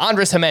McNeil,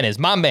 Andres Jimenez,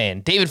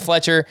 Momban, David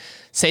Fletcher,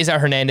 Cesar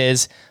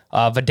Hernandez,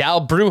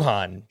 Vidal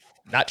Brujan.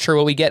 Not sure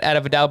what we get out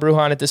of Vidal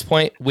Brujan at this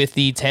point with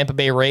the Tampa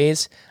Bay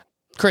Rays.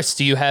 Chris,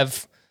 do you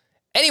have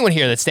anyone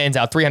here that stands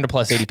out 300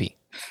 plus ADP?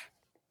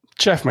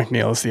 Jeff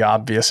McNeil is the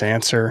obvious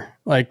answer.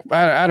 Like,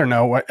 I don't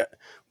know.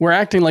 We're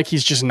acting like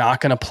he's just not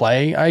going to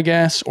play, I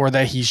guess, or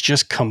that he's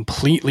just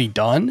completely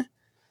done.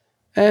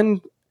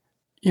 And,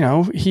 you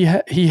know, he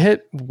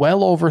hit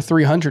well over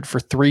 300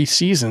 for 3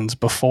 seasons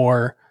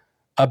before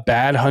a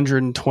bad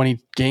 120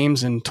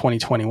 games in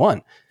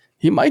 2021.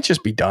 He might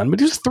just be done, but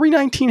he was a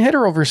 319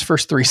 hitter over his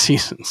first 3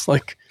 seasons.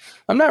 Like,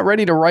 I'm not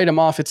ready to write him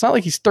off. It's not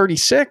like he's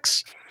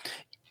 36.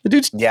 The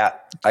dude's he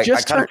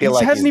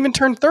hasn't even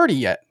turned 30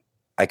 yet.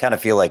 I kind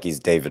of feel like he's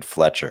David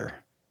Fletcher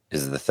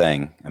is the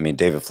thing. I mean,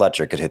 David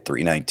Fletcher could hit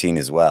 319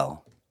 as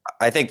well.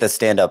 I think the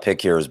standout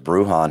pick here is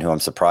Brujan, who I'm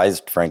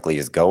surprised, frankly,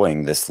 is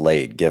going this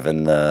late,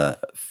 given the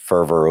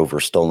fervor over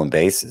stolen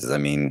bases. I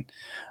mean,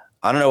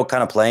 I don't know what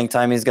kind of playing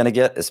time he's going to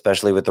get,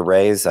 especially with the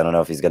Rays. I don't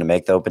know if he's going to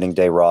make the opening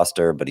day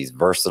roster, but he's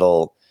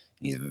versatile.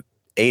 He's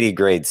 80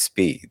 grade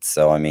speed.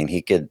 So, I mean,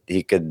 he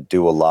could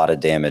do a lot of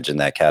damage in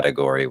that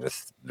category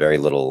with very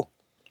little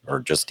or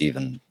just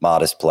even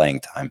modest playing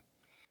time.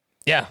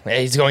 Yeah,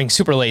 he's going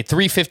super late,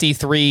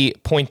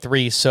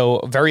 353.3,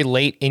 so very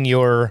late in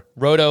your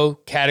roto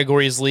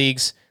categories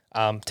leagues.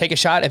 take a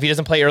shot. If he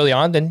doesn't play early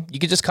on, then you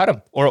could just cut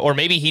him. Or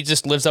maybe he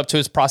just lives up to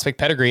his prospect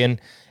pedigree and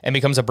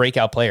becomes a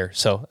breakout player.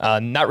 So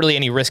not really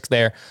any risk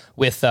there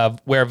with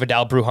where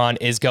Vidal Bruján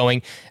is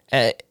going.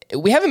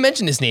 We haven't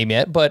mentioned his name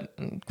yet, but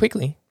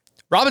quickly.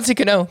 Robinson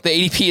Cano, the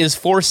ADP is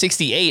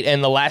 468,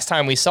 and the last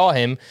time we saw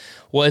him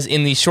was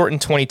in the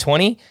shortened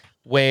 2020,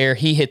 where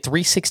he hit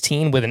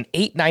 316 with an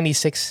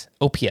 896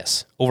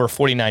 OPS over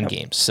 49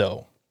 games.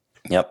 So,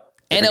 yep.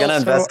 If you're going to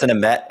invest in a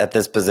Met at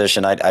this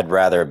position, I'd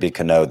rather it be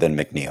Cano than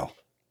McNeil.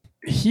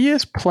 He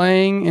is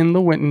playing in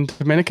the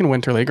Dominican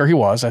Winter League, or he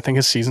was. I think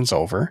his season's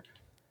over.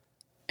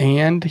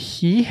 And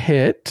he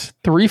hit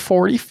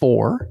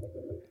 344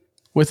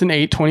 with an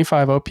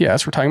 825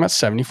 OPS. We're talking about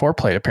 74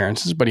 plate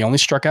appearances, but he only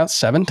struck out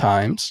 7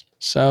 times.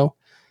 So,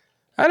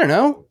 I don't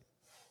know.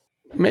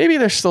 Maybe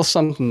there's still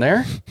something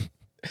there.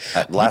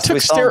 Last we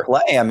saw him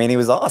play, I mean, he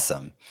was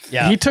awesome.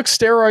 Yeah. He took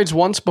steroids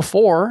once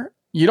before.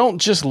 You don't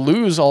just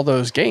lose all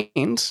those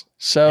gains.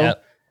 So,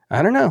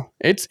 I don't know.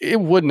 It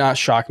would not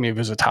shock me if he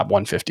was a top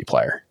 150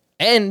 player.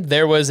 And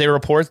there was a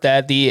report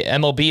that the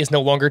MLB is no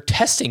longer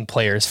testing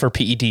players for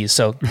PEDs.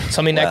 So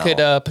something that could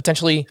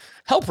potentially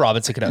help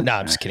Robinson Cano. No,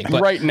 I'm just kidding.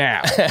 But, right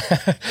now.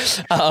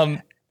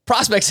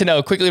 Prospects to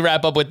know, quickly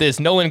wrap up with this.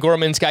 Nolan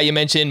Gorman, Scott, you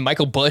mentioned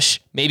Michael Busch,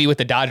 maybe with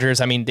the Dodgers.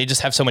 I mean, they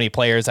just have so many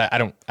players. I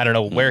don't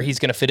know where he's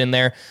going to fit in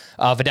there.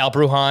 Vidal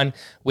Bruján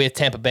with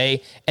Tampa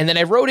Bay. And then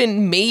I wrote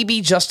in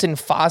maybe Justin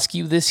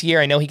Foscue this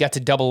year. I know he got to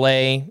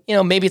Double-A.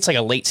 Maybe it's like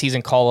a late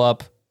season call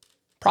up.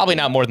 Probably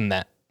not more than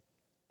that.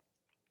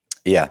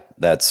 Yeah,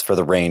 that's for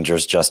the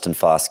Rangers, Justin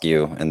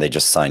Foscue, and they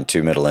just signed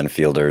 2 middle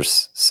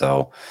infielders.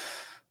 So,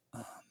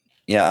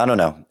 yeah, I don't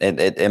know.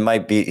 It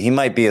might be, he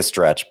might be a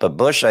stretch, but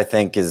Busch, I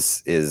think,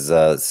 is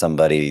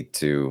somebody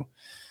to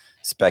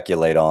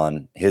speculate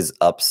on. His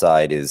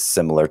upside is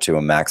similar to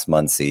a Max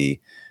Muncy,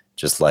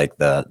 just like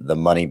the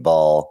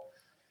Moneyball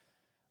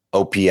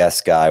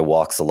OPS guy,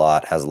 walks a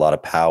lot, has a lot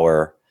of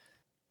power.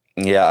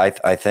 Yeah,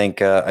 I think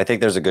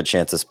there's a good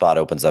chance a spot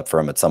opens up for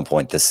him at some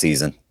point this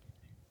season.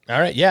 All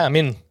right. Yeah. I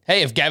mean,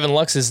 hey, if Gavin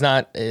Lux is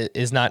not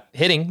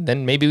hitting,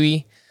 then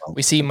maybe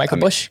we see Michael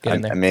Busch get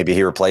in there. And maybe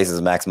he replaces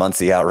Max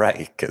Muncy outright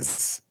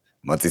because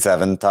Muncy's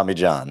having Tommy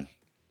John.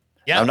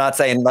 Yeah. I'm not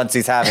saying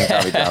Muncy's having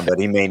Tommy John, but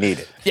he may need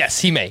it. Yes,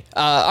 he may.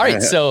 All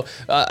right. So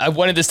I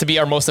wanted this to be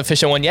our most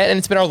efficient one yet, and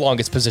it's been our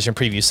longest position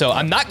preview. So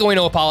I'm not going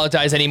to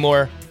apologize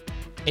anymore.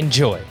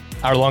 Enjoy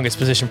our longest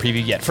position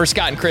preview yet. For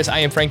Scott and Chris, I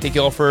am Frank. Thank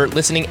you all for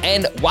listening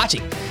and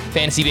watching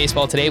Fantasy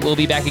Baseball today. We'll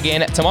be back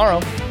again tomorrow.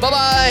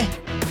 Bye-bye.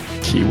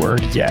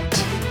 Keyword yet.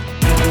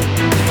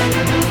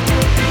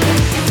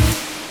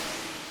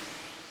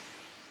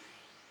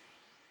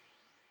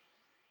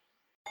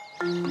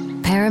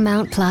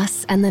 Paramount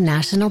Plus and the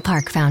National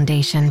Park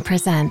Foundation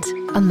present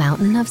A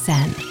Mountain of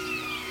Zen.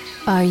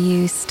 Are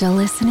you still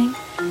listening?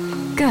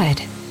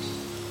 Good.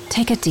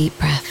 Take a deep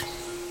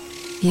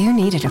breath. You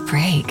needed a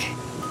break.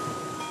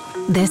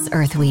 This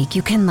Earth Week,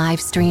 you can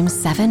live stream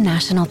 7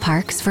 national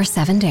parks for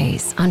 7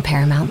 days on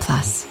Paramount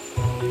Plus.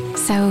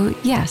 So,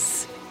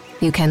 yes,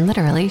 you can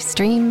literally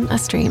stream a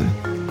stream.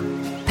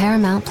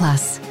 Paramount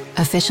Plus,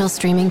 official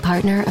streaming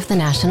partner of the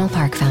National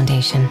Park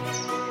Foundation.